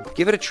 Sold!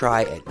 Give it a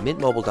try at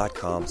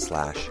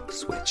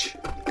mintmobile.com/switch.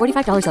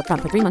 $45 up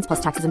front for 3 months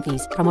plus taxes and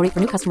fees. Promo rate for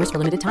new customers for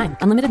limited time.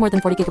 Unlimited more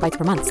than 40 gigabytes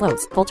per month.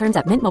 Slows full terms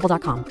at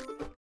mintmobile.com.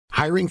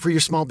 Hiring for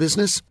your small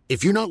business?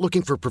 If you're not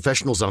looking for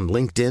professionals on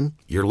LinkedIn,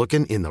 you're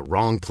looking in the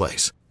wrong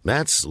place.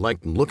 That's like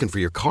looking for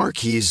your car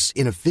keys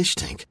in a fish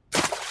tank.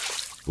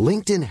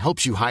 LinkedIn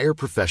helps you hire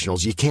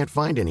professionals you can't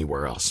find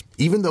anywhere else,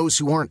 even those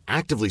who aren't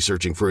actively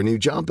searching for a new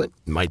job but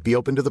might be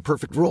open to the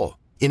perfect role.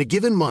 In a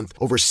given month,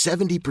 over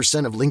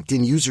 70% of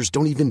LinkedIn users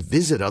don't even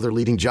visit other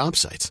leading job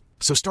sites.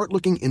 So start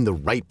looking in the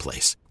right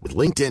place. With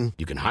LinkedIn,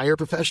 you can hire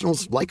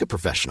professionals like a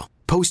professional.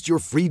 Post your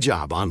free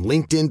job on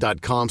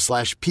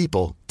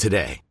linkedin.com/people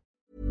today.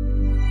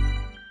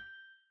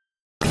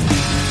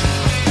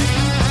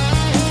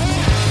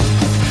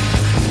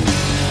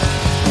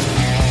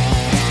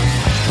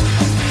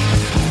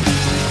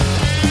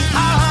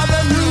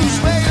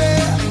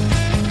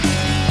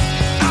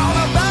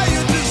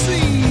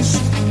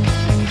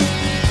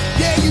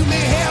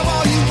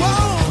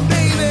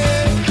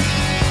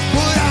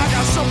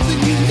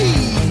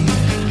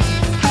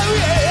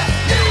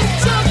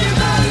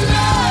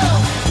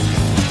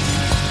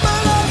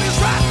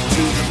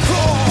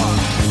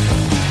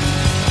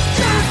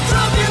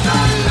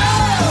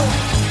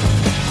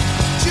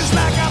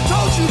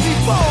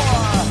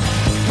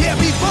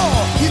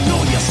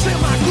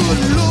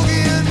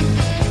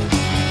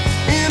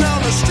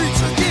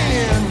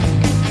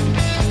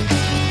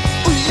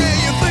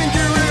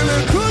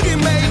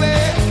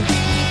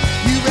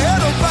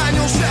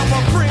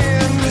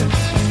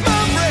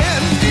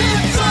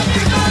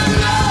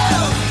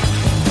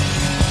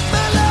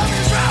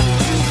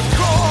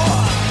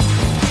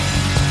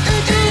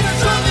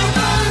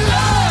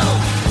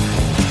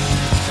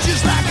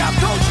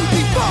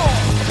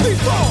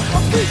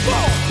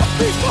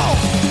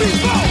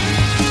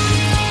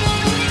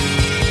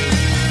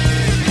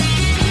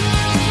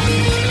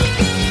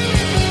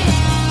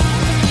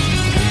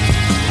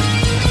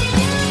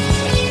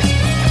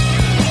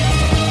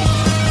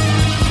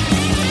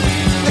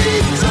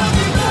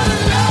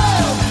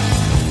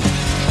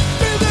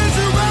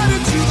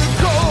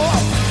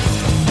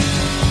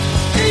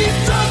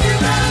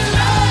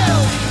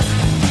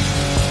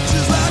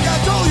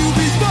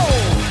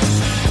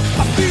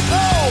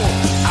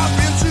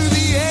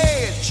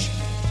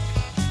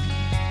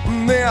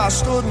 I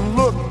stood and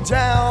looked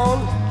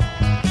down.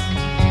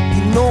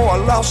 You know I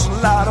lost a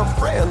lot of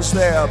friends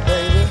there,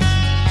 baby.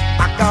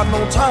 I got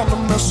no time to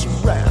mess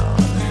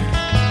around.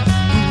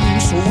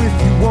 So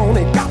if you want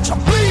it, got to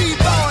bleed,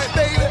 boy,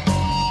 baby.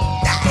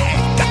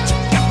 Yeah, got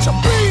to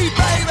bleed,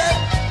 baby.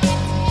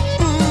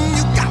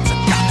 You got to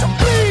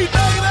bleed,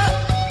 baby.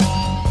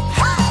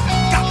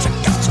 Got to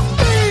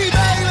bleed,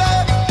 baby.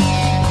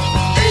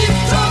 Keep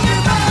talking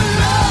about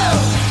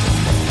love.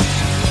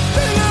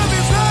 The love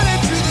is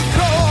running to the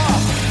core.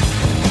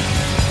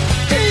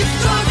 Keep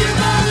talking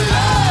about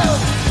love.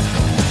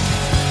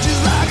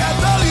 Just like I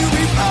told you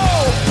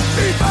before.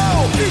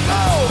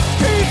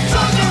 Keep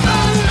talking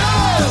about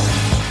love.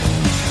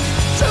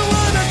 So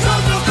wanna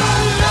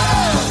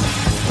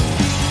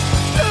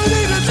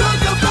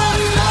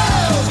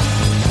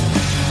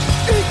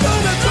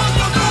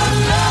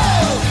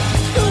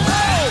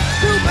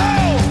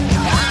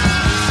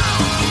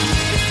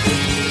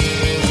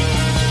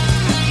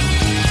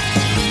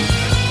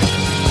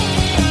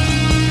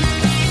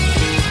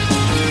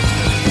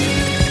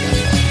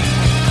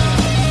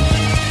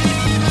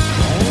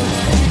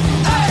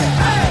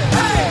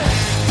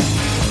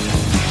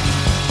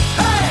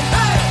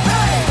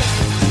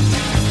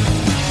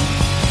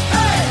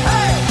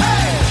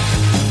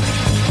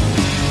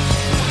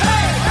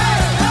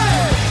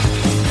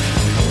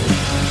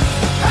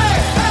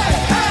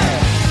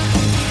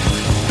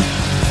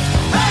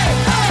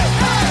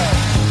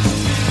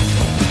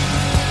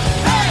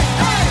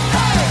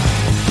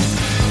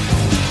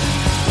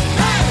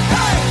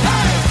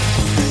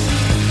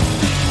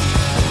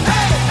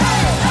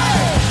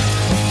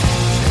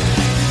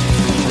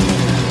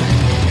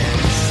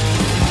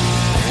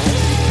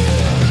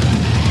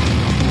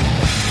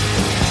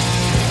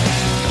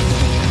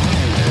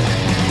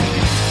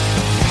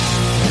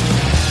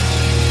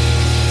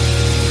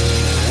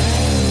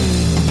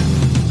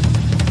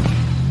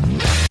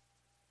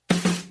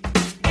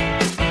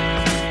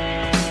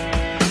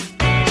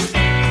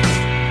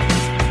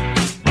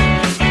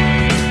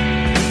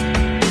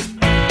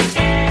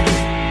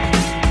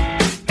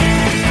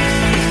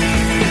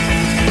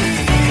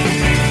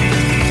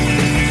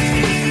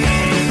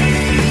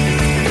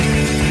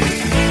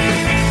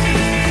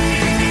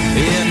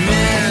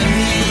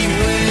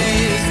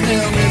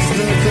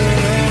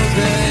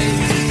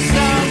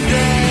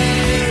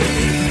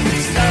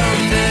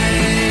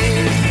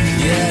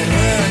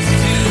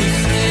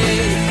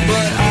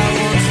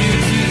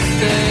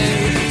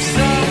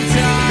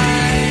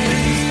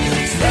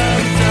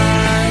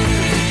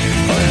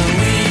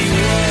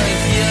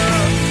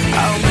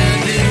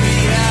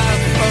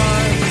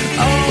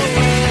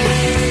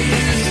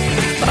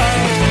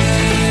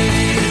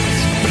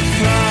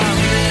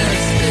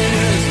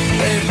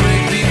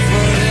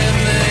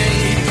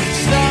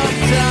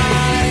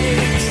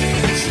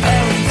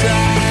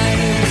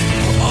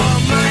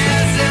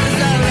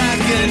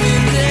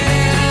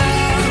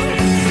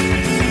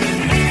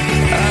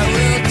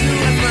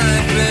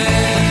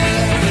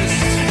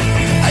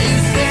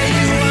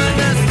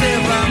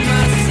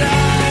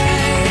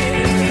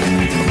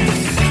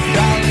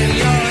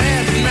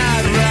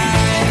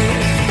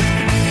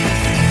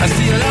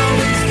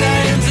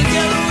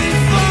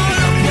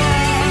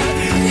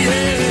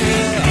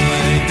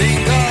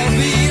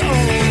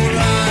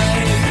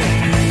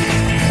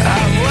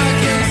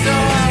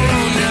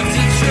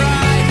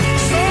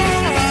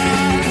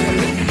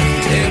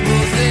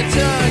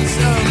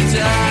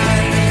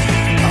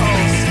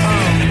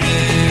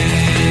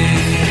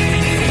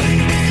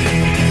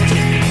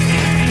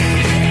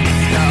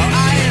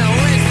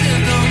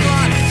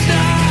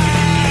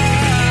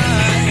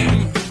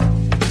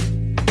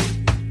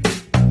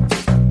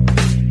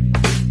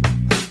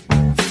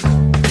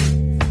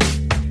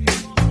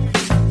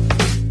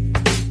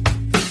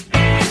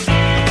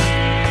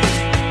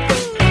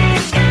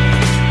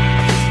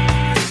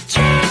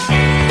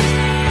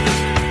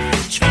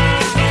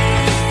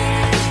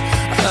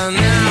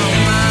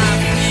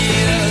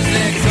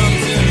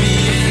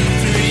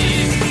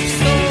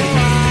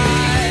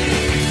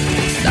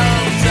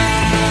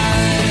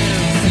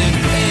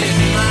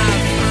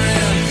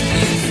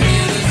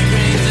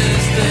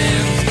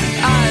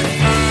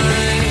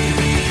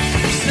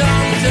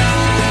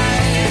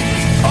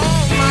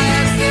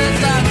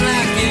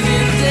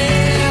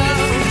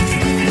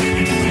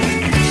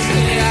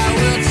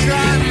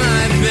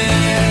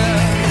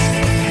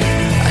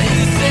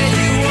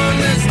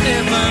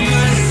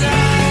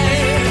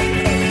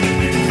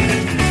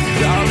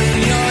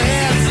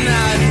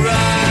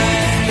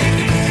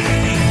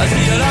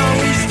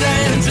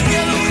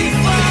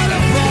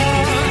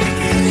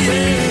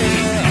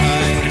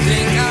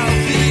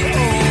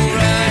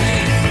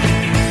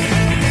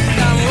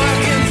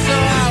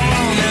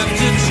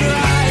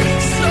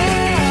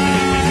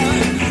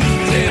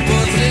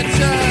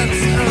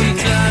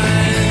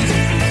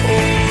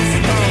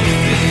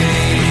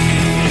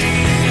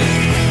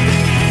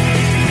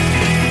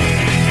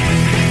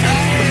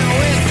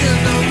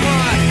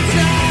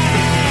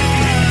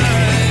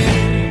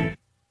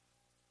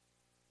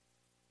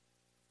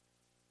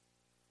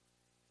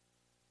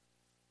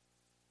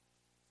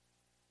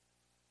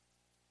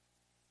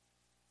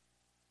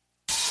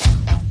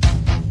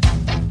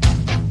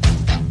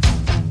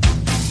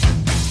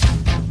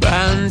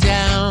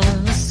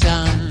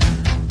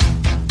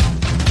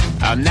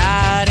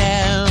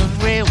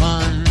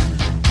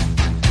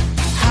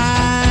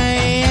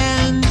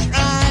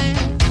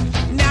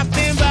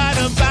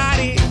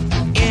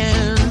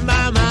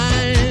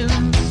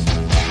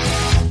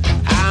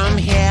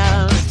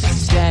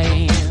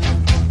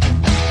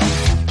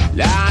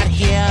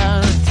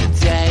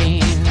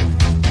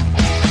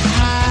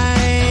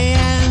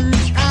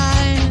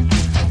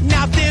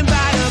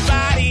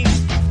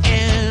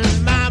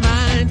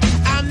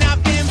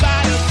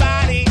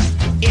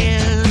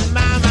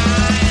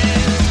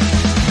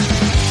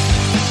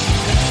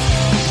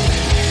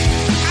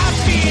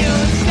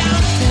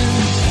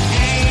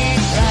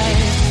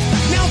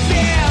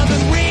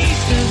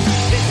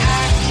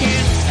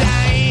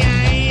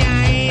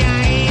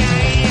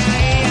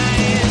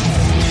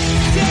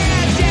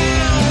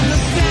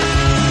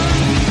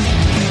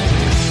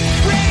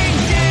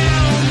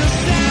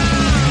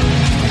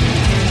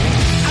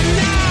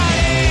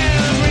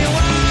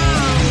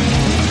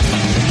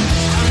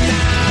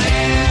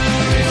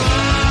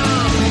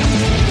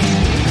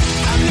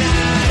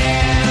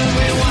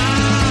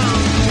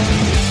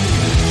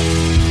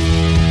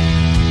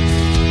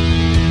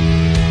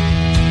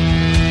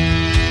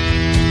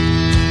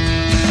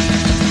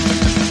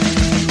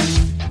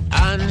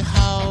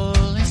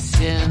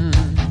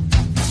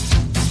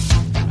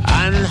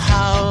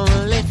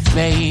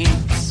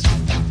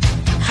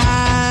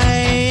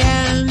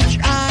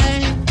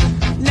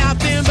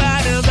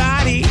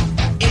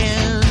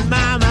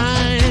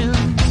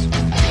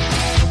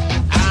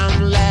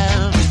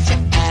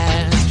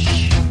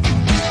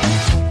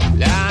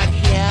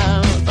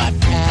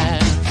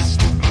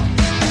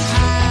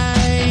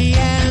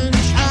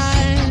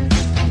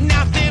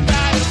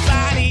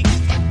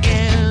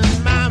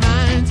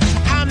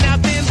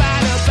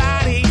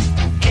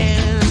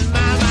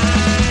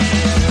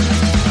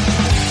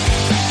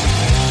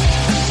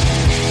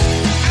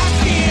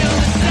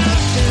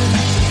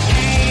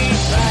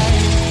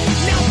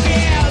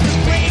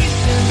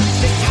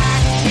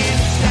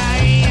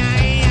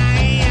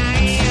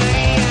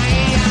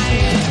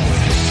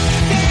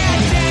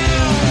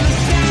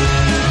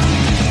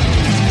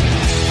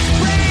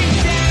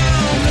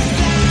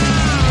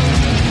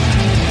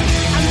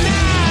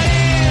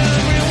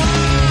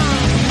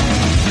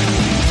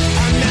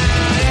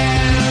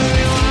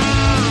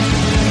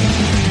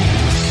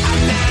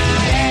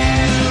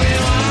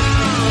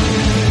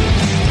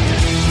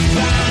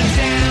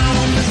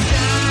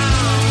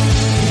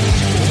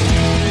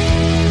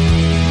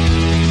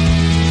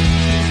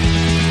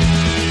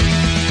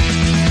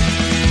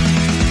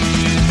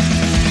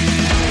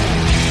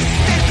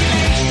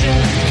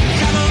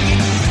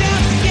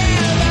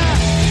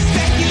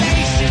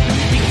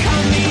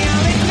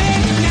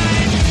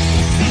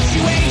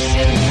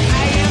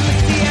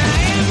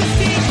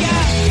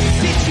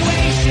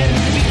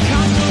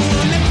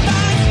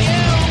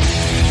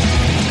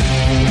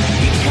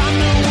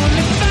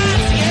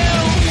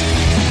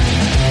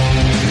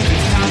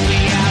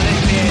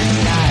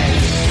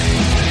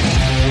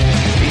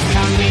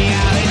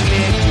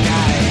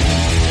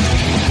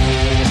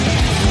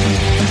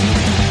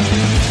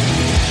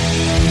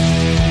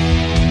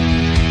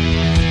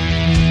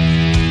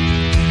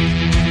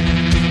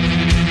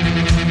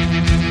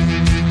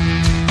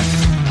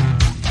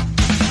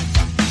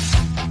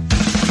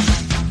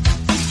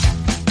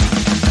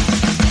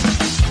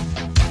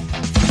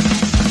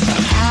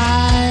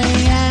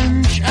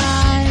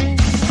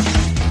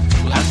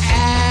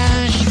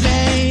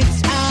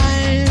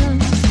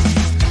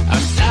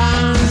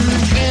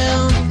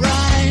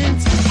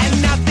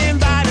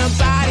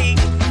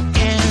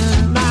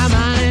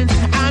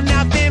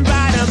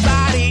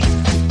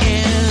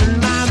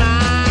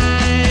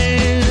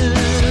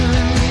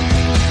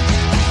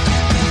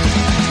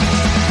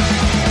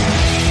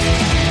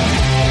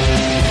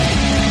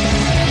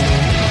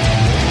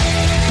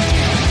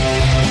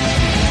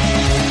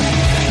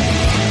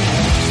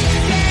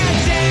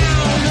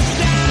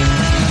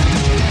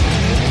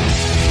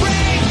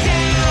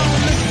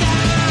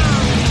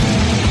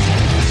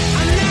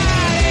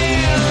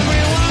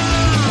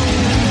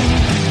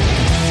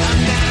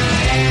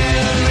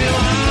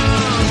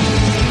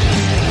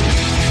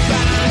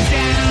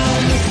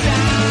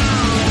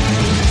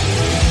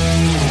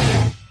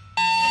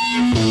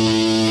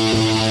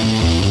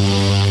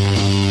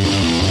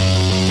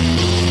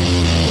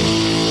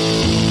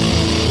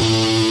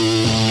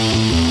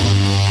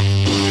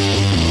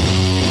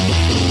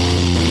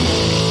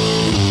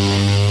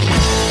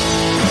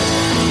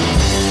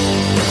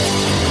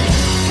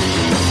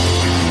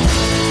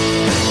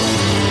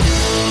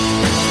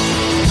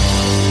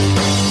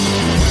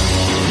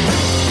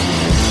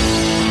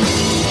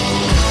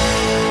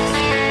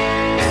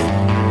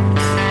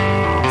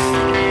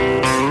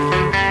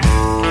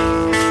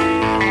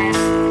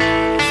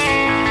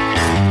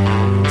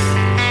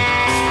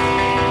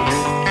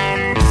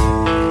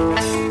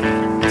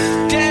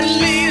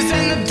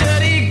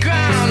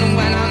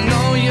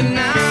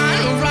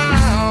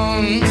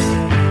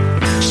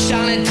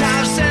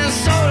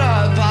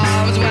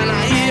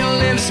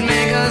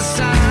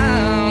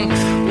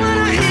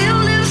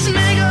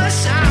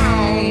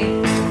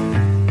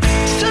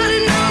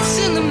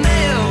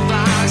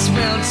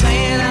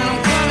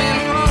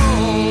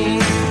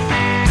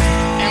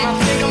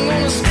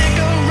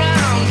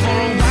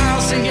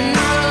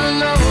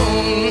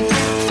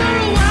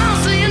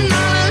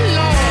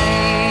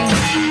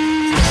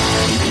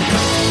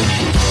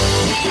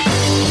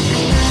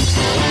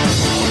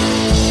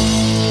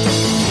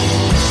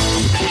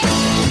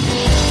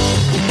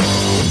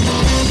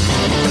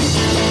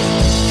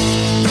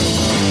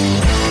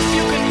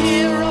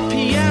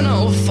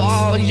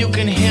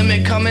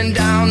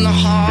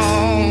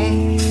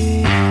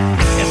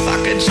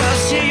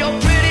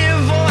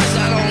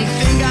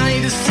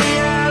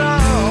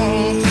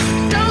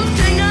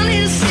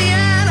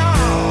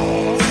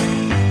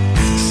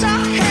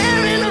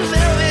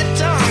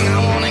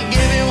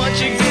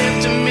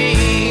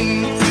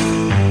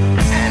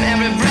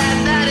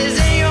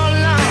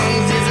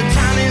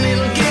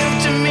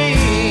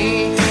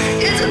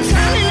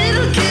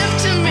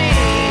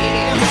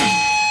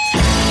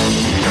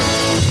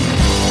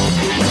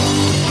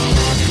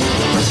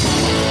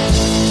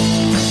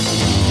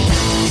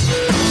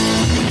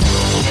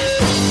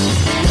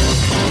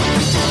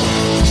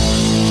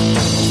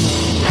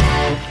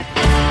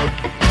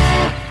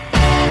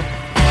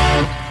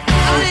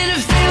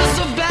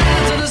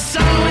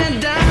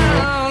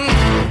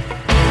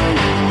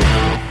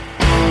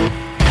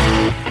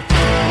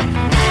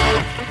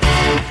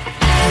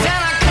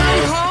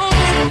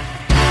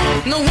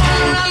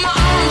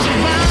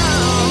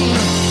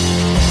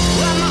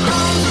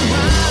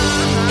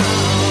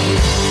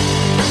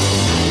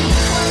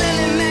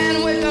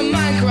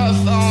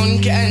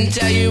can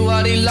tell you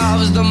what he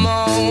loves the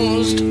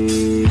most.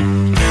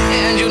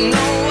 And you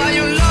know why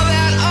you love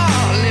at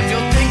all if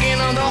you're thinking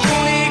of the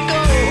Holy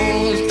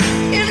Ghost.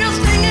 If you're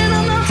thinking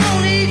of the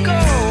Holy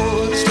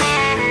Ghost.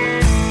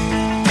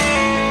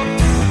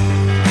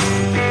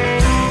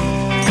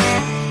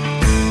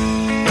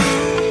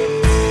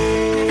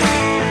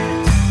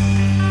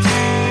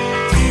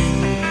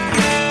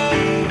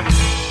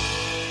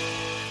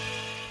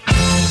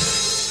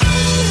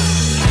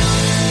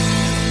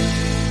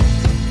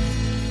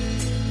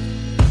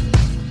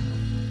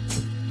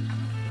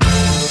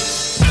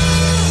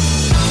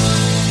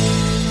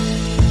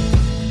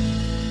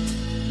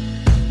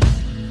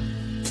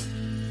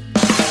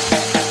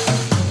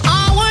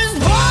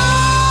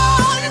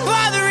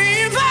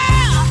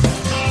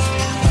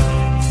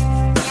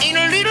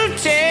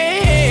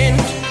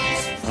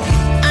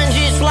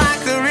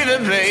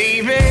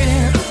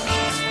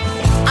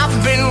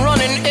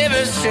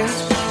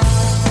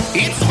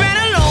 It's been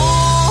a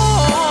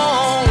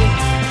long,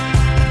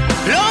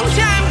 long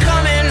time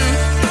coming,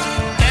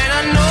 and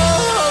I know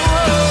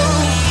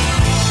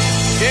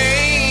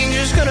change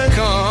is gonna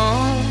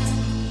come.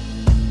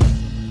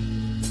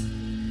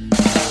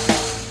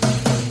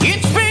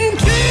 It's been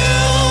too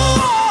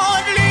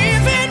hard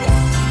living,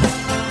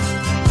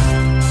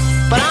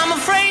 but I'm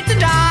afraid to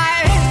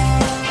die,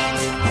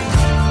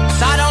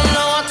 'cause I don't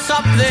know what's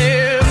up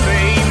there,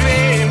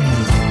 baby,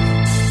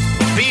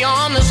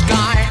 beyond the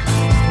sky.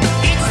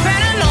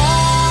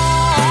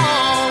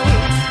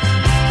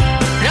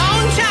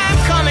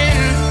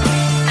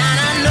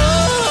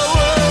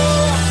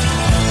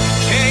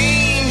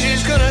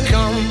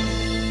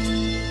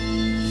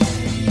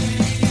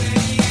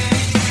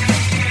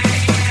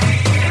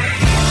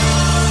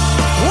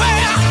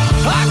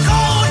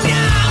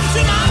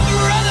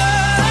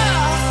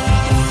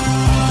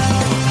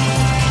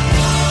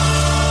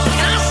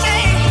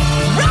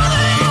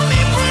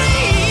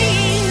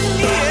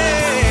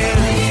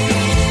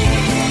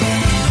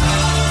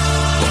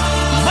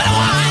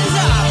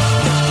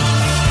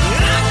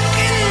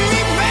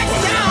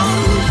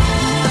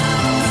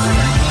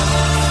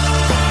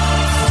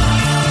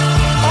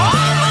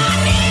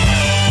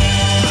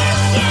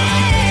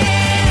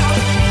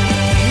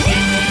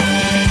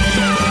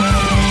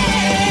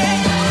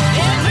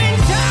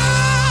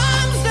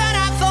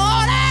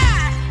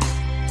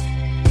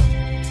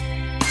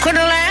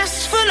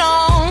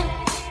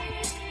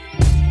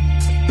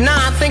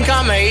 I think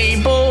I'm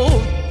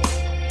able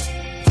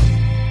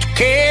to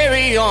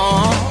carry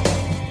on.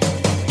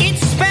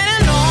 It's been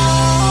a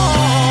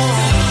long,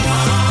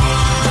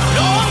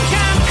 long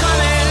time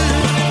coming,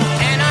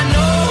 and I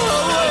know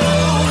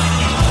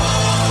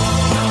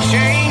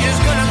change is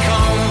gonna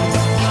come.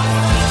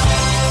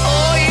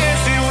 Oh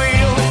yes it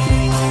will.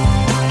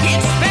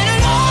 It's been a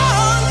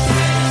long,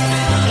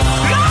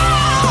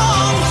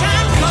 long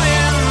time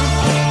coming,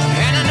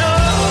 and I know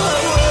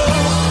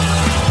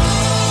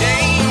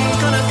change is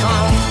gonna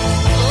come.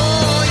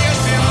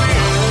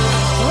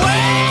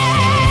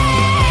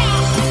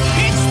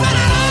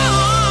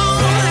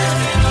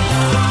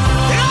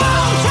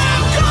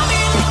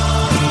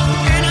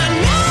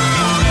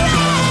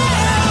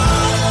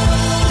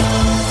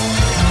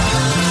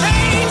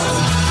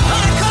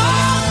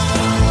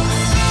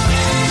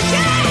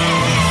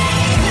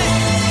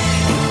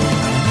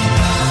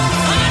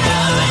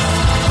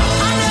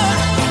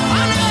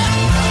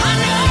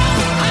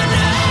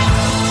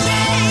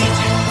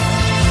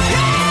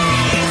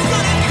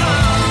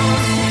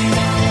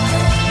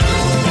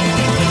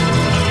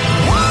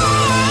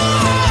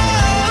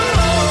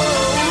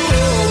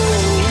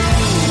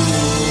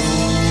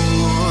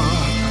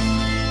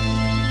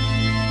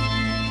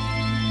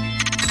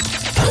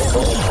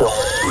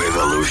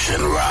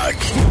 Revolution Rock.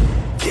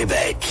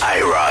 Québec.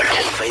 IROCK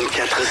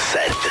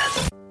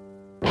 247.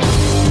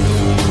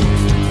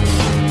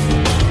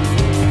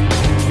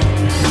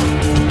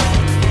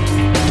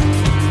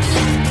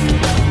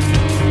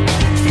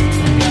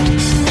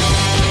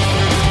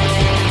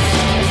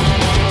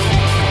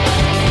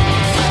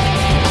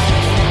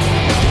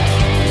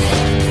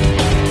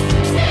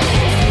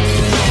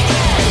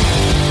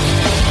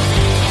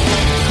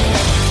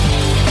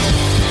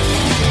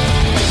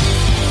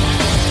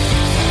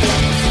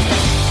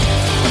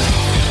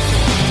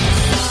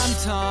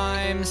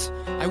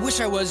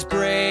 I was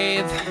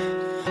brave,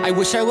 I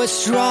wish I was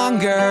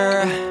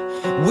stronger,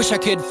 wish I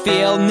could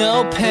feel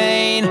no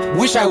pain,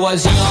 wish I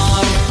was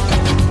young,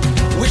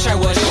 wish I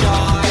was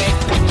shy,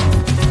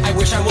 I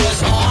wish I was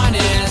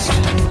honest,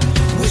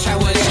 wish I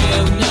was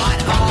you, not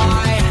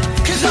I,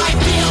 'cause I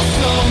feel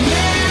so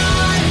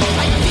mad,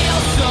 I feel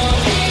so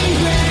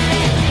angry,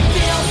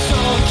 feel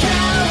so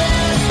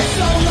careless,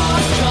 so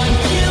lost,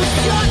 confused,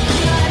 so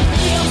glad,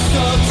 feel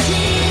so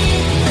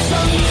cheap, so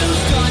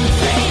used,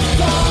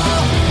 unfaithful.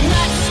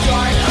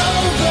 Start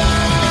over,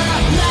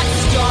 let's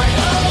start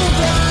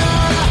over.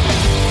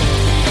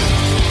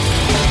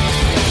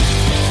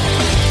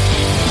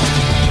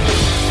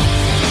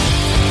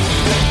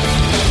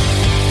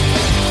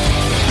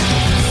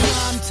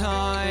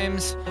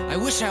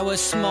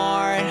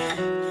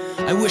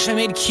 I wish I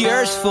made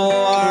cures for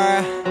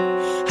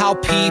how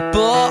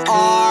people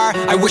are.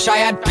 I wish I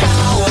had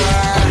power.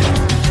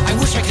 I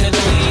wish I could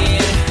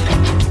lead.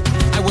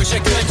 I wish I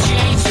could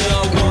change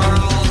the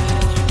world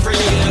for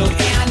you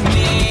and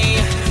me.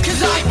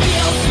 'Cause I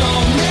feel so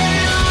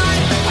mad,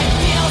 I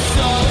feel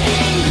so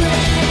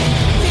angry,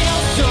 feel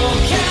so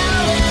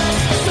careless,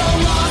 so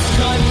lost,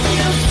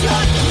 confused,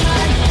 just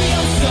can't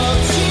feel so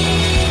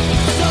cheap,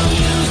 so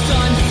used,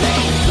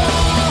 unfaithful.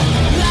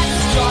 Let's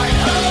start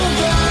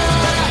over,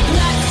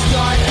 let's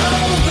start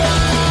over.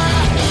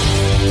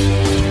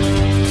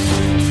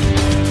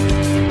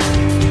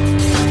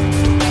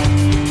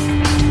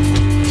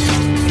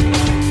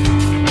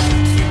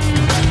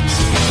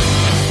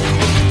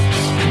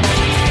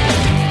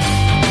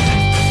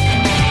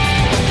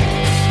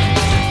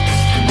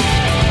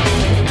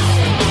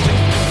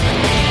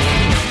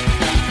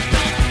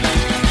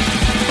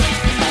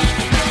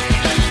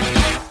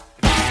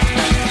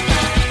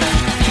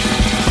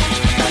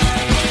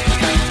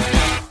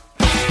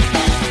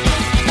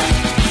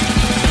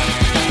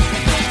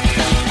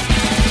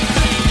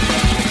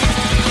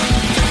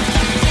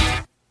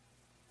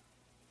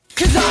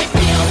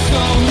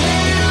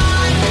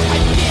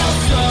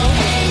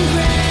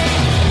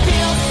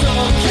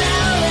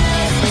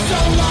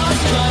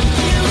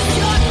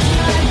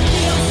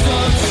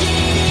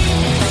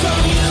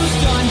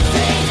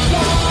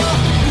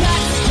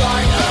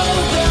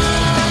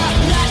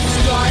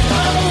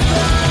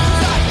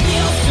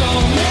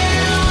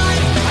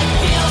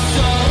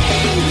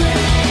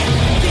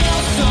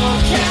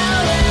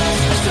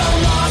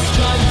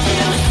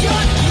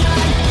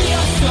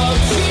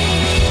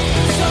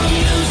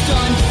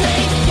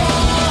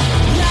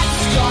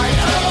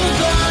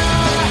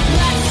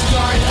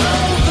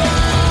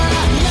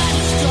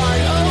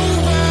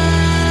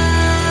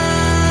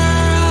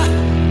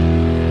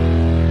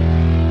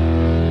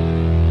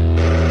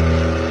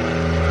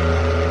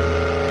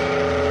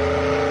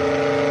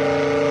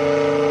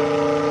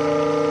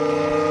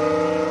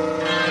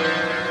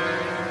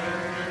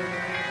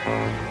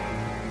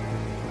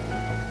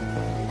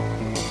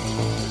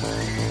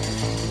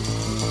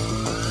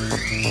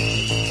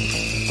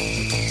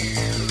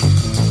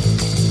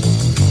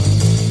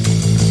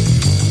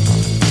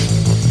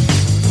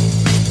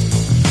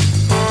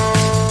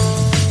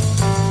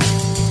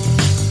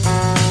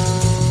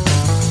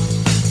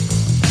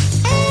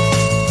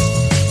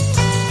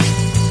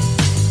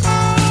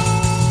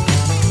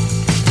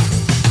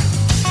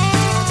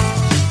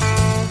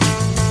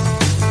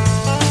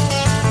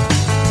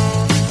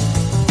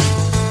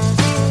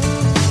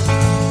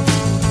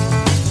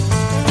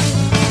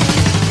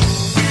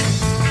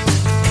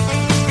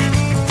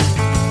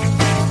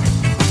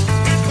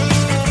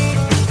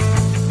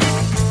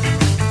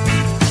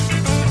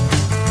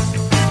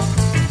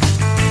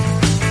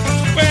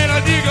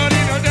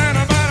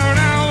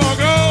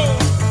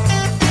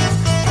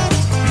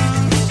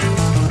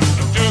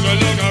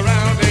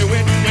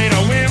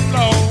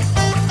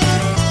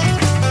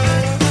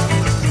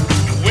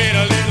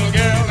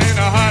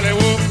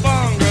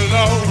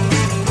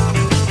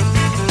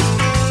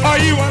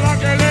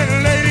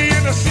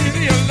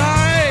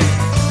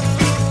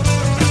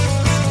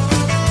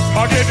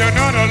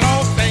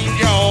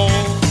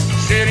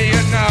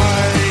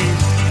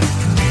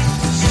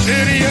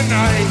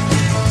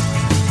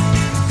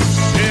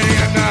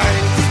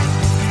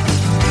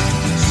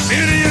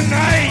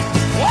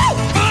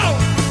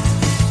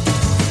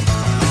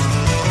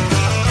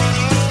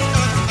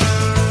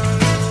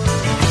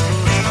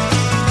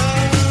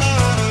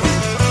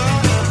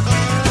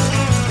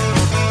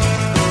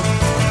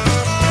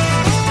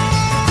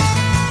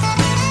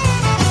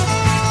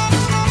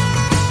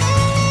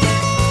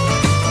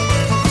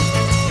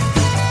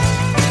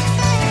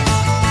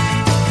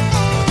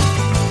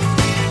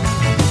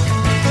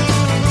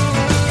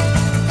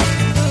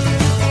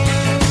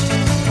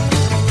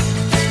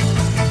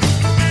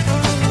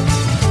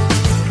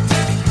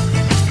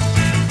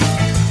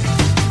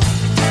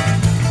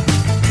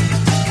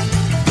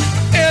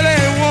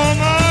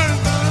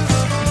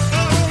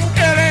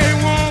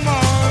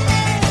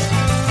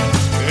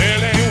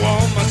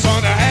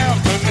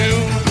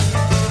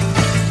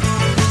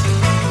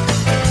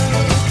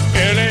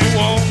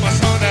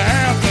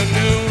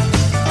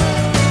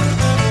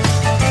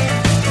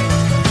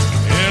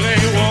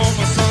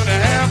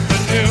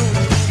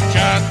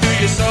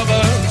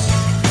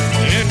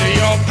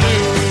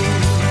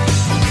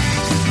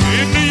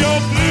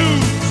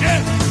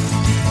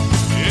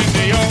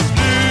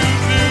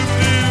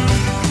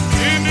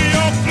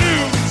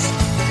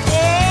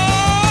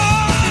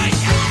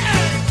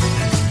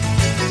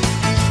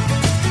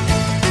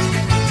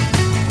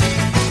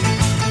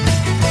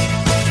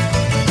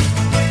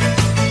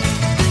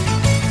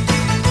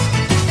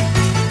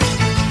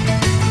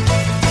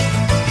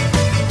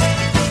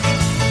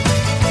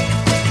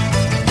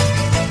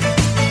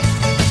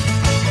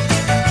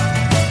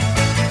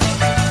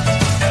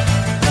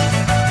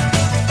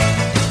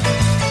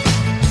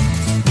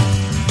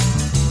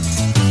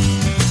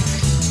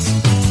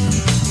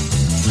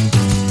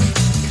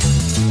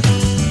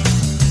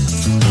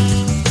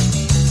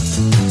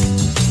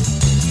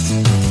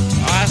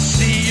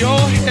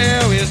 your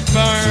hair is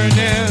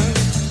burning.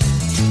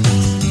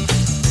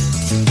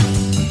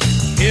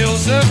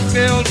 Hills are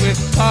filled with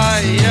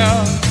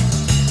fire.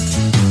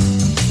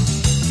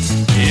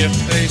 If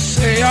they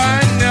say I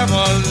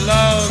never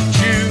loved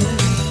you,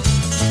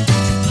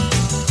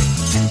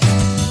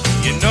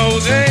 you know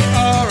they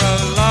are a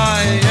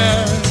liar.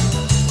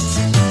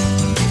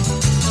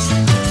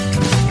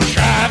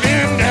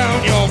 Driving down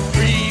your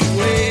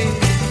freeway,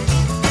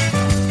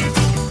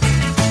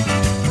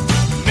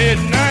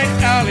 midnight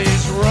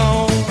alleys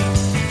roam.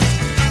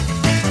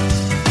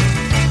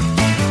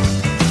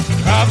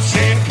 Cops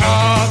in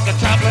cars, the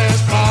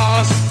topless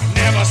bars,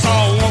 never saw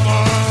a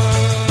woman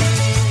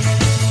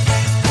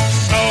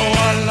so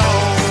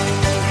alone,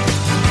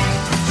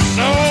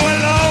 so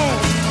alone,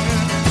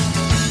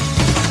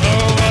 so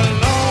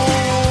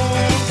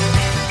alone,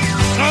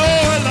 so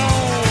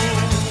alone.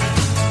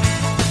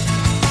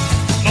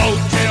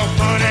 Motel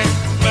money,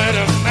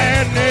 murder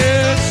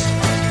madness.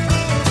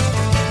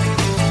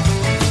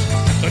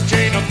 A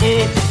chain of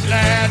moved from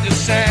glad to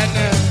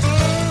sadness.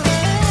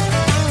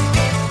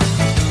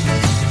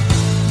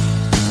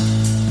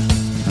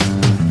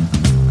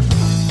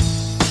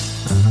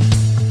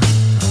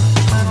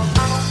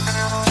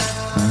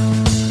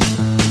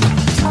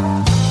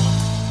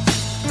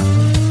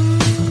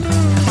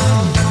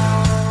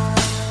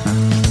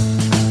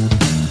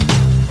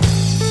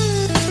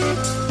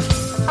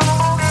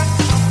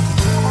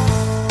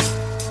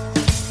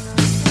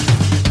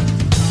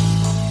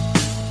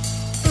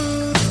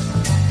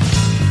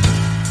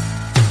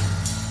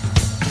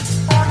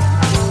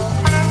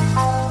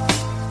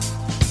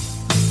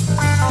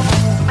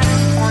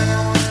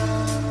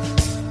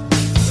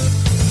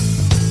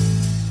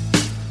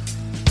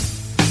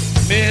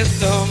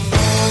 Mr.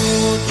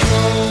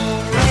 Mojo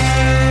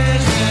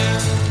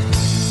Rising,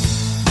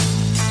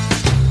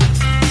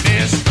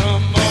 Mr.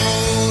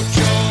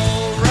 Mojo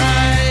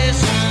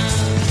Rising,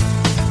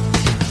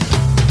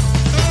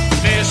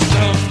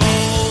 Mr.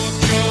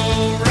 Mojo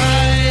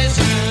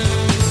Rising,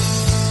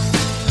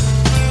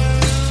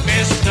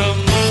 Mr.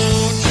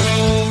 Mojo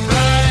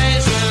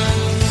Rising,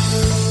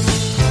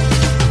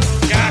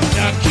 got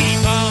to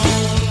keep on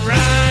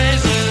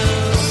rising.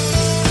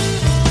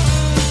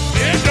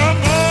 Mr.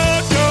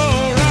 Mojo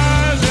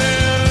Rising,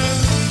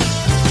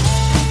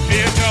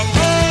 Mr.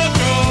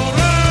 Mojo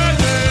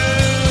Rising,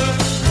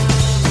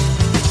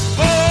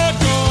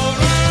 Mojo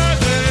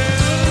Rising,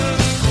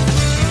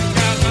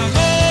 got the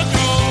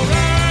Mojo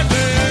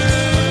Rising,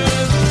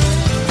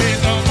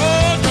 Mr.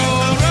 Mojo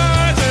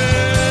Rising,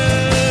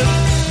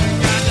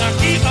 got to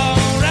keep on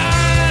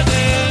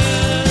rising,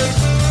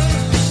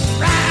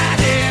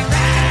 riding,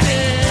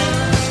 riding,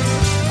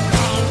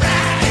 on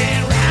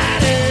riding,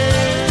 riding.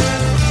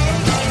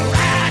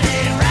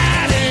 Riding,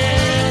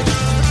 riding,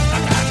 I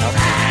got no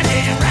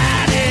riding,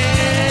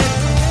 riding,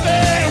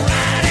 hey,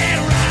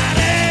 riding,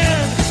 riding.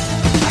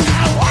 I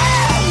got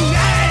whoa,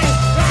 yeah,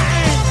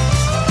 riding,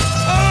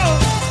 oh,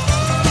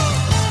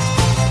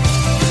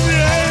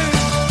 yeah.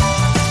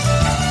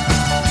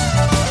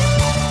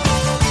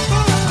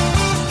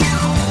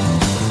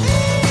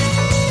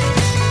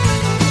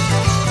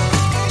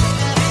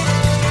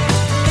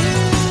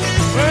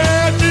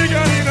 Well, she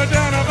got in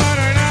down about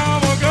an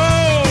hour ago.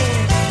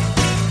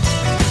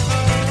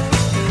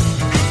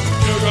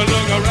 Took a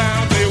look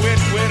around, they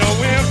went with a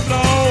wind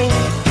blow.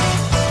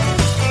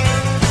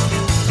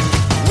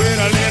 With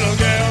a little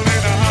girl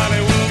in a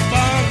Hollywood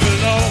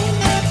bungalow.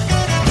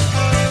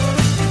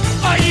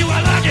 Are you a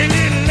lucky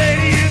little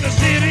lady in the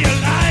city of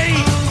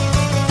light?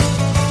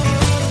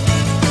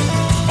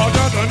 Or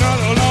just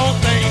another long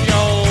thing,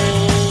 yo?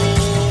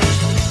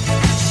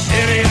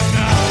 City of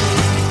night,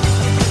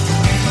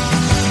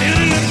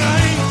 city of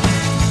night,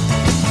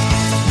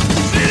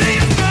 city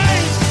of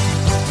night.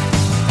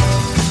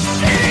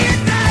 City of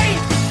night.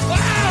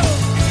 Wow.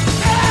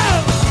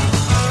 Oh.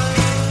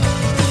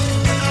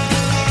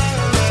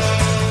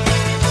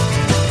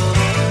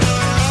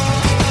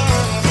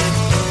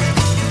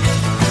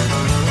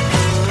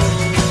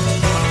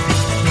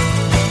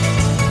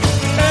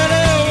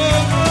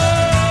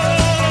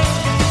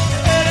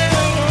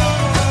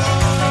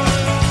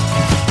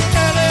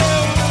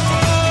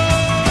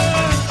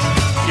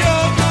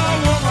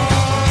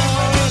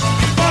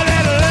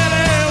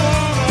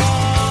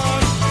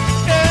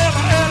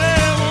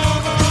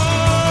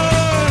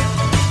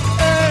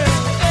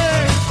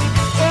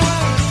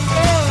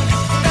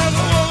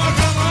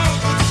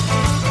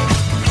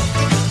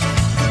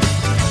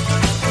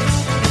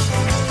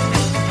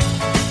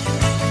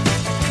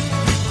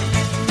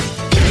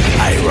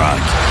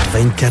 IROCK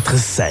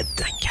 24/7.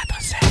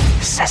 24/7.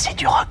 Ça, c'est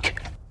du rock.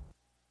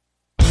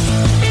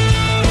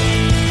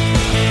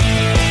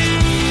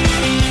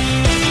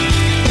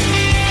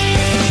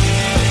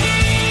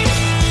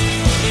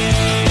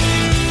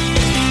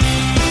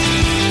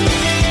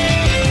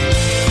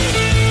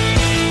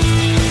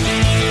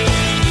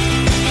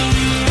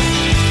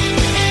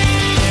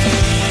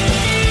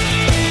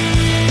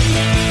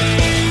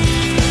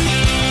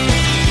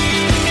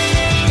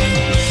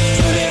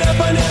 Turn it up,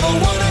 I never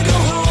wanna go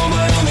home.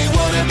 I only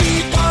wanna be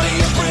part of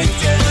your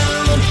breakdown.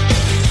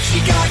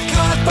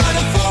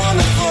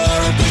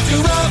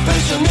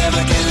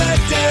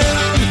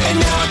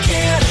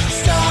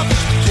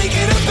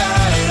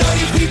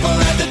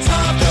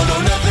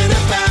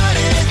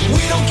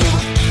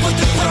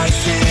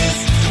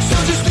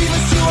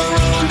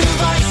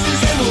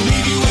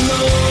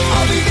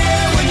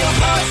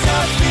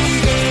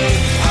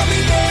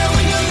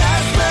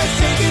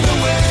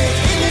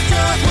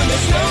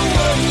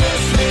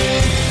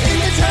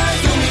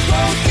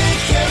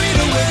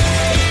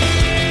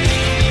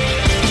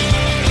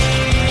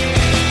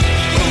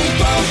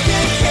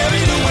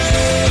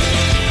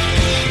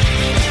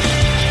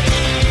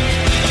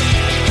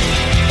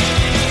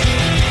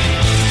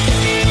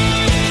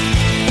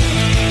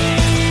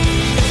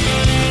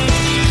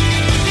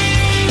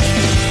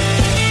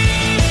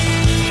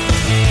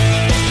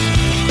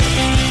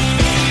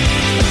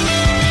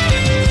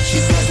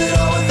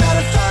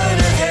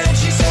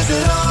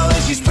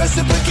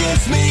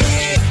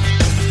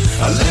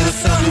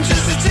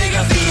 just to take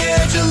off the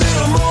edge a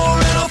little more,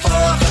 and I'll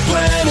fall off the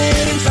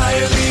planet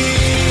entirely.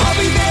 I'll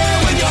be there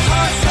when your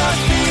heart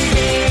stops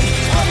beating.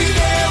 I'll be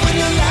there when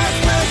your last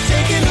breath's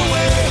taken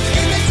away.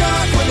 In the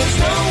dark when there's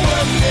no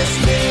one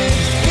listening.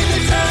 In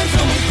the times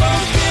when we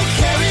both get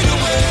carried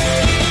away.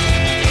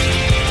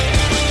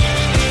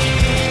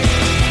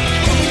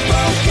 When we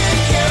both get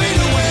carried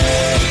away.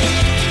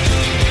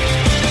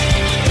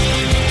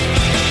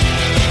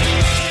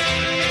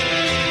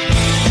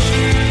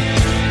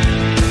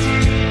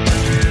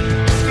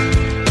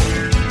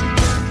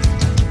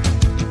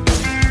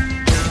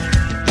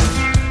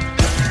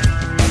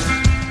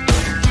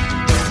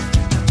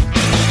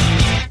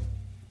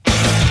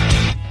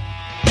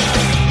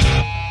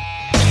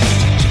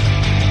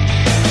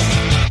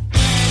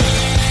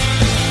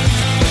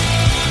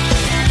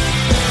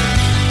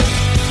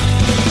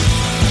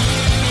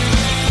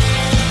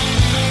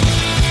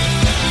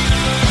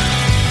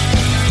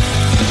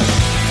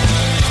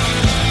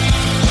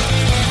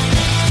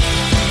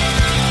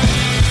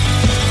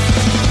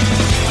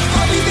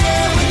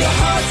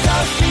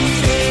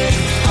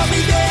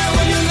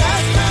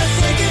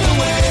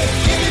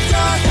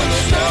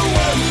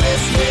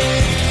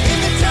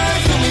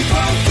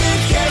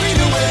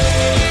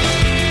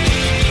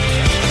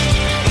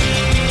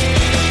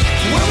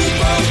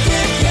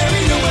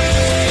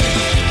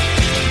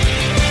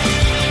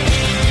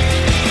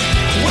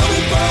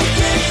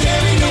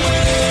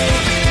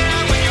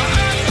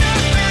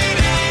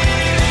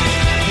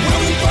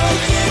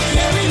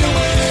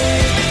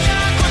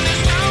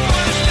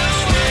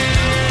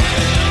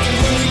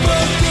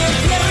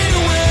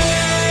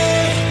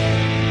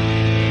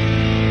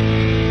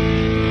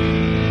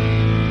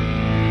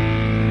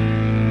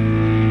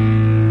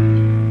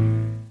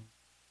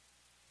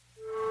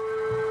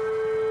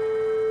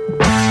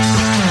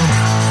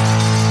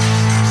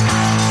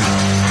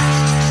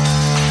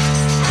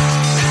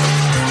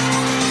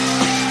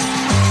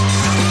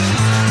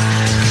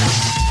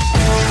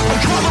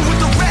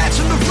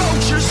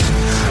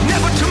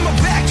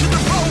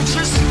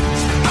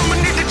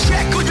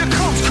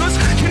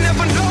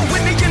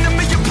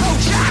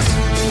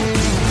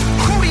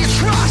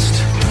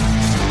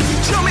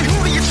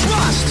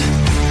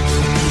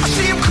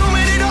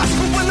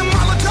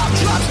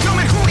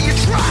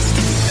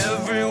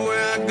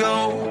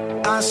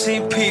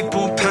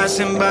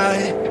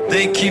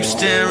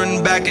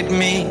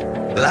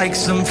 Like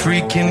some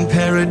freaking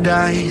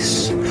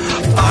paradise.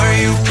 Are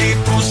you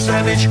people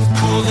savage?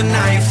 Pull the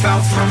knife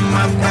out from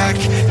my back.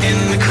 In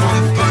the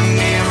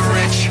company of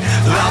rich,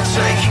 I'll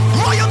take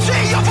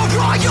royalty over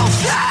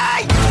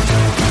royalty.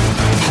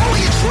 Who do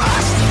you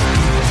trust?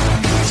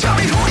 Tell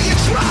me, who do you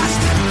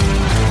trust?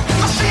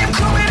 I see him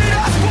coming at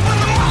us, but when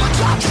the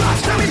Molotov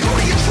drops, tell me, who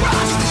do you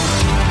trust?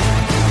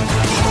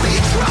 Who do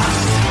you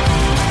trust?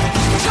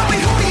 Tell me,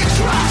 who do you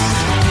trust?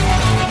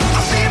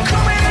 I see him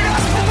coming at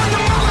us, but when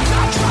the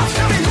Molotov drops,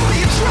 tell me, who do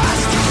you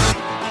trust?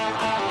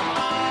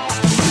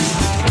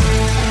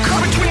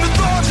 Caught between the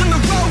thorns and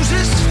the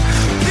roses,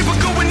 people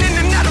going in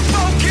and out of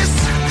focus.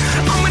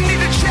 I'ma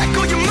need to check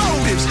all your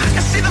motives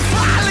and see the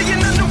fire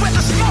laying under where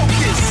the smoke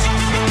is.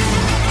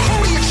 Who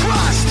do you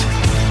trust?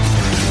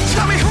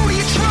 Tell me, who do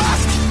you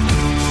trust?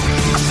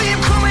 I see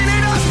him coming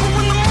at us, but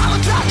when the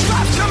Molotov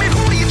drops, tell me,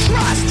 who do you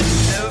trust?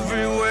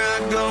 Everywhere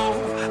I go,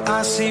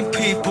 I see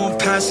people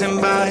passing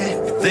by.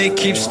 They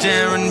keep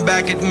staring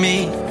back at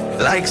me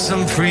like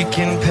some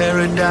freaking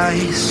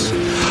paradise.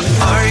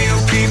 Are you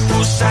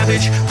people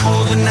savage?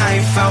 Pull the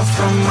knife out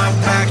from my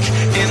back.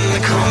 In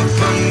the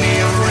company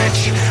of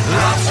rich,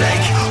 I'll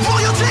take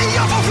royalty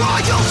over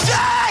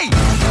royalty.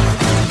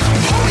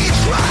 Who do you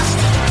trust?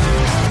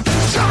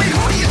 Tell me,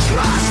 who do you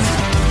trust?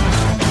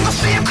 I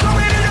see him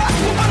coming at us,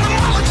 but when the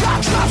Molotov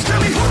drops, tell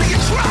me, who do you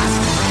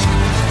trust?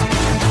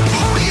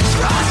 Who do you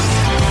trust?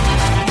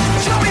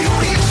 Tell me, who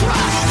do you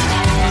trust?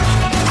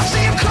 I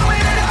see him coming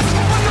at us,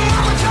 but when the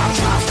Molotov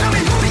drops, tell me,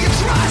 who do you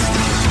trust?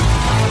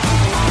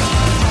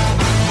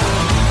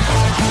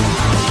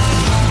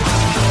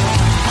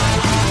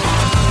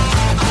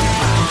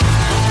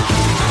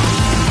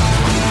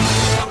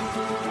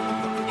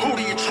 Who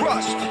do you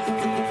trust?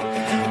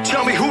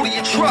 Tell me, who do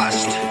you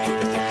trust?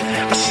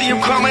 I see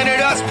him coming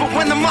at us, but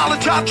when the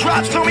Molotov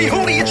drops, tell me,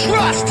 who do you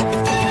trust?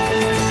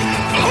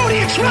 Who do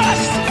you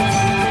trust?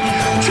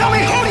 Tell me,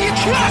 who do you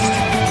trust?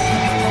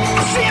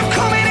 I see him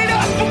coming at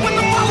us, but when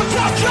the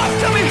Molotov drops,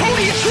 tell me, who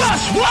do you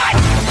trust? What?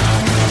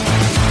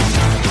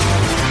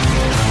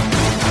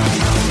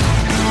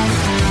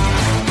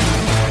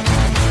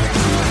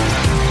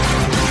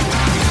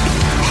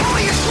 Who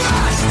do you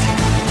trust?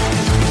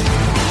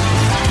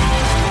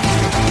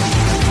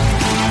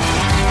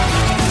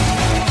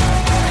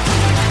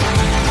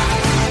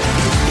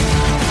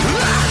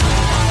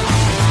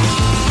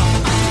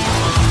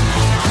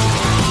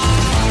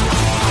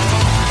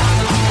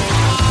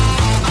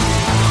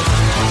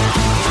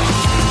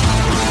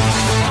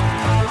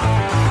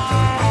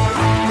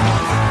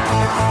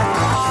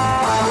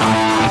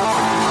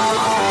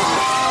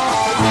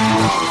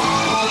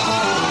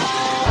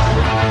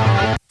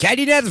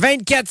 Calinette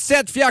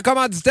 24-7, fier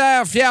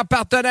commanditaire, fier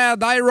partenaire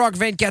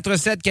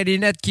d'IROCK247.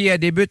 Calinette qui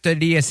débute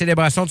les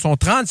célébrations de son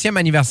 30e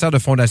anniversaire de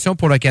fondation.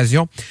 Pour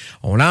l'occasion,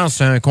 on lance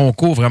un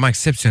concours vraiment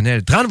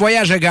exceptionnel. 30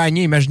 voyages à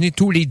gagner. Imaginez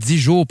tous les 10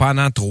 jours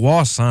pendant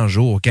 300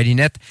 jours.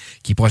 Calinette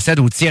qui procède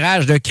au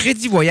tirage de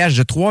crédit voyage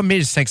de 3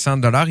 500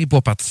 $. Et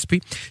pour participer,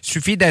 il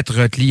suffit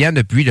d'être client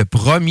depuis le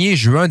 1er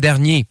juin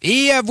dernier.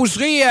 Et vous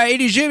serez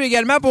éligible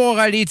également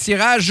pour les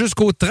tirages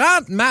jusqu'au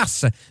 30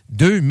 mars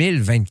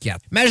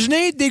 2024.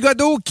 Imaginez des gars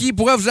d'eau qui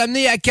pourrait vous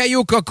amener à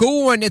Cayo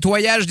Coco, un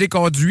nettoyage des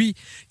conduits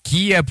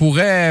qui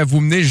pourrait vous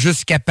mener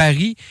jusqu'à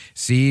Paris.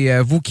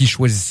 C'est vous qui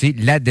choisissez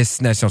la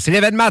destination. C'est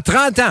l'événement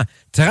 30 ans,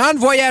 30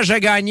 voyages à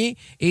gagner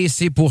et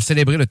c'est pour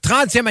célébrer le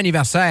 30e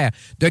anniversaire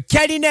de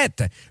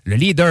Calinette, le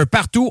leader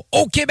partout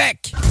au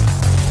Québec.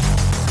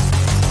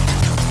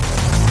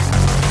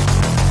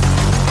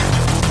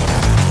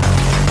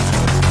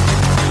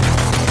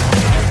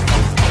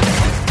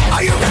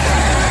 Are you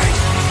ready?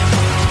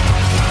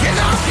 Get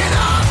up, get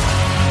up.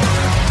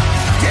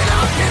 Get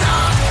up, get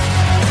up.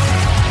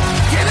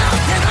 Get up,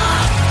 get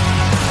up.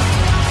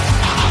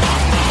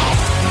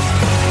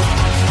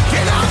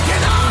 Get up,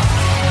 get up.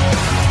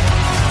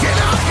 Get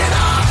up, get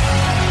up.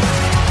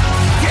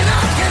 Get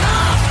up, get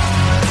up.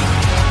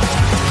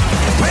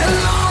 Well,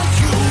 are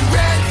you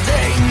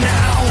ready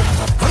now?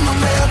 From the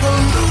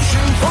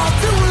revolution for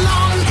too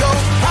long, your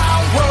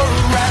power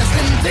has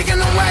been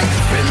taken away.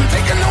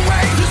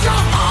 Does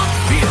your heart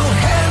feel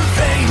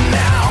heavy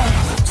now?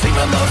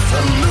 Savor the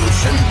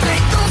solution.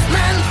 Take those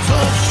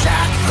mental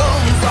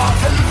shackles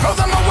off and throw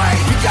them away.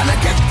 You gotta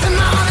get them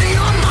out of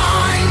your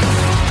mind.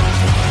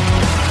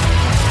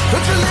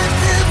 Don't you let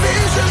their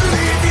vision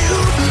leave you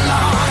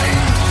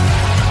blind.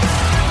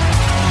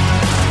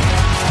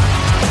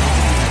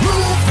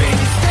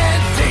 Moving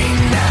steady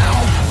now.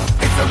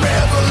 It's a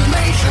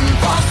revelation.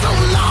 For so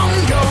long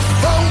your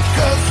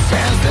focus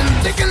has been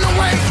taken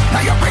away.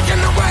 Now you're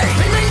breaking away.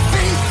 They may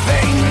think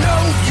they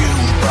know you,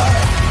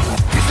 but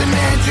it's an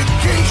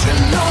education.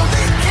 No,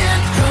 they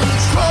can't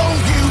control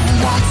you.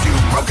 Once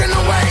you've broken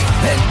away,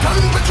 they're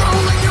done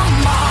patrolling your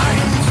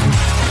mind.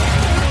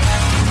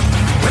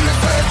 When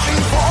they're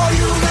searching for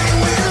you, they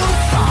will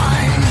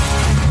find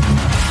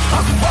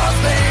what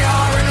they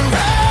aren't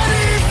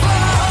ready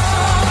for.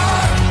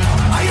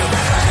 Are you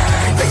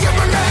ready? They are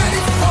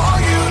ready for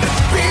you to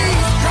be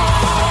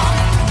strong.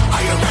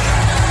 Are you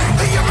ready?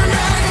 They are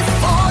ready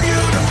for you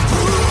to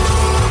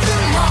prove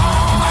them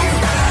wrong. Are you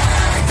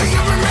ready? They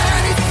are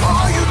ready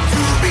for you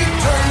to be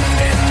turned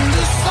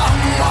into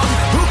someone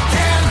who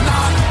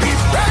cannot be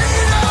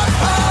rated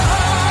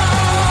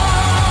apart.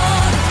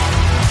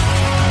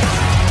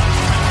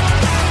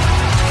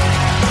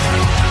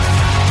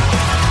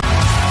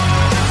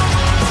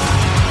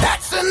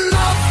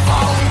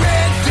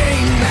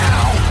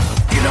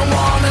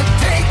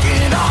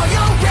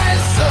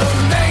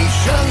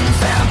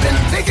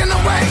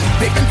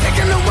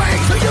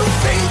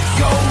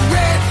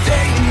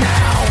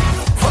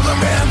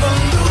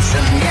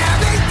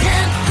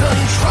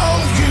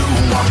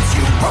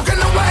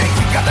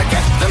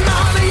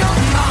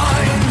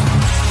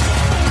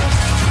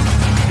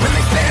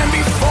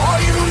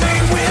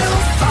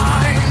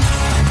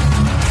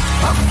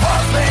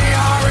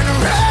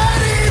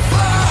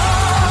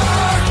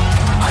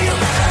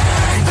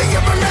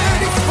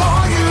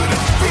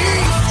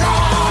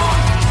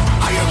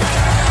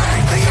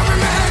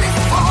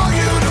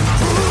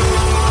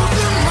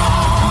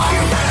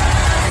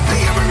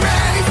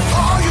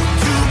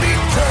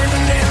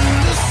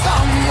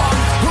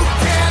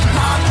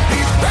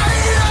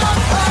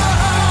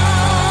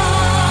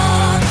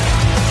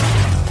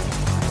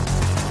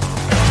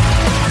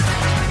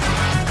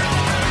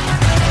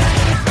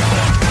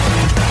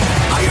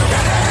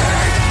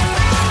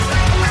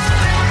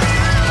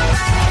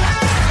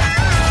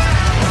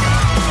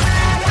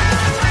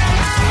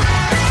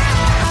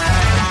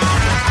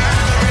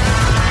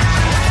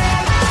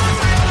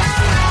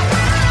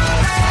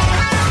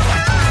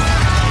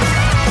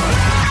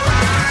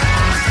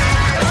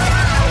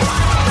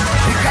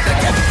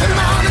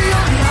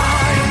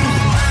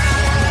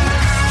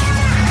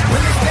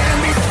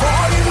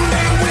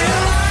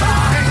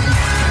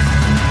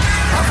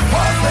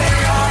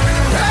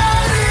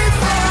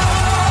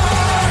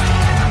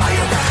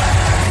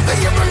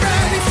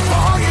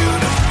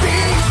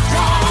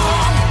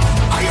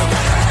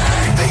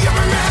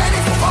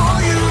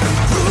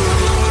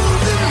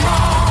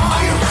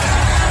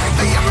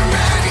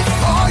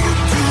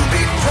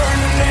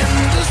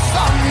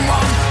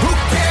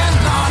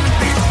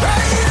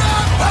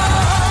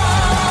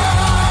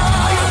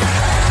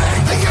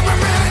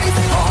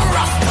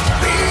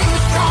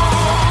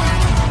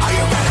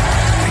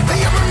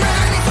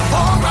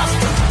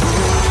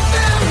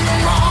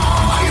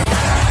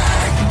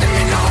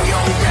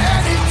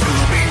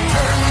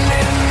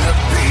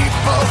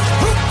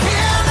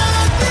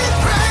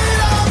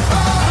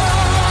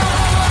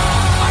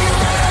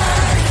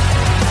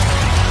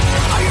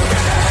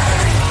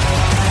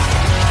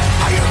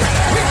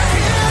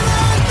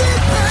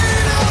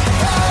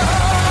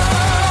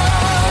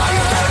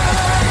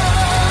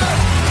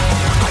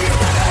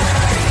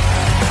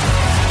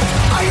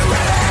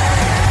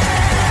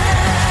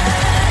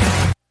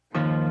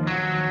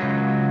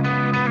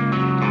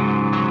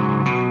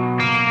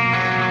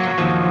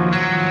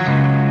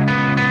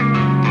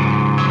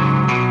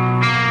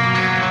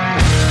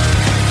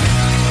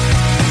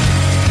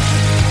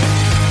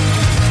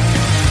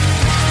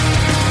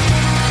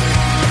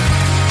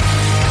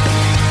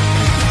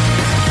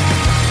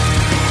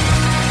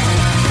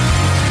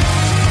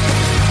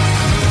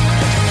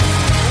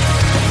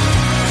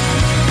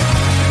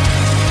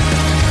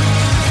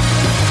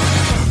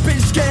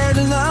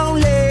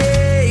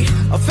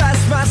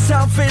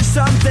 myself, is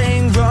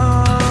something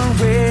wrong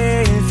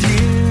with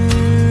you?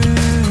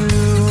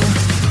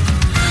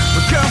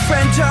 My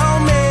girlfriend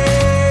told me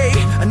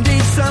I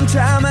need some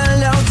time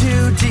alone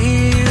to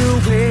deal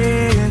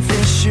with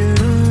issues,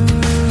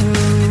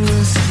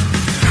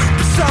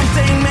 but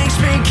something makes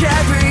me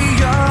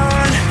carry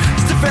on.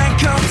 Still ain't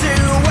come to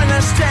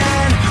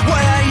understand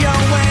why I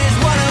always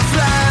wanna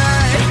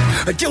fly.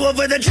 I do it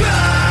for the drugs,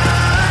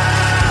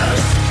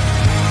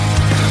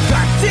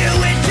 I do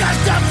it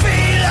just to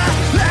feel alive.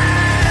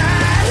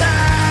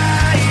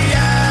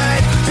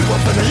 Do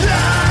it for the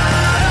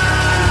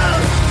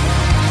love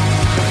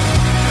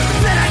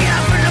that I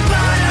got from the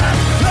bottom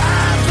of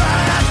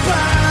my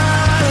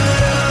bottle.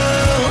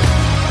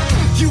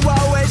 You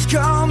always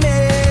call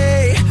me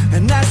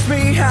and ask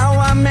me how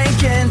I'm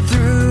making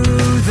through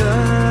the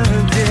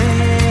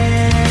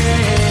day.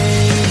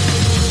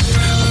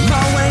 I'm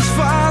always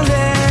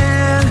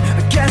falling,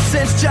 I guess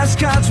it's just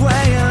God's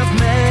way of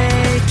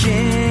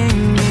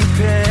making me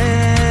pay.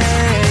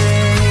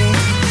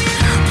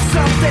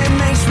 Something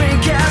makes me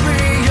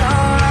carry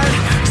on,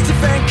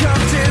 still ain't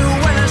come to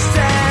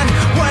understand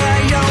why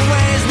I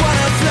always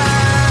wanna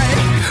fly.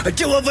 I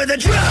do it for the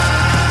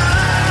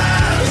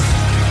drugs,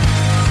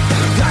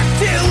 I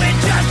do it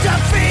just to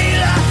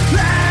feel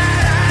alive.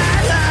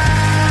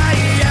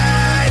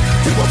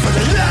 Do it for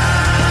the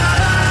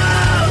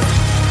love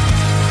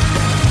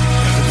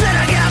that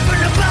I got from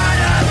the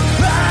bottom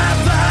of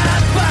my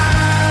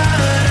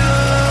bottle.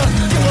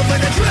 Do it for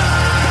the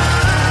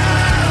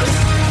drugs,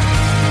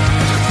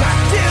 I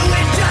do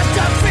it just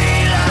to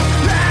feel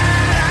alive.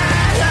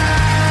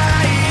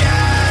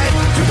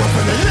 Do it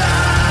for the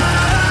love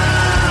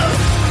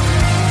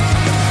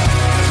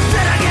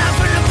that I got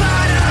from the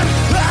bottom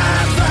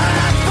of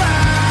my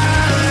bottle.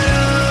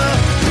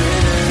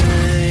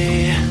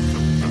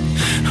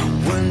 I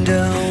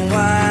wonder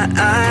why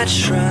I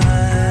try,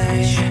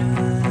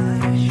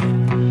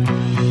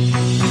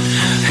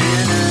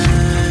 and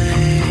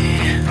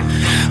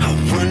I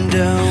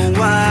wonder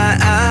why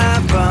I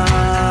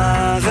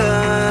bother,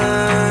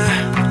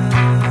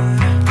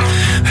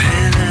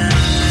 and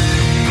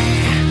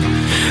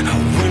I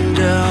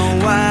wonder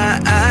why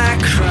I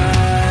cry,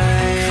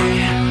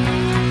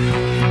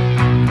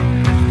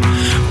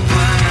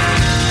 why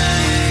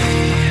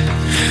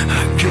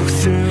I go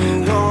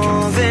through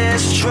all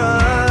this trouble.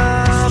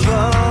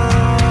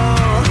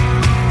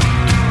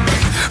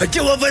 I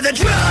do it for the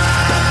drugs,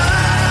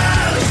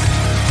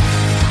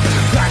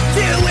 I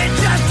do it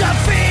just to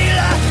feel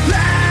alive.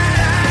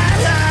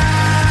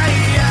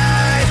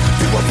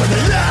 Do it for the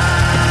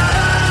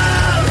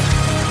love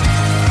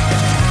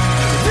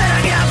that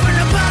I got from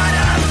the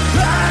bottom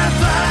of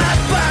my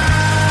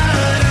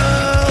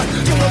bottle.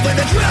 Do it for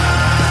the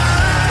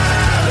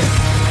drugs,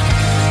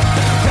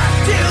 I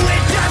do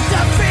it just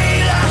to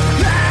feel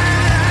alive.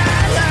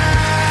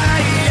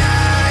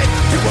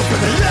 Do it for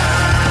the love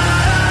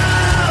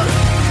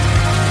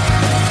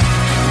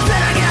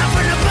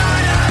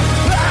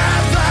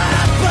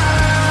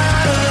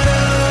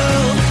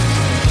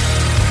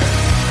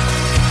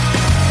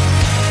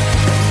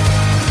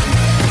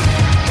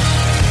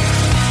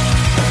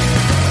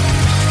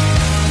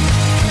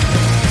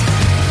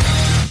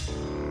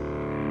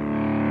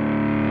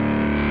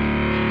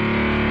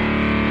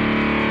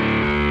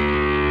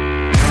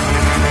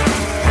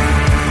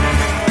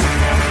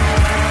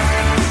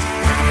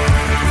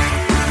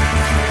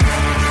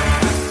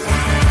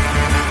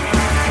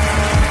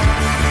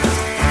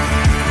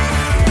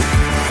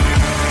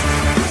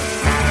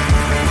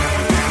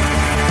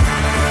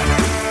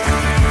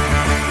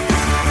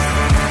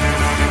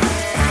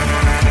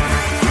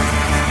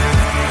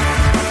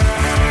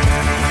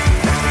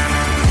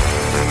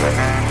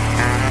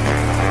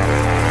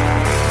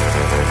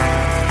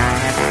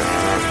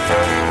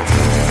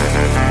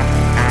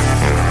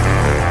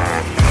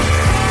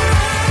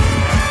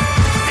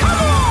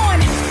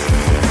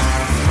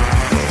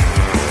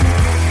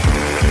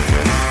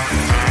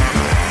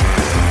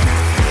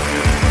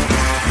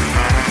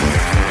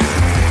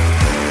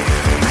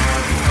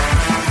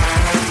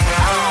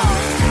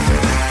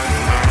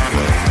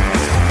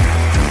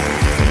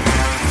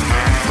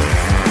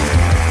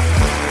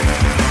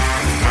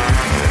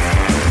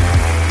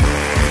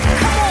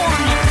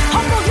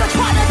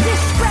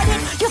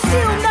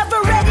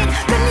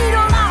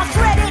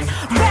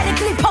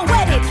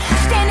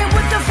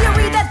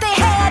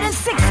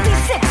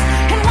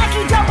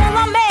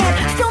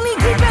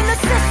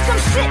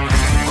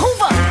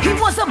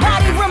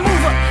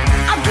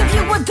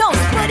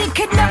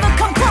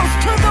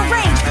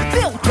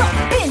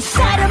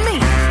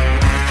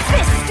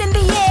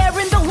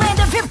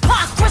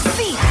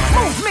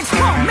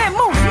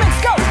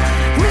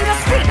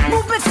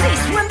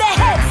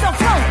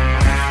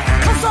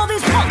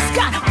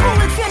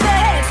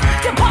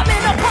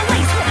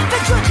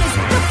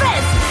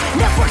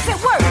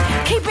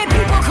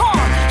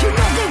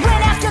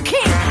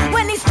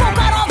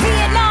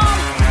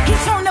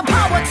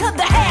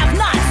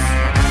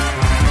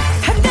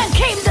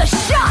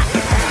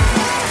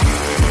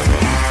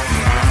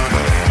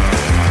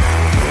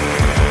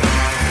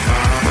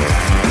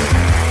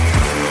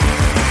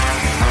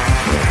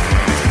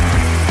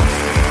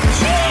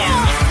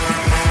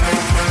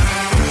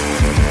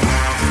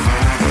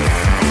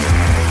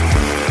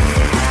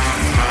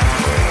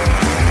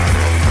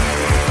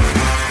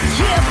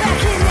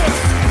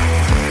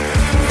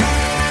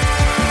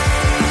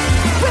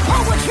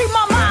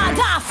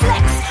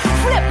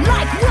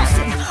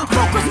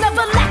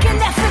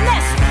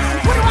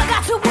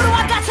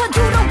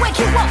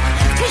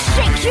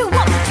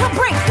to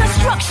break the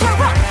structure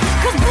up,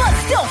 cause blood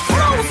still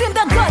flows in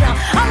the gutter.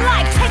 I'm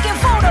like taking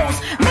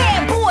photos,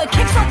 man boy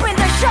kicks open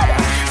the shutter.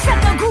 Set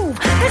the groove,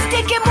 this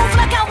dick can move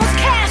like I was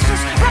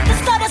Cassius. Rep the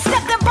stutter,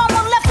 step the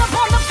bomber left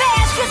upon the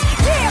fascist.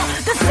 Yeah,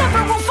 the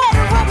several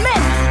federal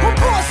men who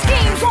pull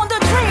schemes on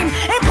the dream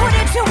and put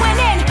it to an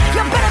end.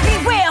 You better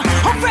beware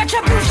of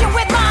retribution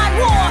with mind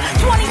war.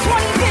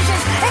 2020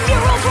 visions and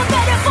murals with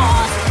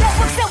metaphors.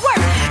 Networks that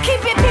work,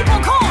 keeping people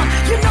calm.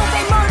 You know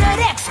they murdered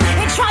X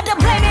and tried to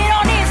blame it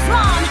on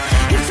Islam.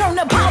 He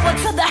turned the power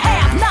to the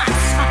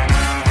have-nots,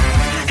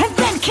 and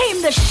then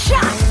came the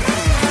shot.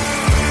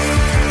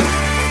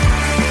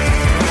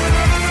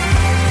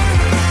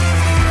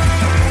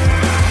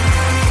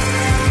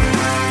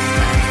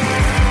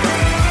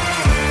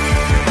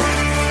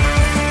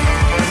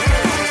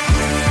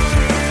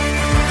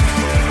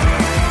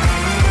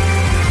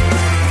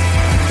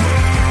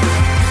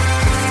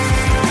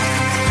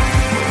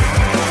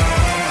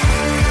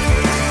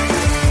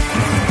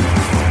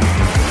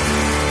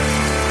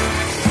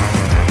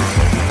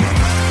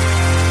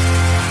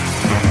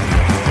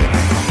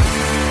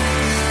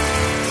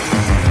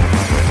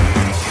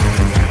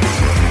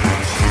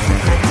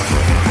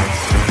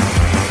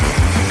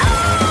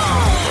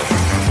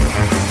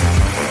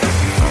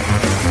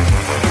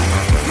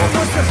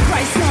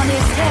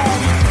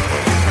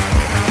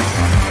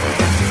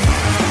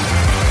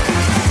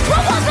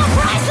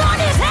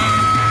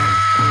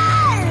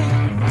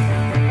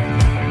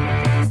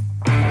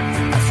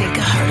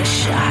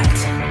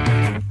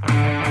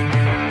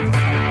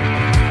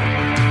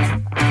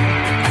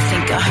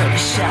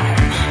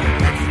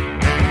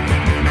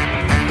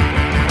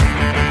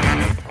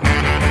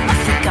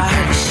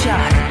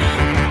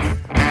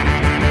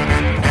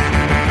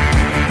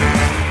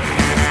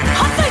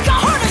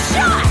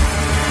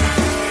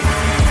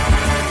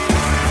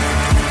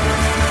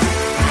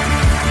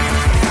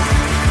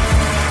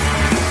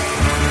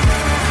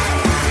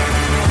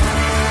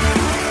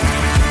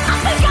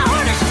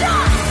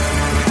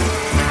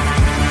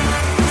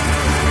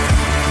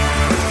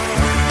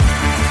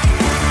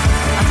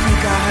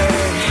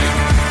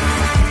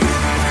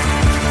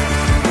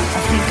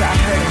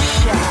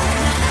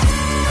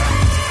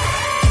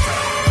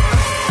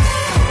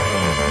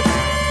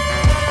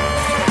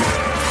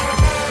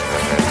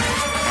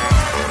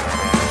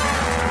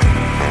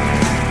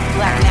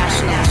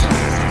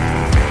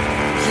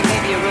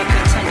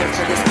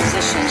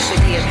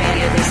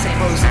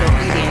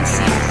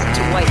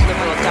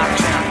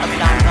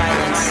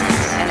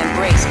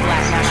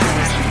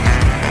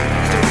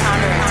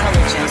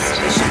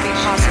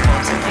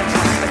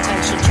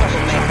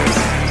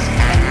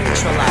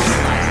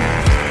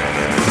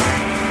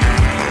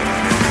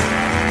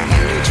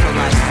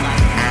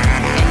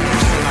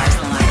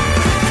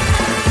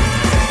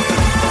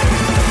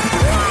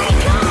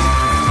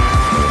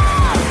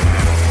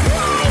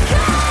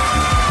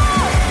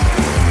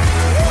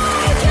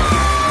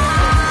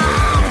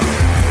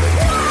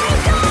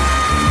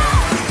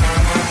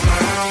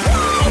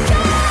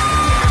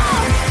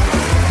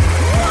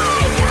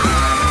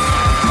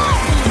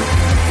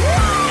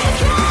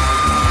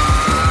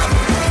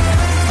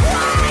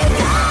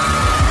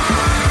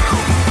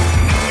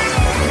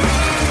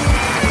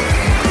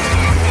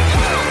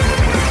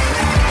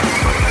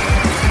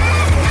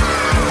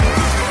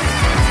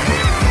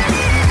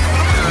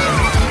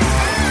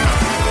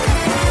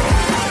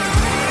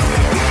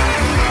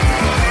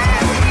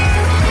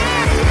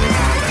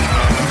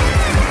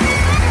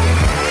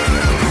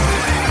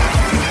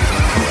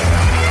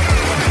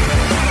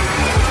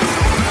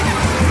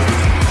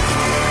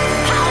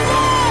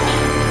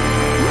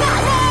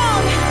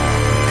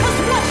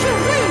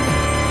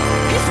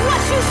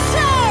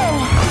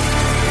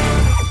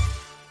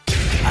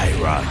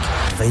 IROCK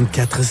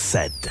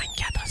 247.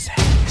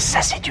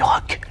 Ça, c'est du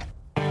rock.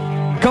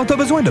 Quand tu as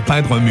besoin de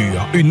peindre un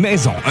mur, une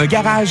maison, un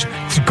garage,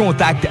 tu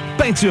contactes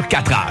Peinture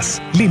 4as,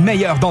 les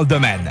meilleurs dans le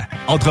domaine.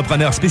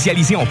 Entrepreneurs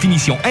spécialisés en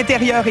finition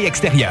intérieure et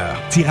extérieure,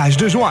 tirage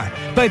de joints,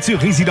 peinture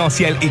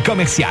résidentielle et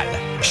commerciale.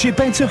 Chez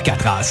Peinture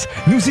 4as,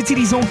 nous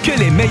utilisons que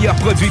les meilleurs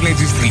produits de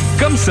l'industrie.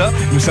 Comme ça,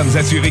 nous sommes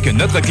assurés que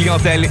notre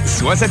clientèle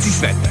soit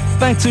satisfaite.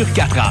 Peinture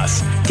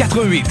 4as,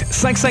 88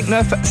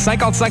 559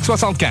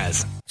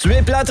 5575. Tu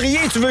es plâtrier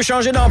et tu veux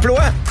changer d'emploi?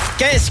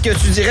 Qu'est-ce que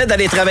tu dirais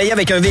d'aller travailler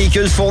avec un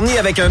véhicule fourni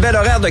avec un bel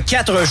horaire de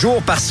 4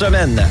 jours par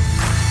semaine?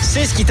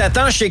 C'est ce qui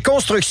t'attend chez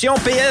Construction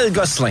PL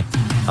Gosselin.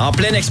 En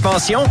pleine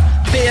expansion,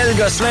 PL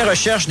Gosselin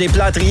recherche des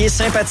plâtriers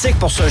sympathiques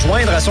pour se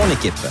joindre à son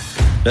équipe.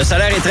 Le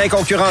salaire est très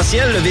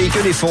concurrentiel, le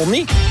véhicule est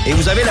fourni et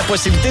vous avez la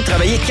possibilité de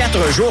travailler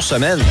 4 jours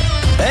semaine.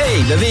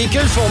 Hey, le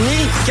véhicule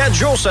fourni, 4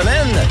 jours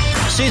semaine,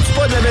 c'est-tu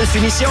pas de la belle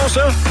finition,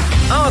 ça?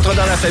 Entre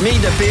dans la famille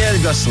de PL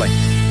Gosselin.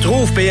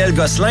 Trouve PL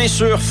Gosselin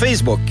sur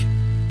Facebook.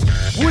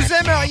 Vous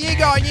aimeriez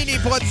gagner des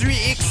produits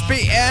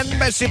XPN?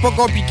 Ben, c'est pas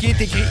compliqué.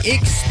 T'écris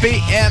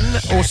XPN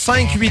au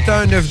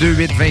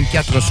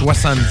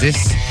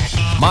 581-928-2470.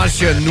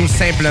 Mentionne-nous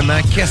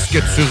simplement qu'est-ce que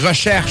tu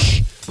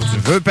recherches. Tu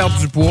veux perdre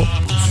du poids,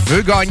 tu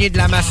veux gagner de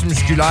la masse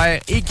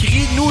musculaire.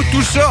 Écris-nous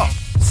tout ça.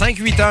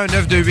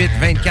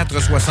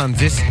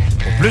 581-928-2470.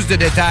 Pour plus de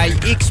détails,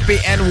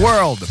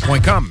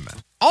 xpnworld.com.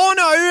 On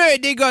a eu un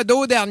dégât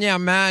d'eau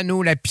dernièrement.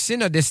 Nous, la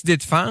piscine a décidé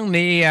de fendre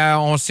et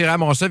on s'est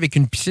ramassé avec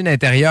une piscine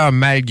intérieure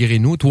malgré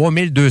nous.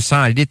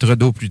 3200 litres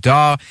d'eau plus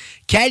tard.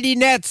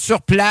 Calinette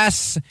sur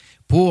place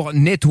pour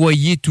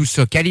nettoyer tout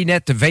ça.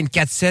 Calinette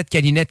 24/7,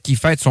 Calinette qui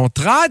fête son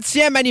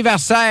 30e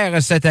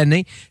anniversaire cette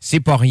année. C'est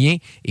pas rien.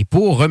 Et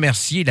pour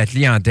remercier la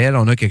clientèle,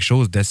 on a quelque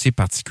chose d'assez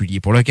particulier.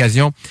 Pour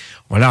l'occasion,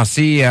 on a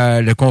lancé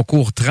le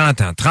concours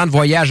 30 ans. 30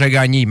 voyages à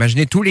gagner.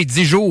 Imaginez tous les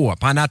 10 jours.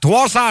 Pendant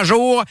 300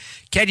 jours,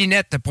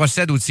 Calinette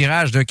procède au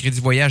tirage d'un crédit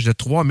voyage de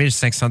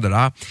 3500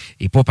 $.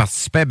 Et pour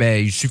participer,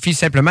 il suffit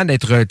simplement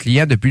d'être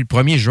client depuis le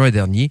 1er juin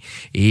dernier.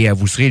 Et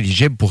vous serez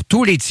éligible pour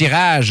tous les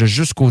tirages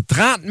jusqu'au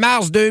 30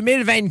 mars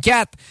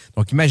 2024.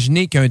 Donc,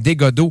 imaginez qu'un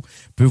dégât d'eau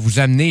peut vous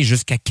amener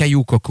jusqu'à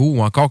Caillou Coco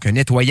ou encore qu'un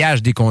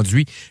nettoyage des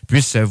conduits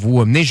puisse vous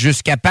amener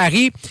jusqu'à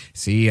Paris.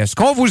 C'est ce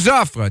qu'on vous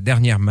offre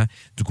dernièrement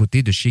du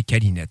côté de chez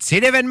Calinette.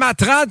 C'est l'événement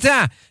 30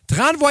 ans.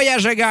 30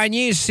 voyages à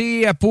gagner.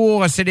 C'est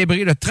pour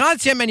célébrer le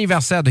 30e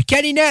anniversaire de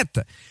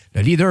Calinette,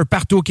 le leader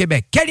partout au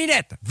Québec.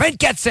 Calinette,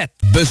 24/7.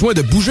 Besoin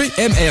de bouger?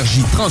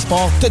 MRJ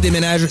Transport te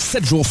déménage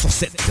 7 jours sur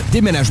 7.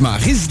 Déménagement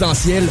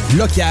résidentiel,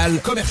 local,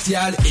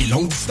 commercial et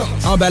longue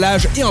distance.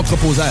 Emballage et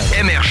entreposage.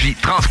 MRJ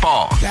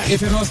Transport. La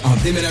référence en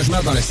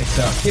déménagement dans le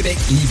secteur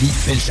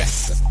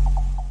Québec-Lévis-Felchasse.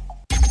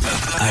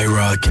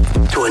 IROCK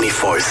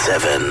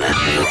 247.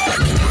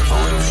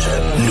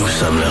 Nous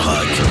sommes le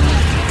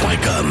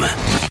rock.com.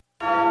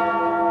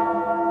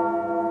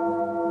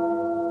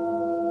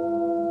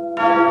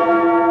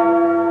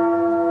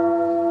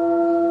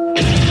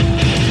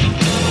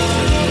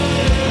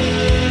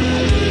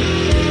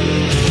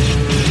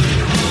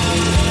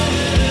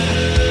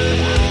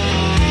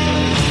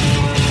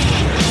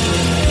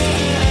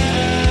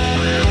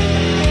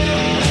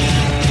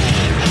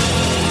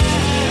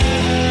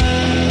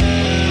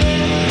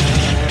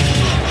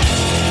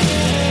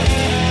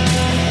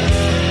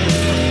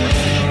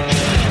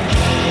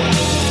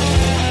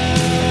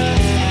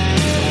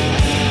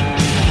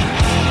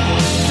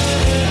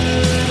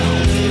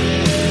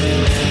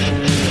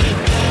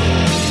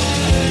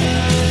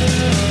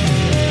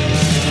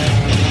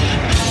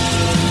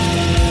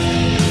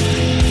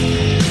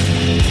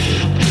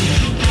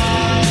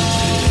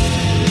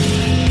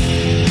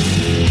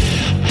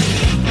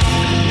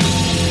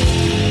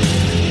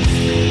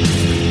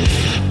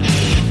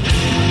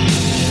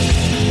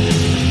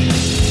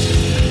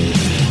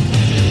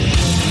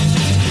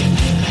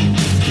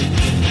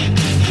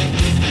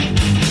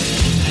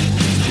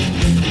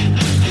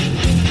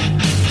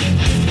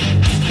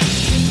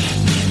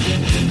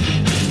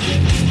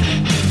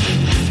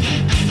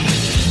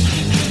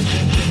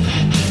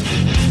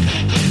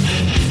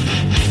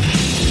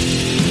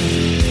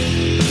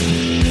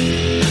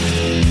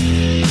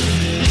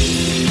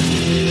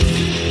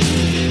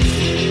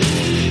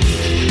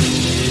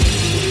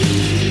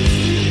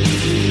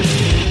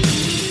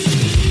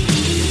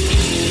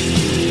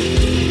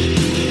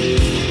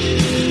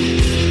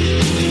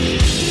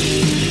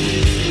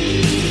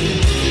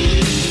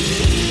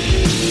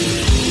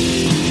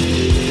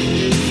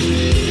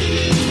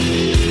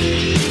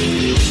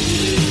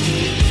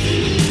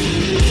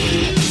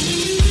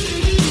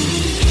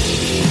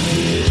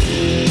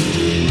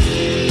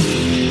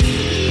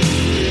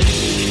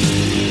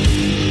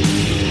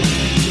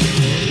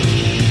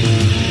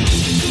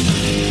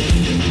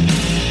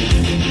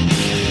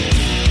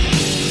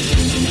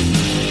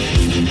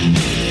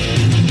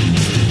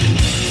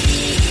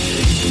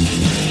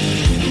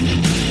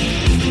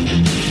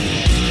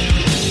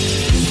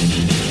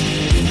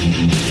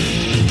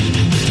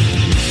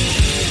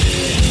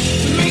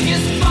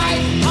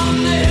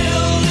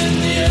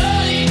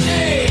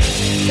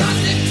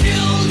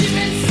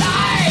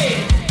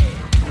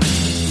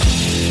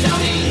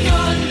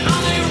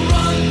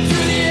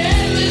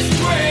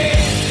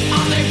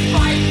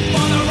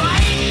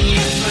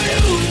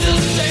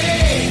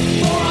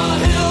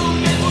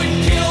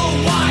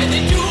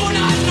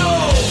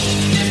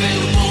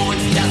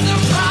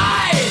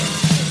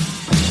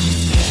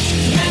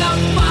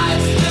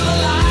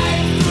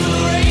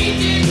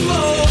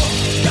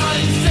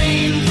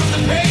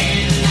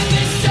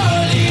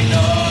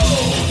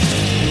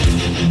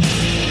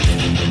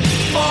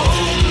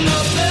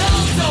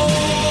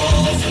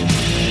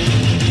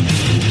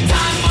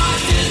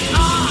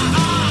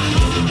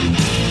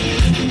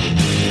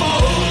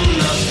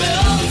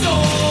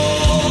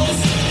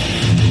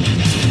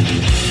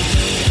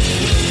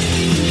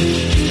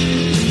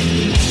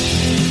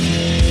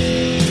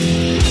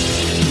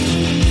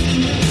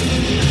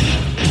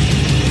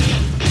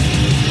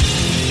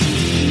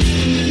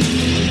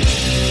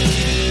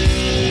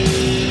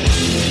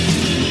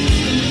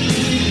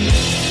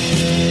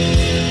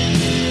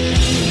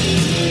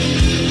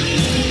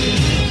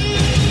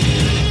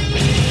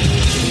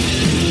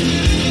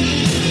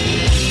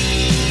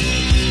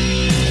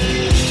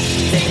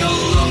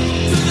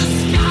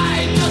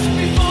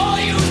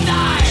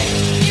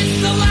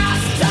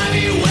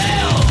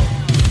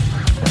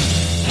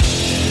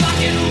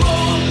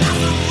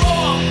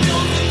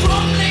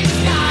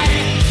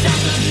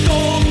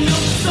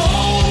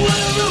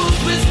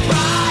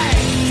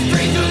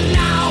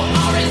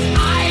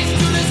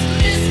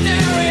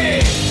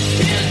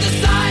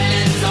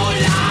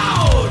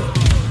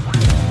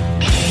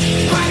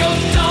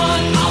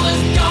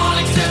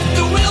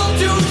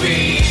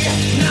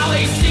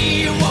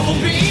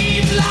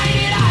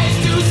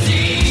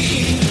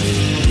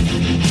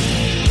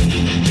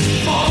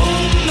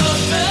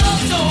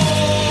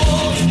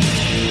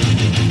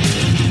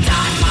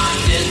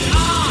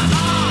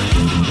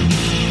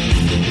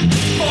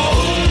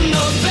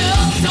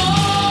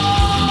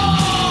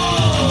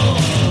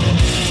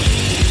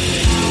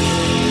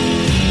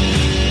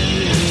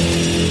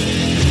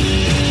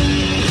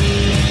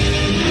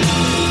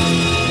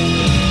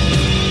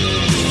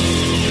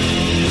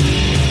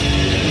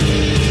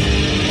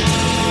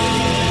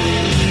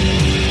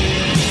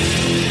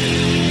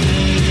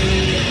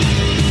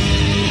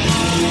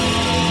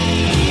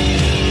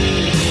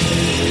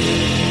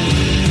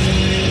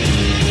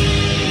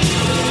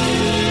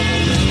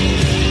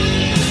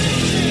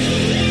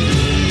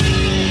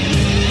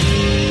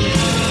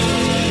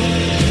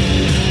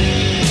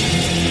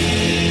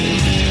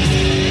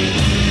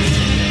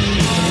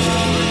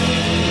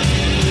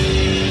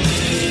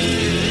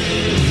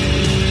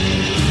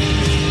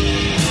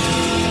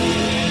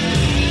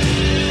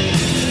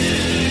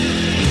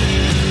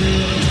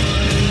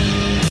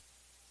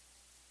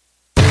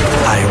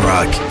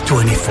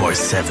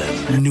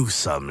 IROCK247. Nous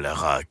sommes le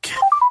rock.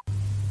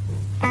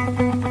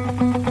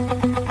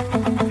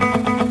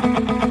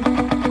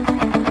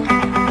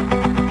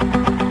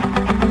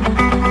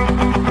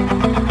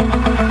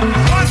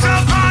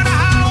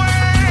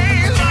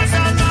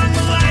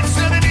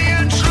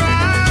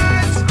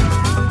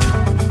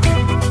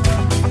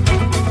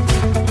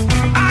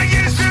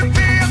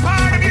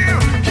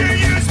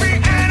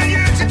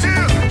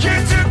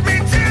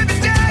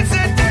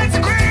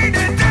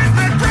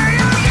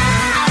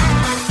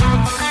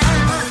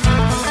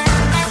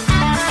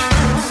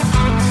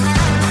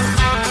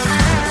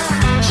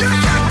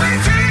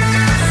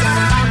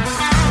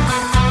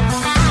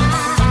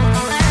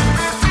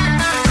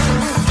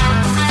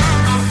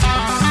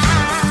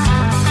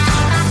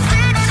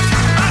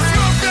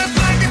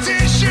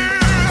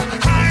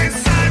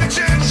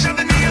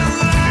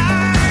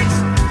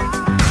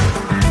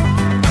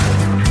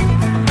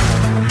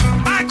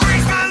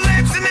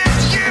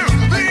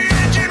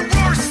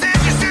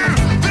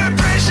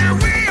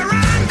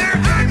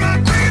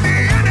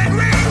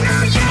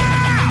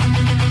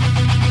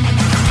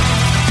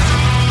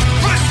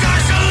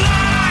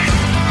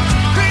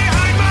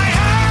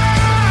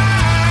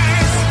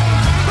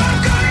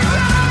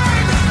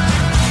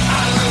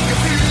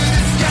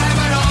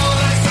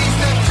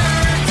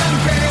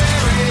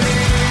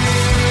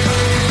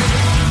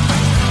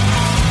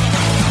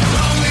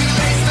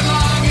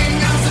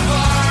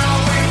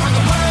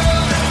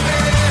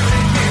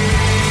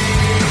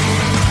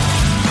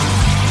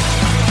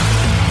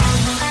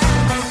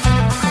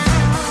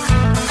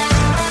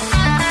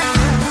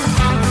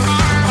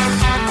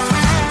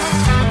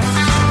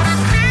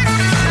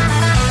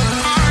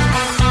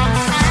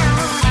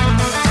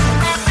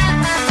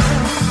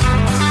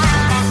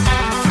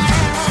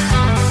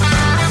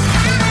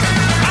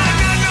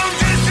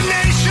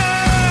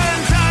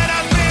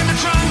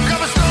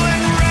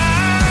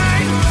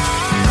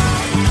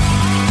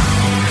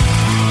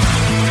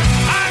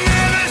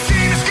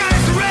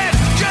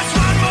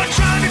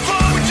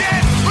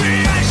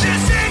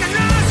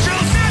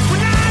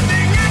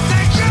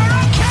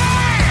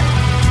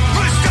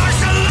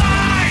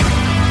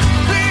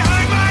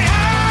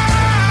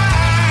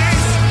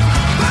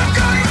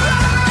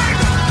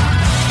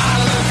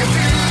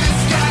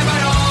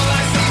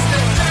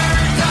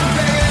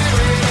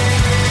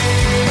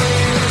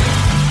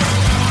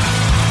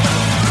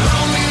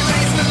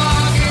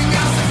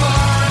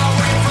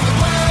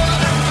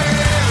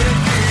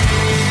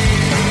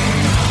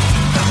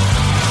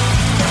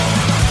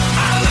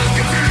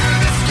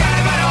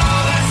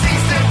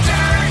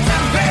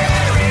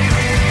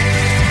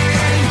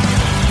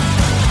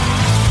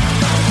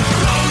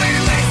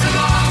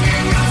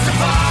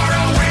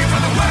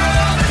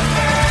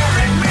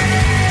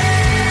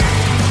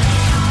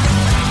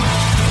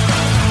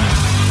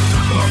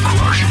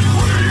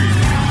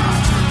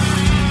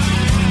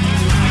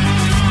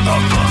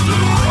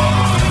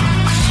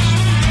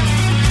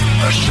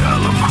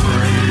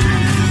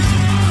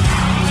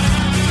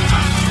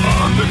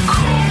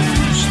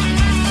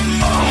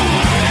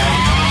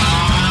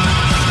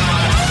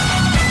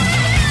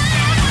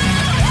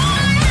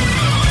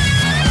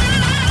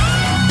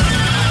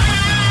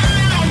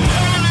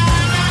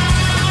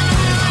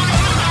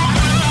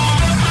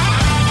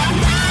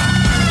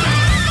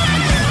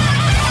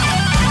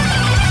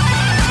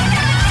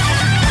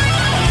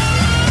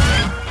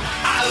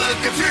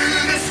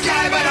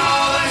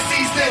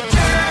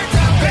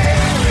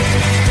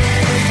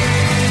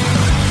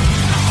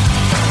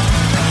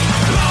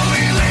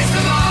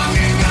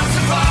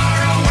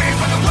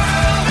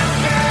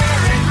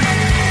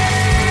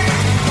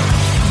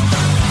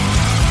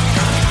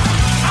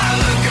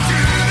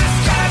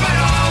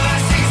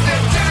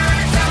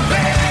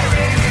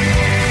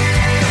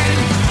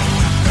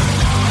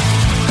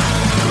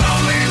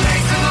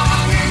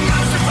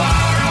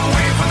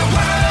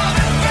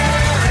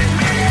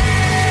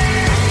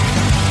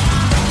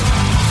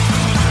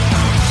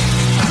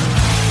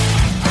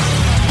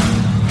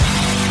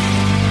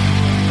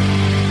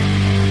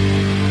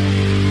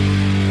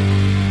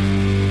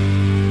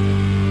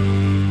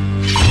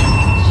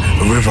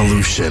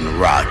 Revolution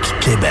Rock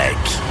Québec.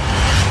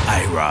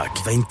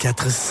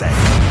 IROCK247.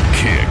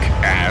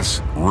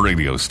 Kick-ass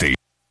radio station.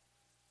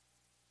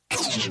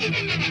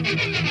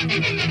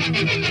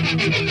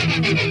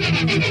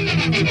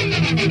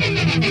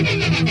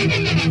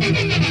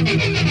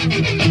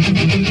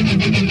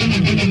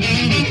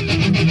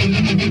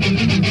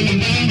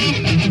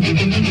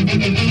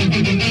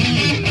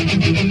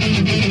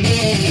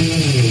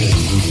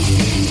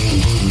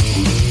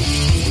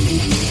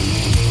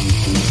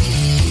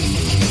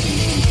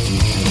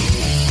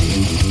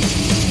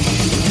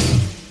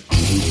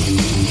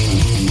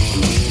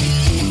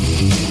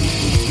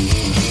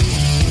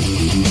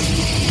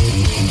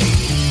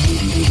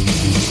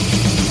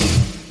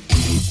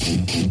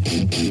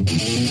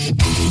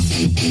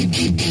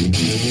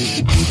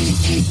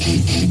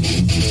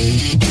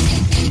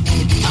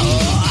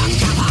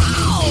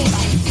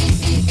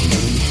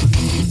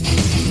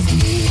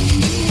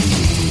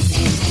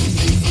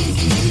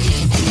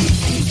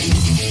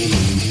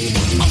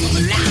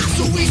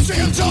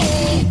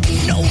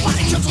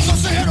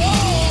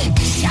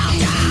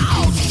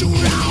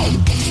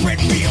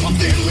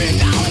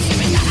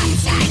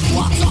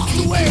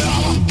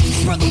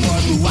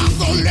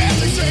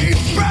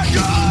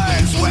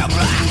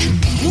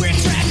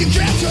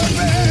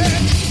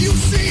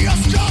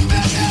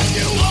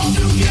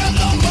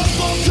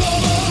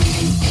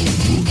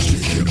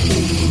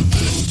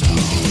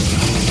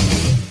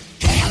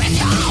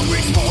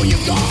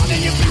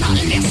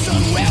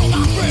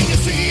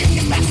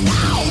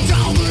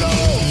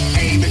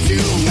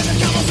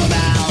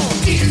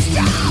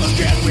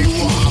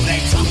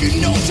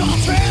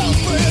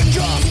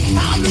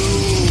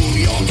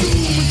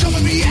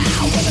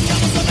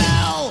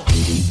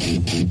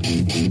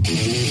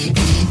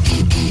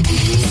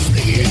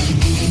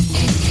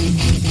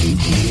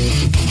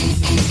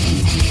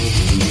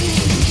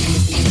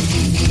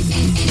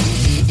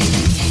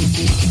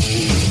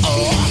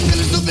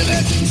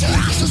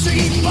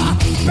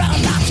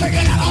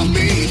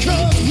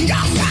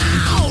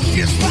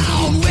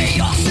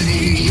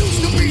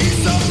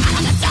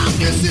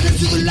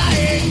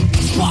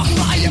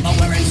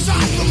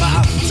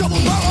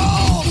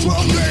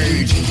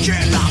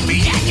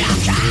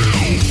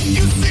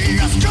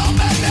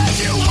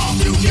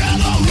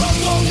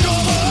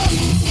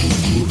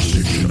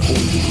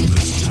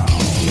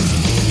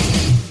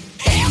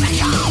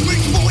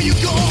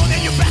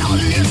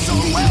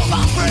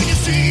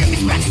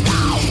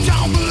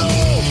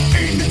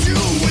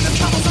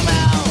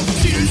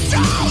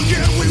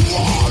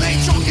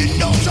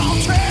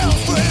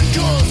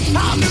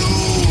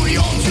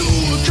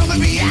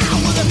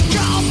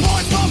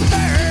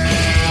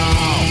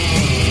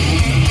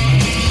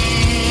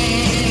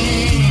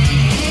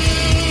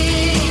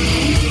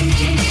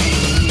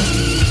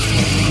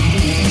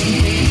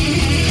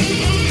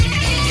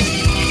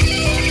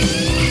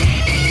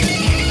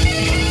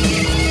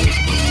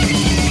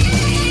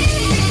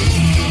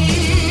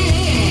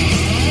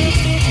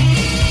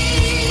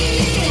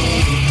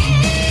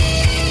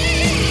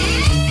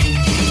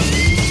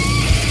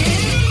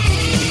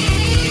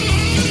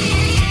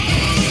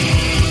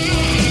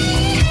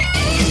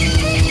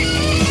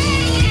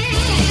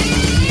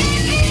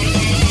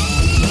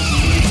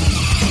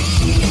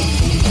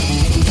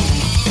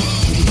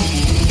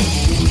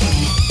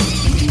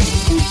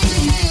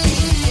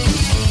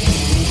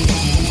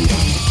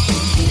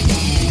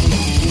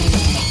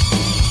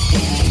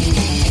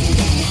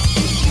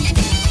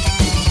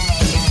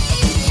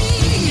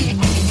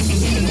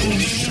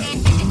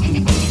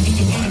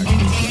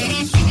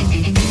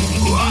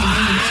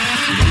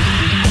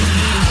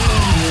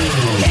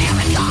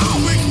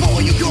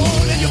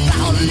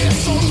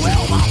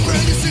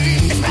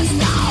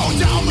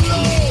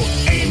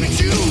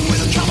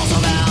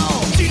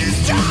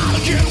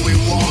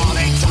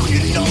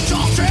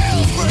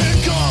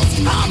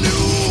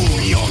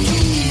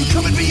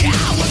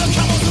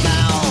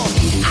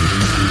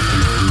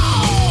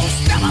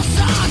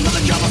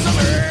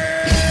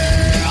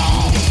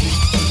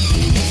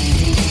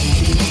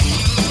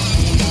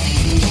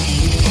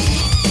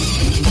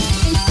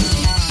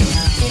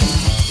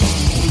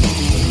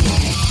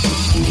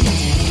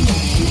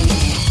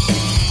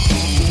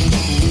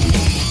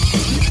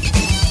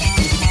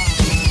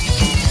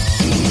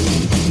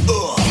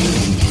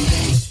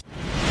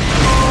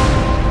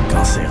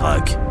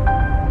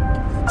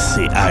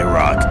 c'est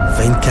IROCK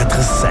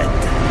 247.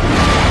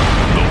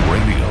 The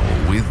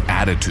radio with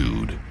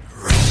attitude.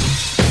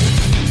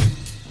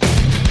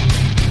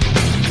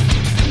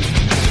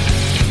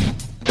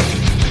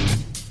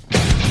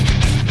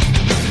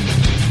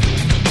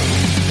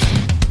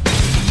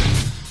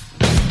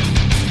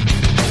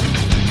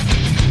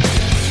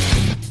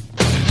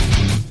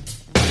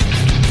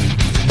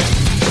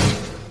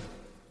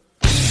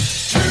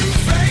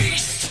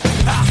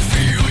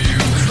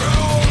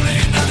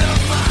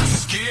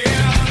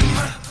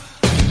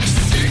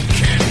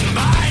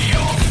 By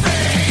your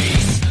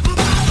face,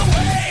 by the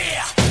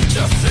way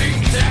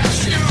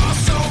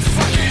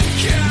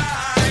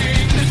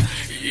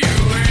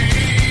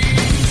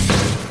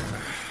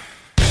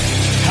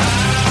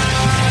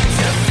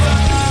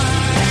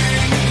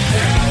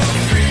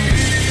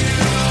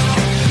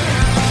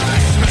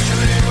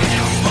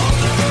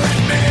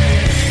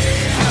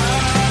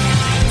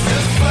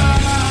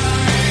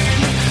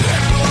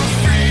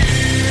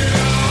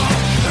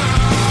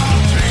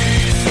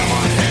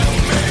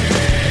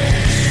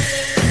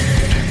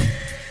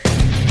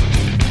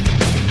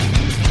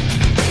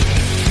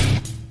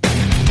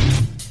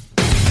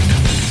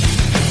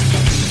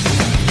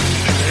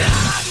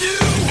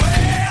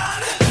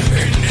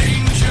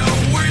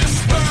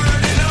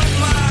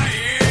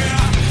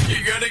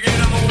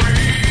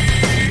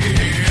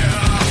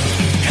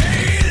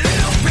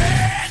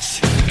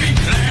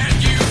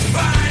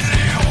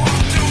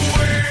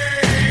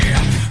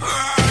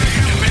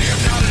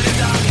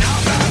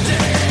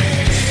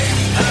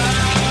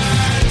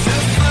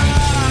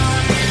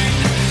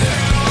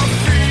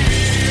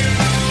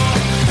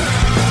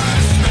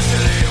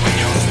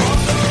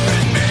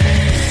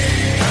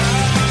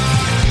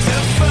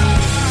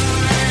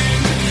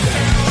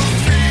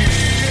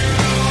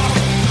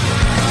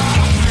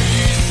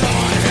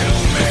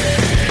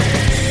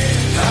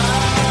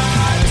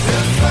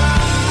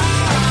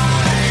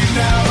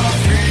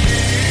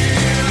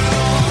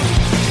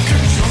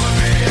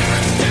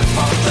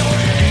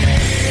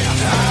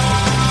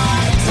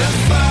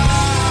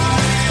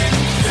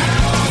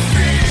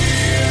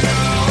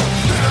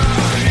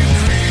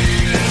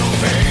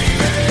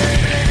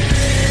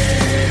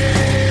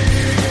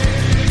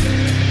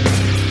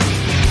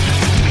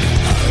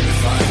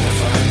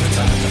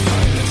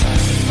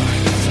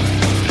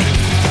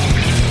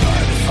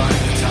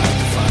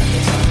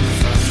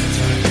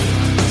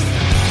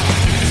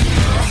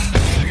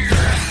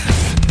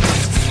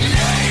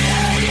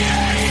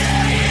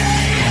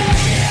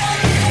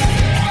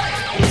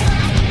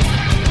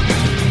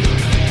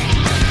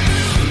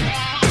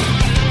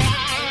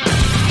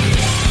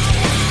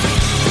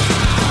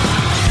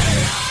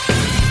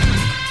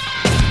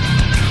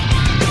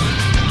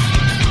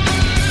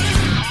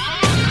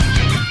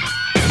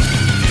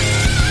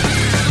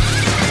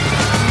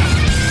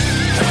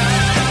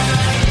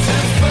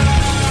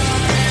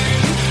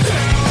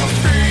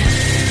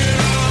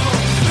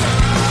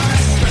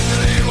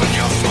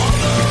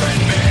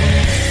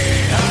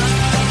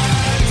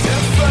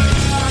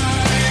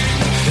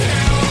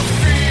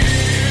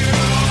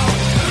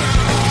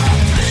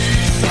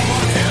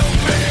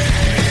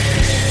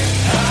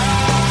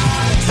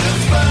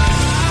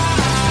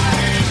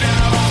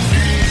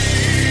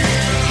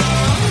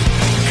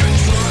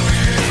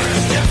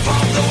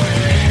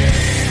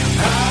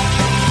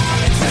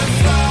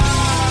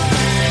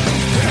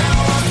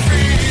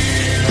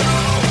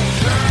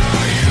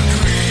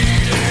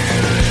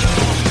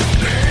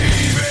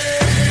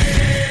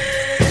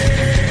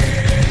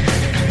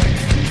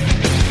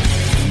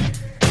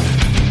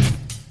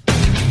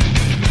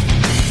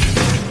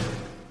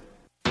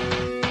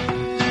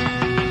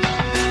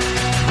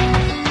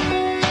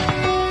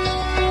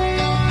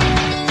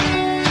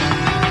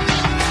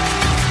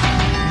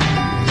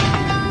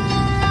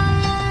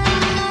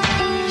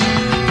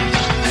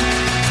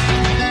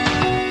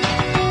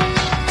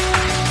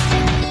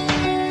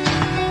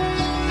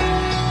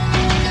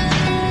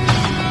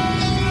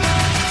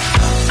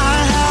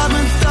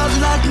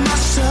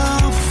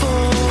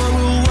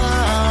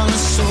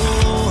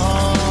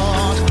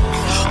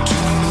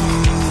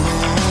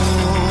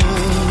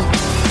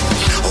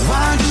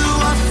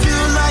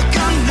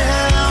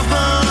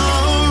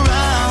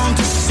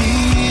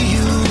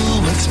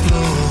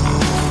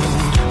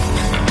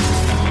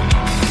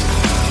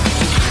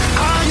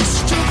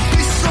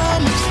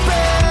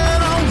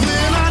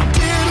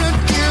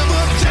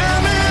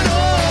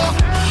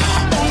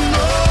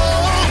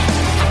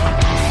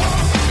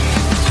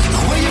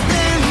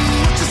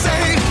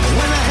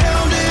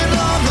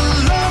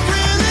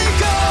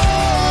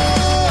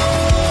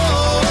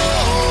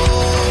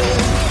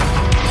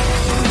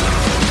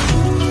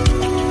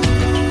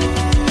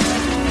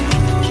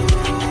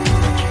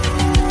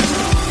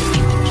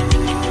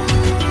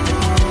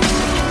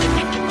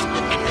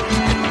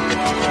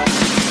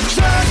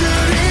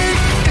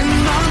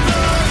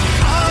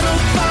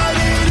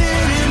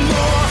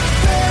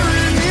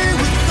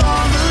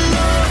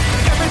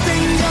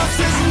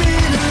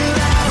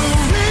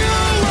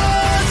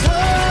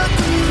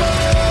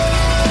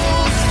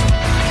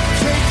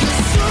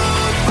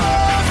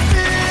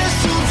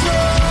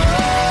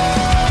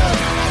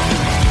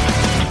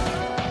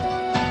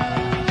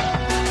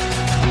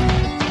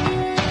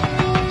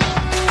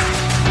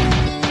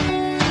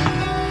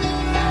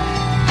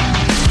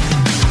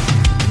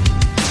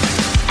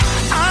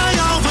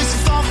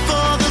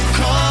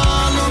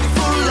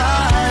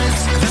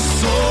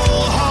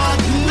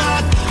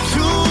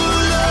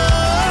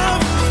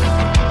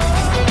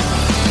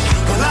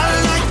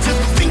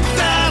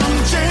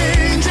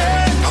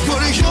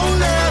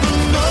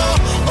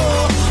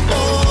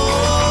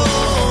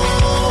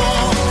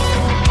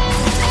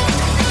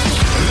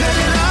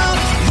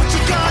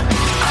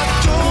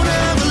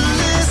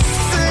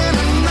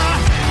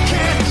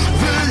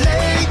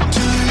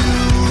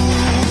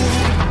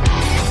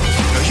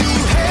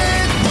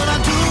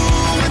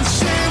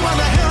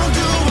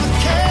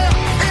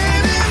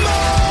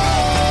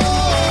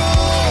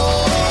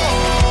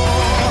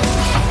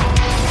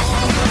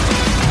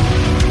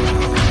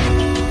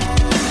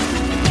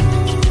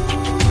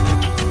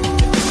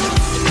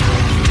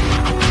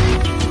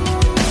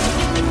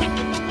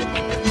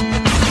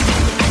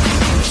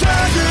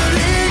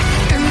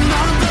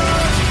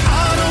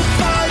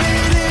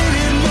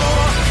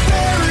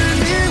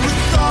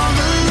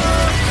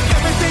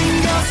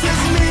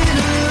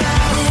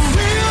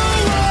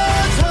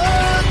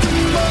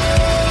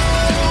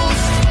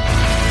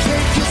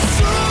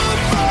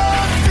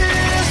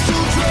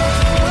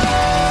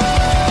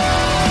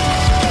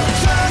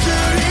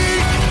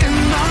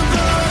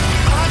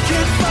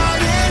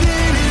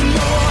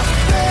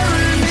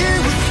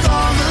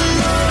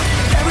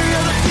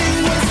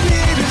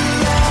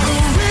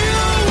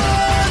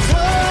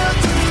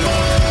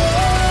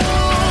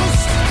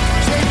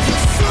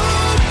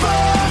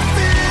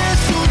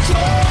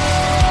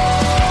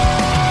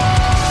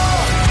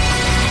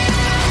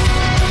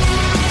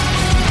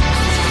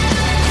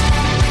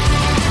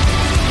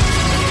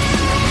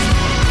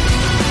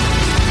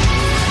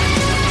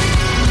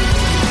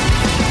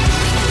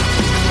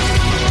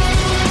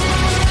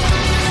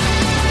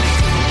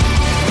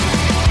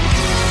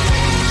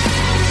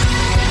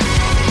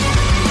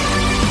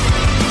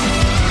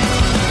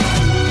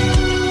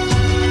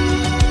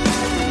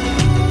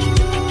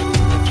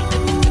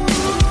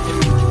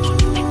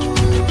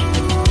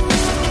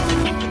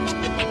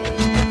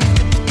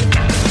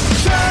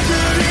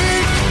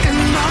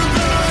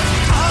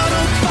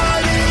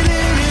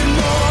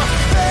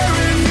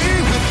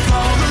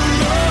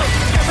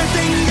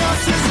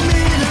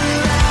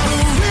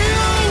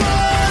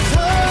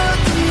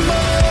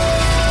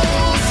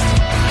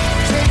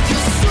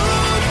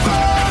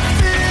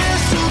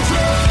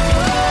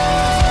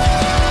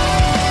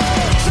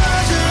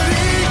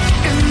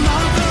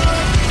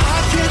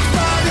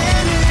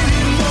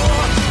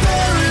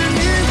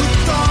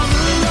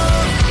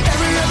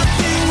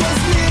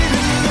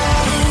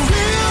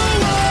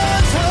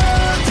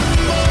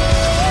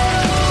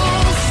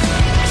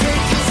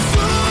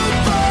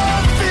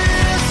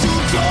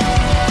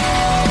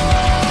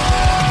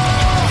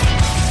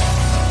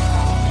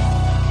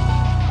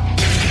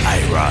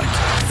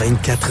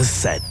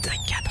 24/7.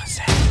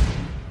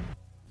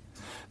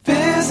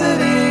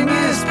 Visiting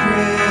is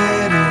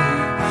pretty,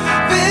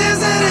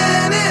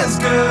 visiting is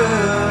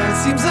good.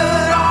 Seems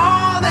that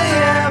all they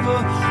ever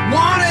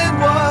wanted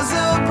was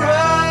a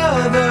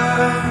brother.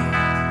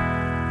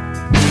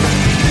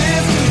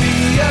 This could be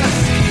a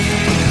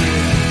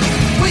secret,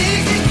 we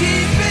can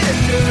keep it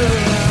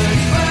good.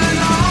 But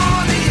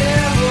all they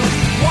ever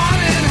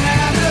wanted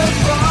had a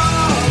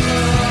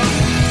father.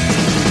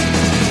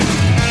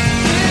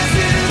 This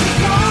is a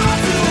call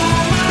to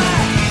all my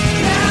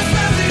past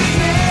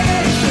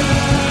resignation.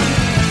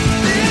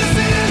 This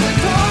is a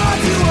call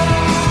to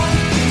all.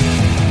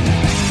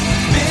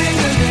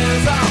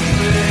 Fingernails are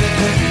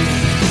pretty,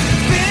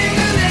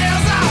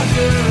 fingernails are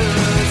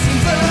good.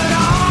 Seems that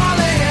all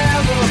they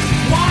ever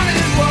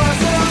wanted was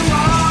a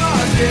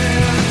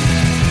margin.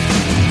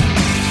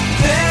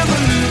 Their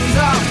balloons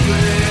are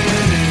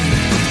pretty,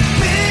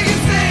 big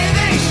and say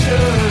they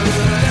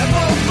should.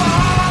 Ever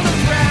fall on the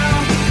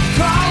ground,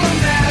 call a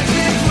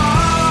magic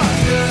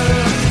marker.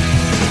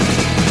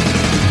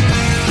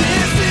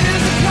 This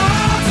is a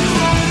call to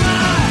all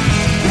my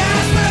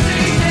past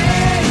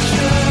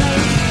resignation.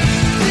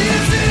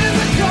 This is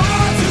a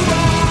call to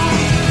all.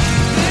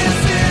 This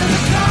is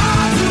a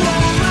call to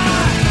all my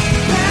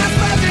past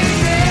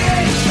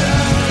resignation.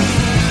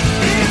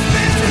 It's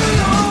been too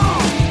long.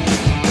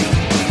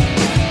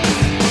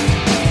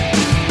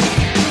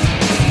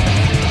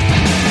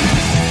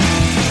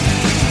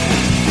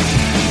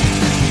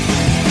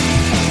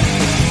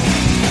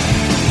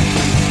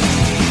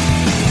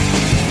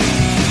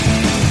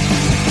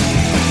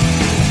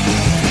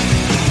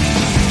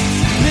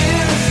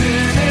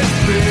 Medicine is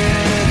pretty,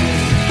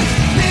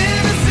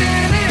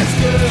 medicine is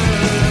good.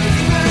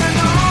 Even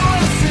all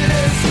the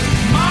cities,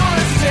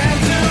 smallest tend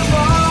to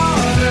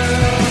border.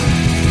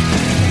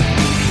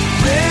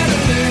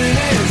 Ritalin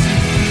is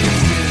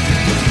easy,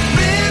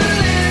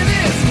 Ritalin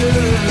is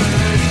good.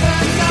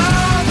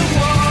 Another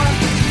one,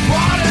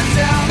 water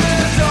down the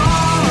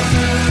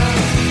donor.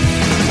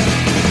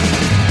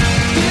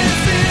 This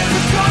is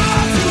a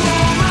call to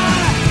all my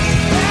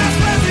past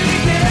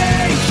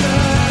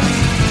resignation.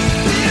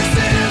 This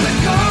is a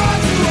call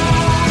to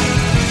all.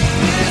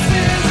 This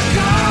is a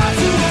call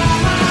to all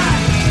my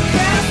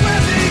past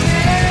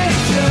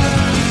resignation.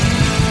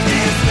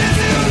 It's been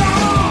too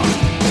long.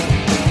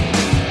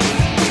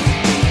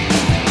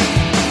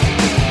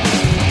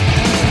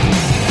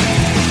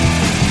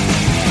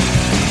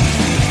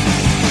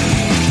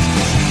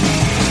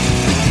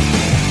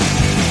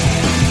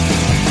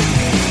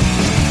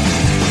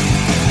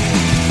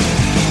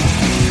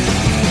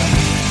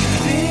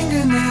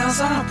 Fingernails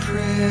are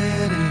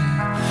pretty,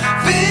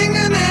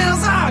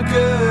 fingernails are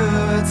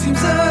good.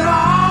 Seems that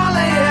all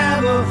they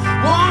ever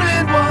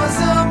wanted was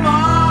a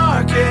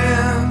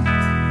marking.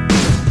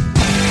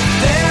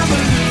 Their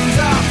balloons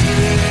are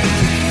pretty,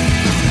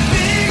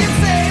 big and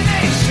say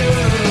they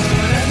should.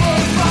 Ever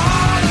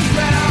fall on the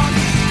ground,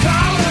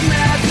 call a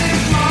magic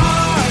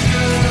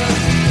marker.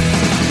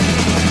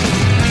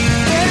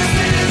 This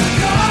is a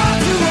call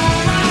to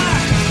all my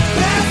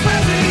past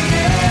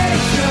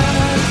resignation.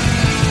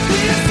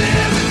 This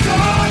is a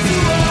call to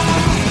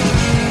all.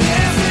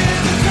 This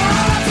is a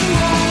call to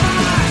all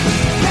my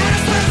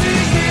past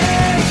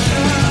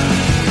resignation.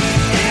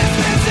 It's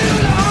been too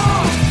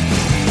long.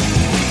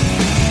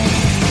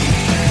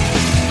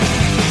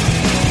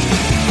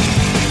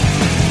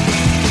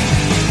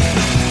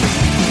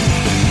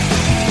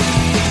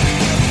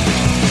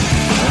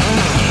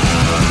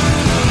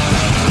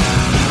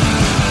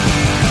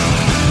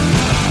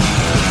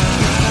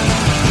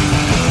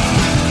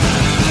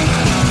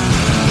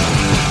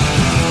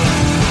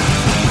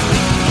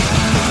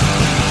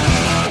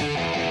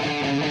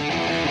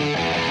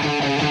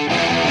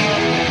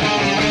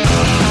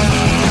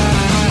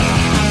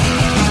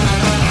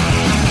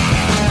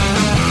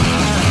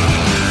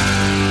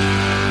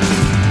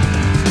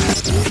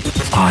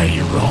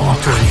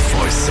 IROCK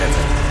 247.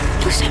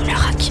 Tous aiment le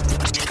rock.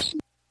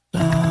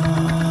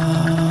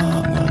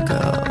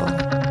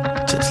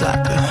 Just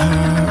like a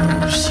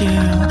hearse,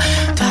 you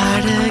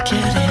tired of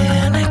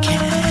getting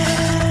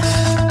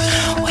again.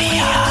 We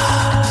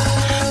are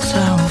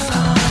so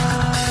far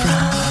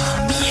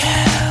from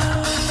you.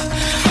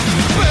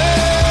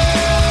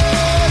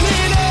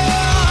 Burning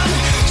on,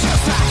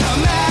 just like a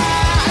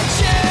match,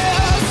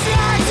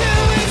 trying to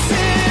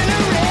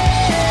incinerate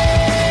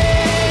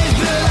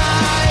the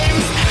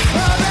lives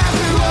of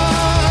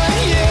everyone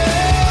you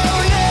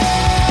know.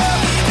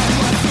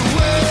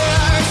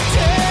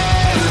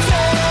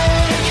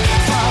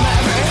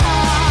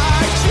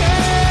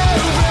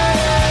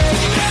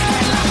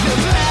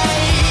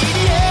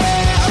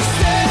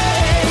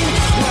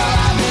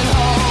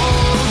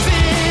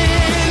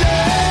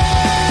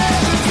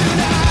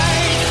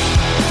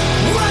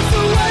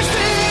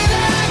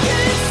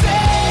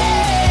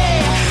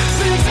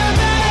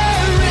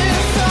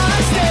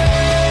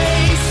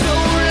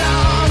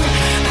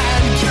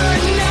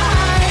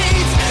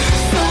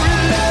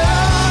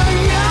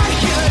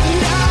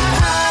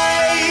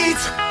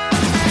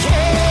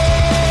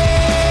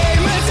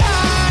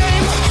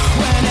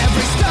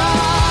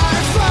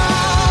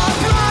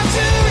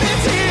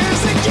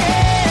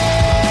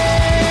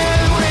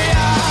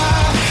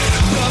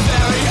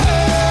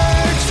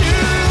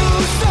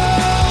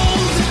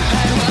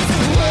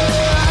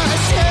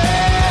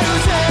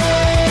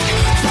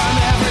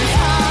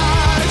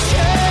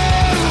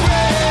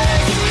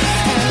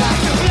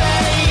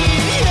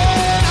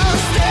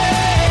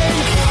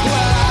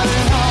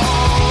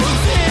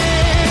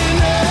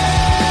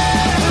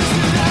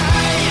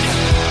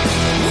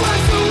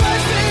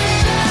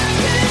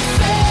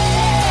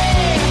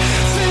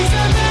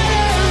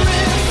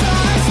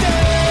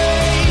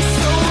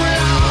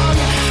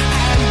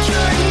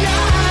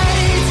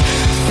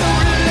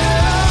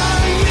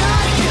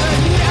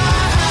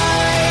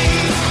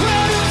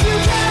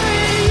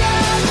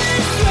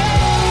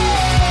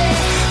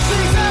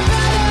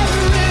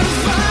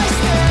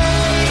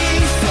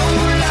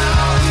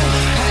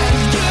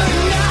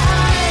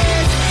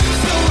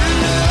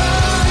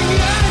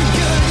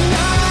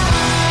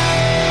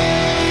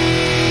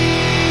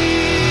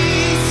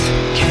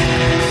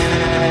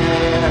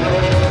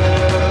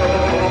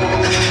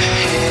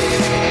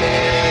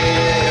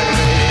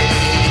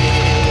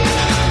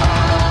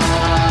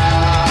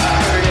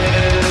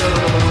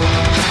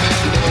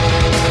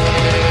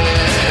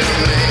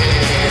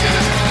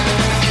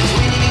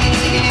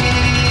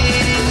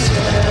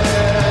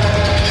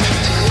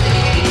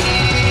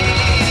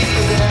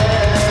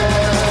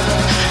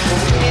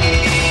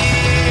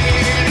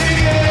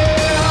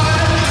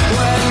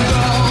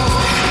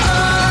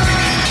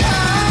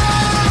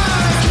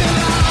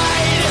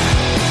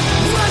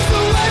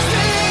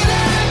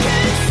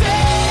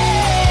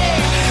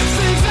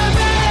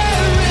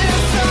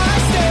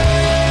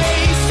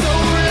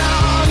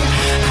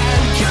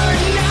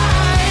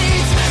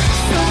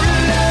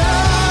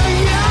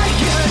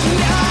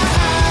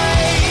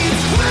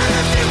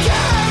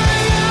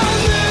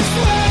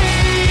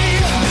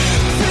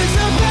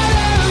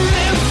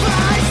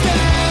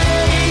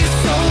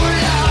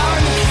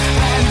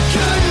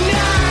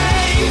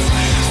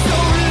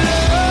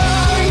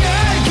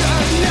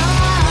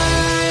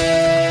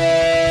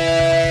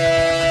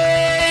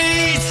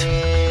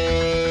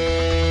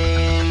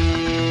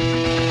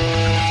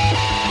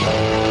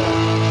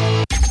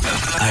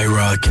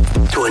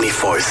 iRock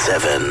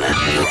 247.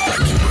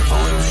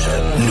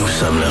 Nous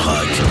sommes le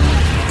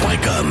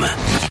rock.com.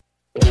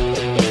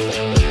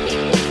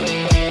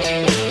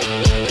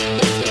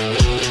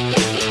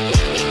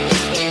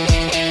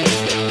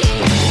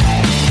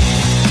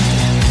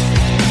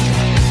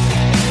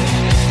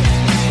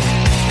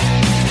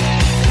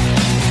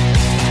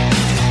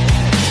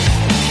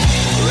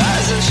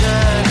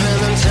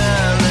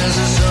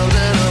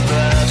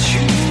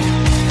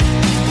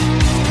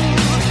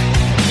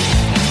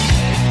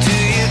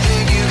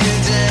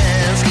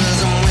 Dance,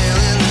 'cause I'm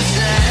willing to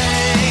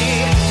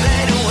stay,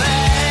 fade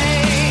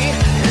away.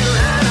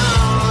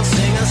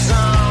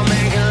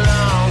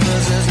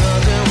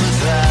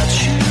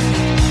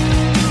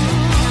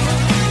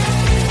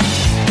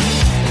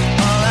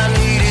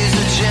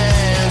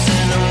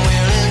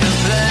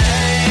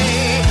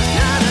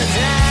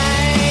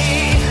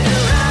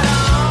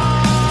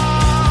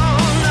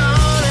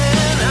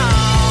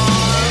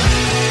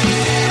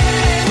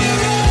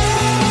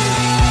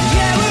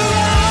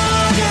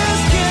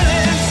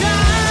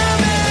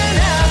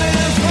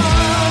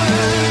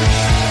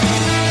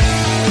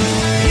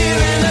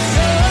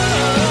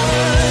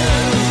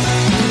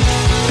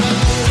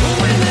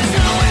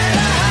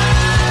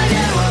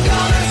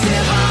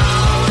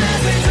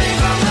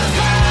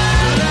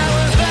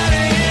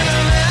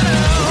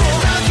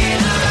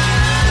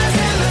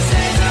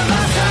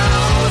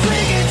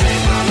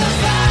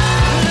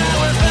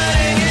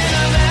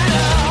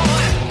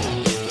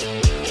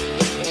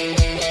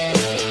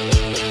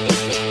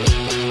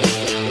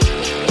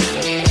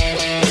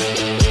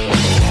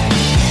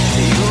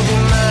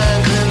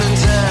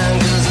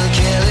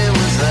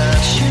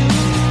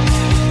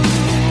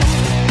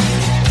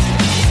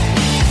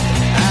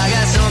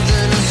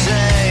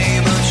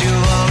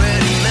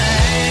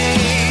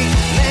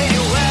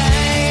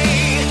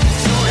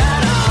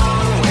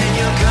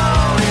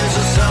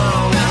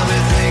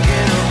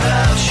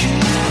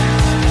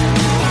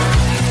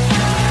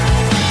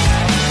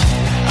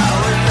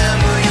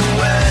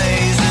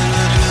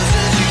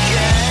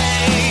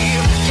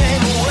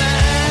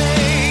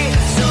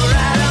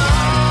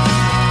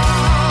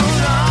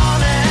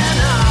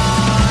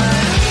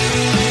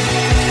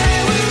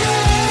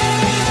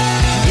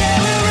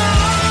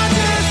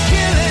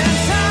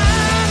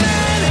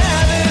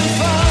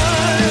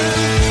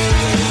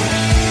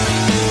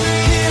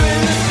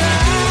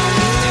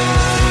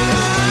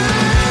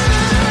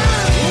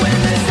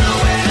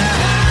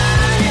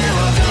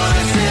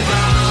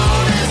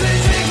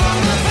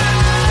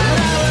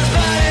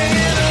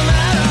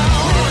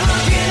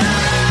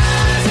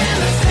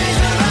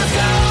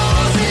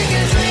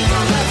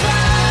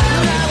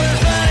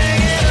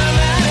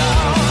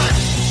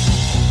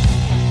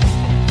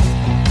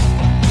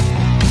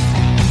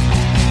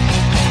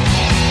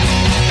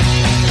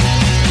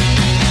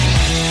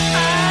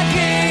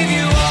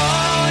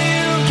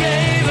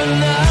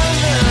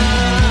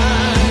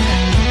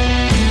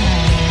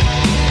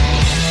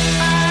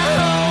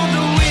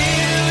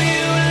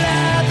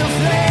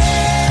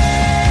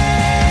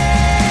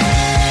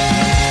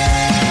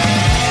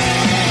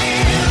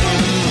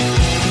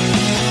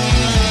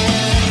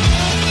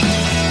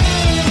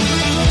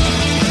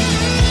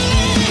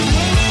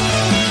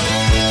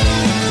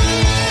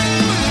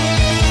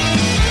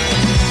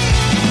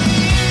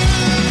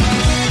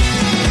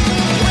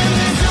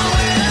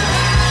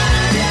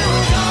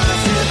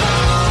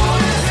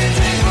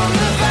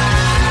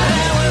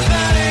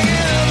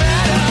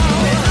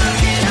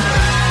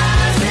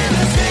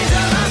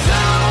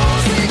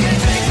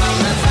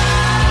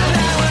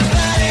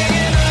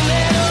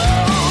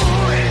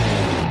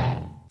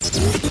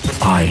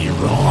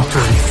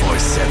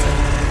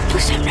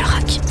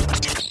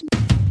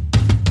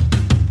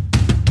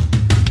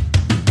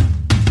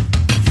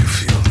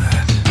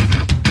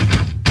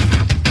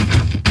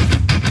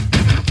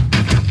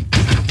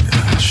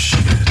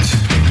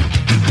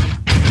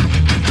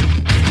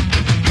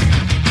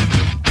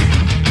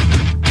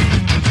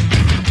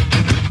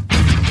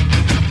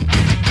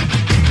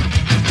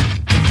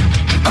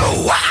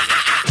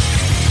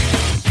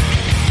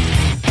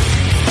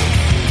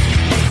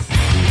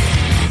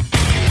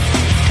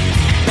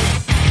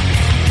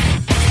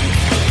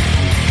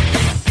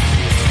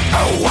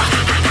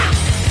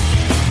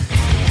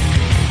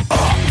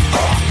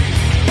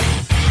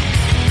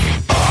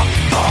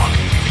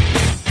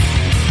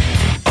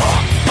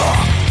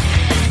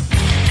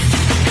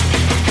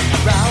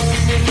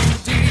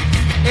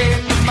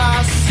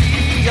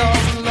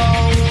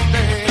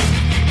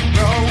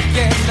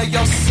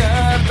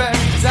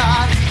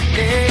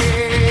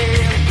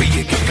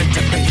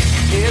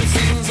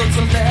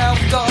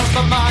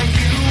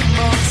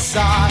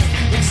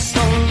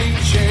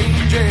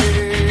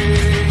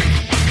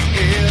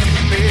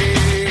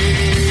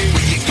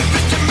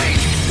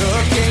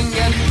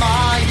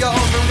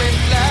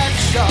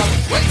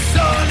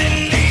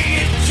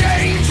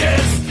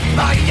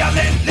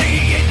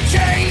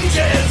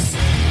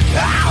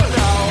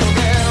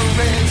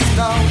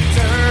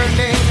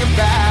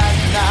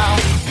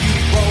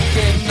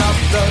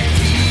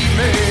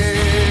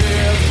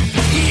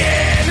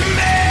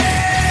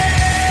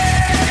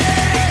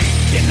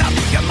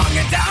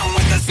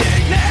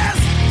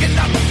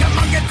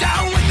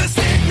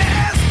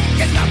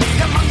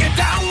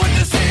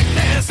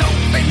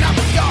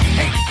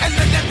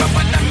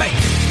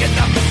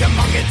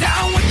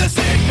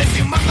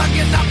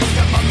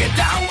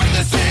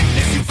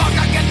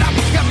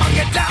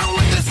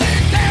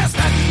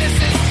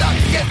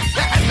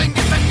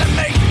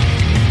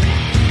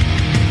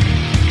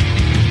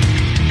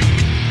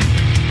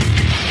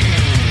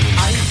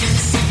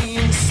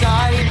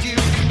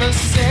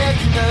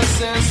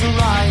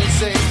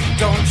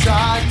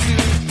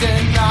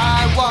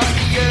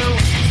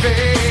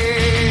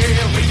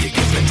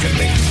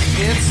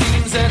 It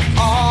seems that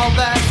all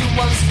that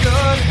was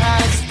good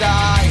has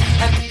died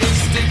and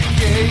is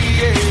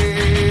decaying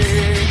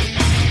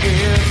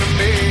in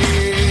me.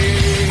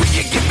 Will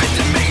you give it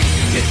to me?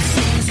 It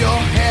seems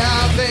you're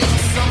having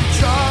some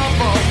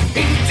trouble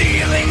in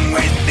dealing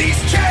with these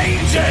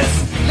changes,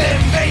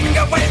 living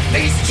with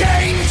these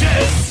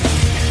changes.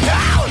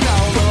 Now the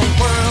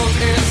world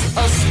is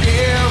a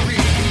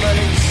scary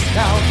place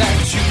now that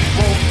you've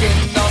woken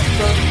up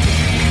the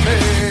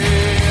demon.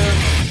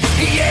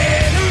 Yeah.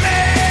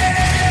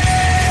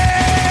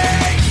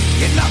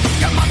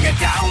 Get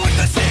down with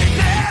the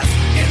sickness.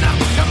 Get up,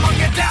 come on,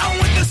 get down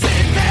with the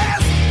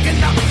sickness.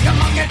 Get up,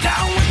 come on, get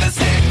down with the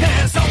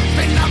sickness.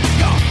 Open up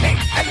your hate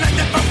and let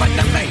it open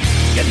to me.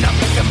 Get up,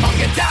 come on,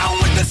 get down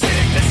with the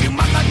sickness. You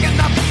mother, get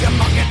up,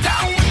 come on, get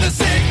down with the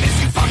sickness.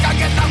 You fucker,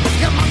 get up,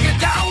 come on, get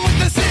down with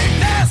the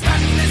sickness.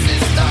 And this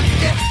is the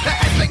gift that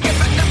has been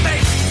given to me.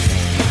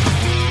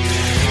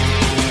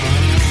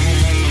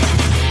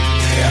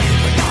 Yeah,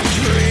 but not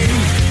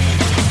dream.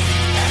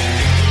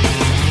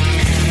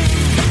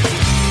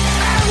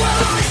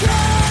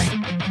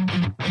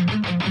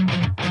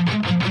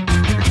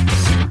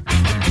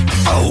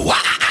 Oh,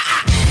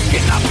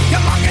 get up,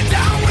 come on, get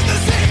down with the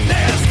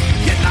sickness.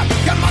 Get up,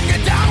 come on,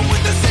 get down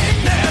with the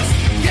sickness.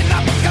 Get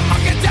up, come on,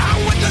 get down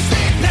with the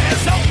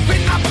sickness.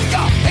 Open up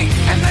your hate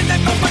and then they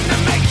open to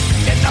me.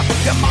 Get up,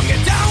 come on,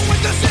 get down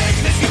with the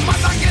sickness. You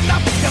mother, get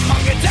up, come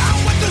on, get down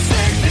with the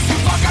sickness. You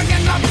fucker,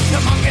 get up,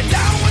 come on, get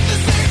down with the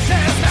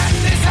sickness. And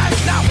this has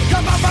now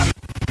come over.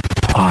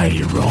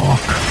 IROCK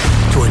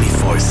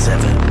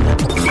 247.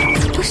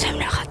 Nous sommes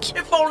le rock.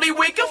 If only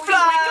we could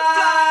fly.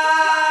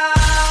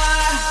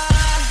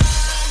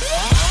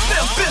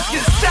 Limp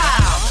Bizkit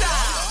style.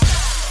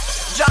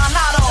 John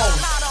Otto.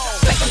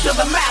 Take him to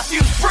the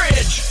Matthews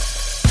Bridge.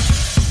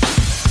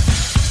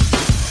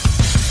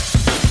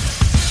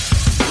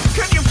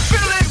 Can you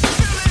feel it?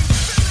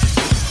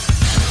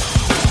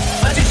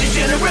 A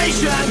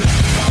digigeneration.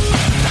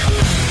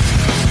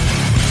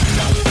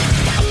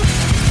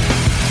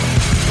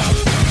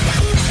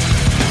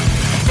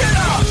 Get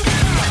up!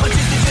 A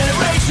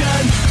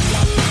digigeneration.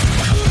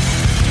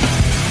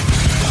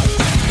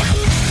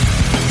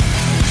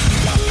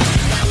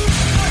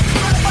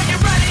 Are you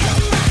ready?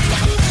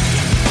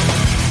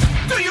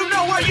 Do you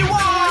know where you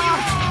are?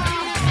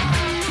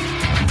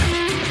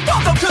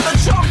 Welcome to the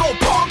jungle,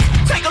 punk.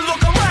 Take a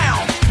look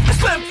around.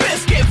 It's Limp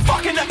Bizkit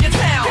fucking up your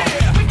town.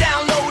 We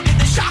downloaded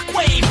the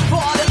shockwave for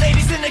all the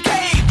ladies in the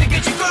cave to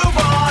get your groove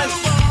on.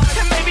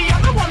 And maybe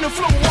I'm the one who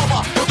flew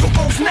over the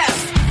cuckoo's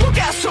nest. Well,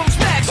 guess who's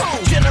next?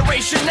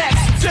 Generation X,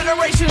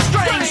 Generation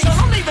Strange. So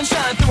don't even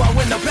shine through our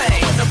window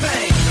pane.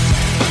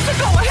 So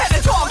go ahead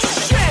and talk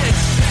shit.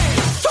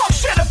 Talk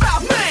shit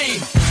about me.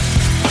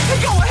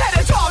 And go ahead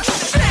and talk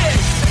shit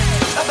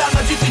about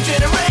my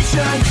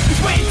generation.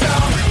 'Cause we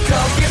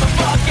don't give a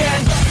fuck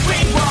and we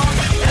won't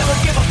ever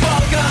give a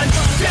fuck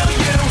until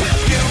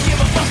you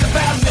give a fuck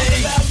about me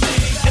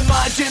and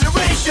my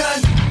generation.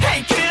 Hey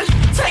kid,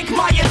 take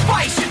my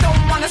advice. You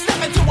don't wanna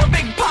step into a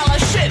big pile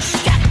of shit.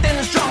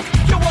 Captain's drunk,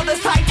 your world is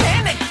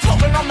Titanic,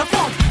 floating on the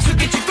funk, so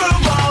get your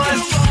groove on.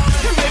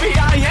 And maybe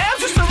I am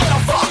just a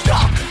little fucked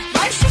up.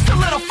 Life's just a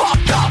little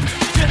fucked up.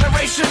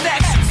 Generation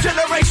X,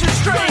 Generation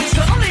Strange.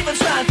 So don't even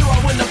shine through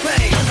our window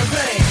pane.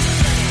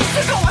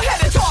 So go ahead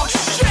and talk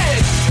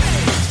shit.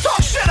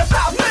 Talk shit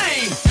about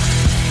me.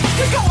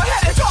 So go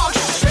ahead and talk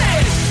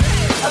shit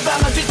about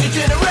my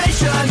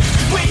generation.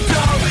 We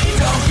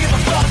don't give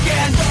a fuck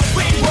and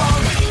we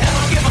won't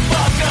ever give a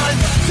fuck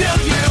until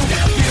you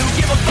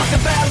give a fuck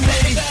about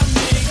me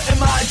and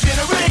my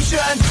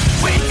generation.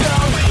 We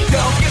don't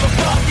give a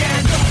fuck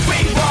and we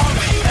won't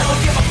ever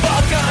give a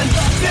fuck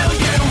until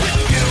you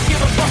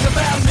give a fuck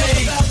about me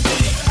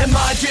and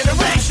my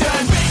generation.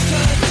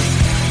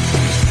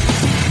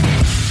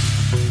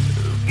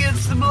 Who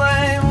gets the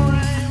blame?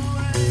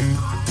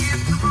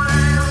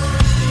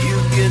 You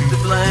get the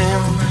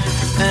blame,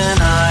 and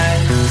I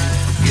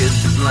get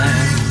the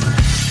blame.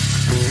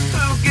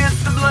 Who gets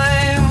the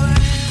blame?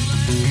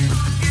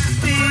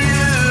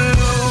 You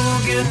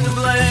get the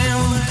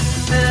blame,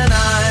 and I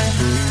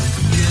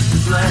get the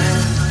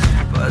blame.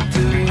 But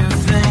do you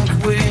think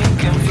we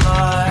can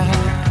fly?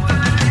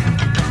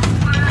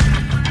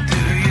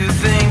 Do you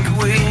think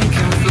we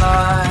can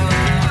fly?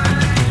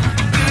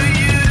 Do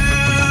you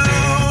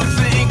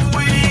think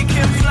we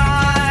can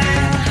fly?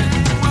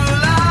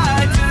 Well,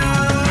 I do.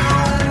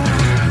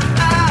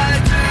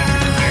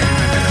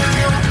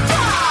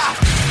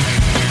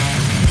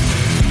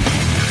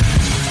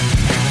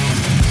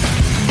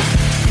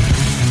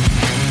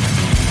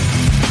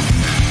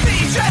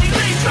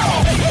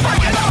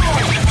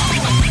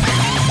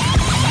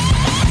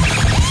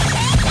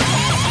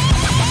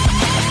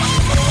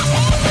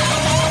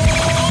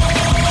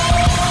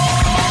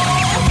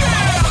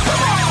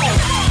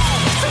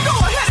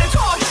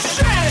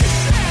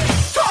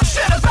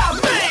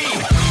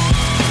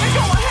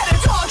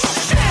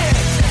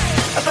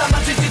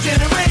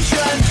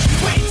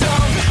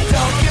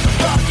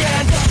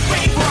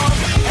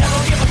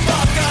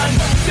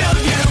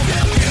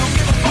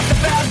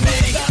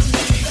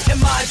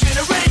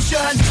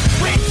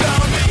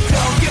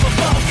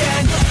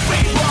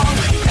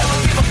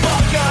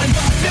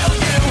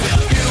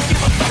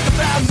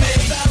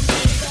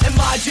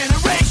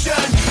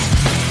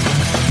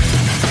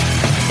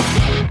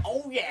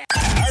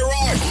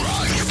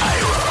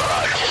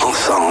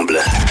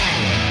 Ensemble,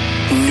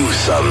 nous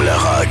sommes le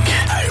rock.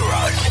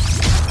 IROCK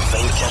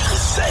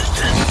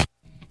 247.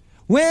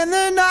 When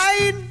the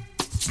night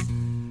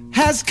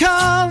has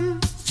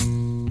come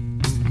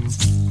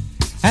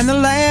and the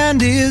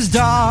land is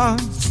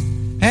dark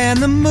and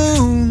the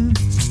moon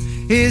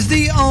is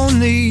the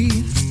only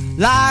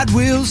light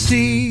we'll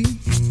see,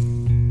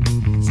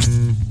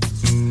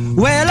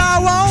 well, I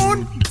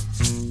won't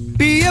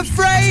be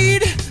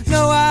afraid.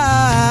 No,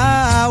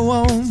 I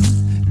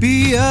won't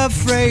be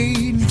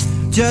afraid.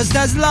 Just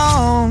as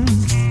long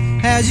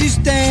as you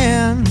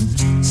stand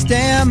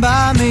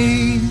by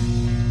me.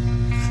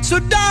 So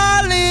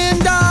darling,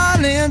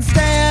 darling,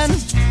 stand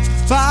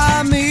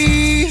by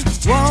me.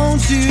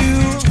 Won't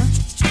you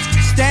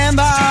stand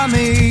by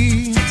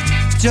me?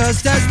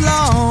 Just as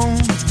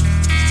long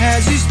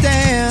as you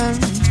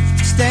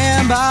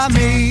stand by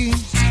me.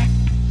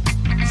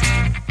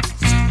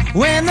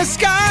 When the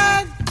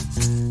sky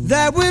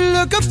that we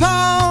look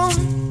upon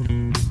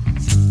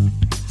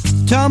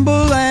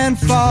tumble and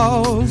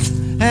falls,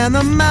 and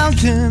the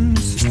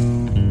mountains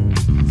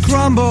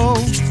crumble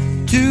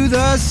to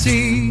the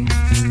sea,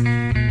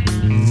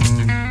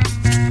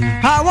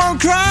 I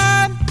won't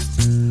cry,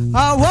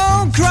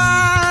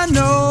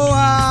 no,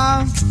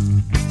 I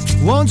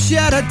won't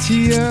shed a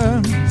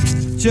tear.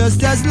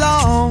 Just as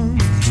long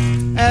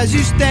as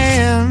you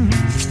stand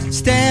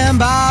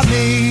by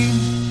me.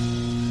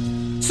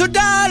 So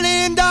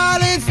darling,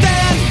 darling,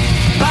 stand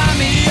by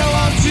me, oh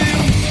won't you?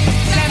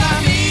 Stand by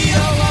me,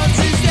 oh won't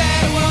you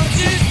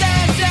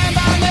stand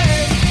by me?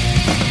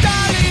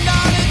 Darling,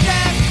 darling,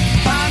 stand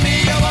by me,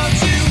 oh won't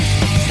you?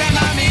 Stand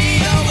by me,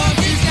 oh won't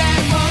you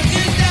stand by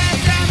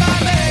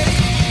me?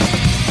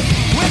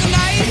 When the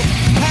night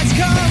has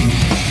come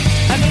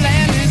and the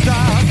land is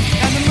dark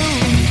and the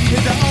moon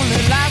is the only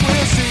light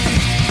we'll see,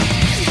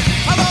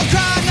 I won't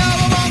cry, no,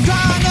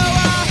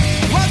 I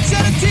won't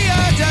shed a tear.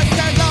 Just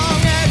as long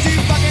as you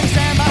fucking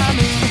stand by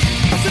me.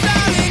 So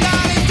darling,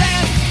 darling,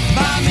 stand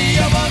by me,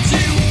 oh won't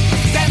you?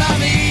 Stand by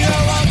me,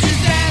 oh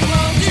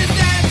won't you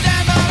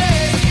stand by me?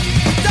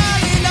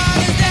 Darling,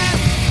 darling, stand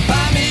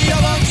by me,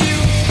 oh won't you?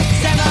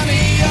 Stand by me,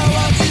 oh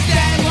won't you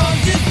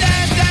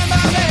stand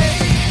by me?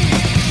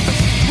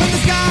 When the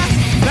sky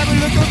that we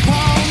look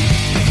upon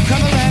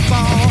crumble and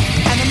fall,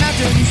 and the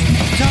mountains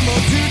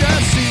tumble to the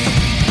sea,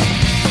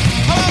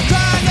 I won't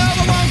cry, no,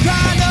 I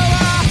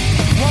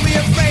won't be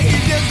afraid.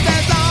 Just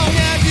as long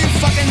as you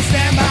fucking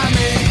stand by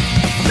me.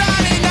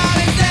 Darling,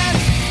 darling, stand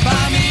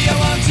by me, oh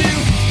won't you?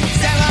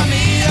 Stand by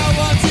me, oh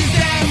won't you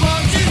stand by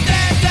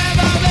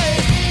me?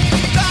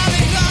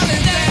 Darling,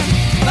 darling, stand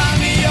by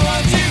me, oh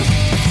won't you?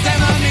 Stand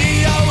by me,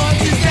 oh won't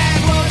you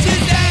stand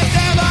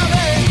by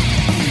me?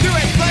 Do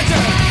it,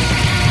 Fletcher.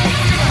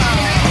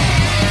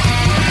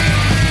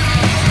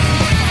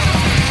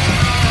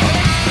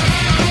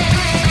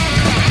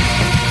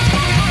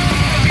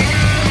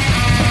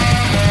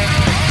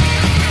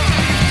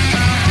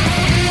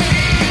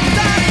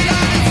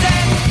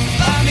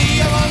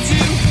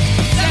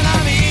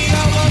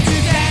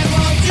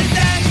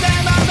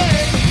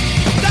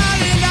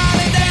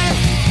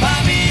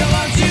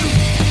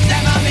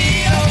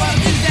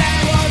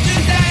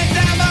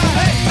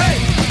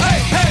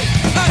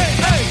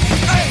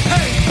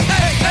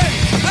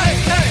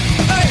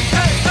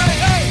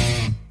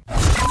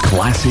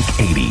 Classic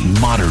 80,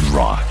 modern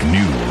rock,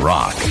 new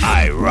rock.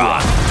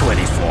 IROCK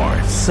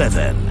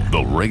 247.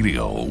 The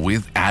radio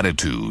with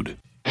attitude.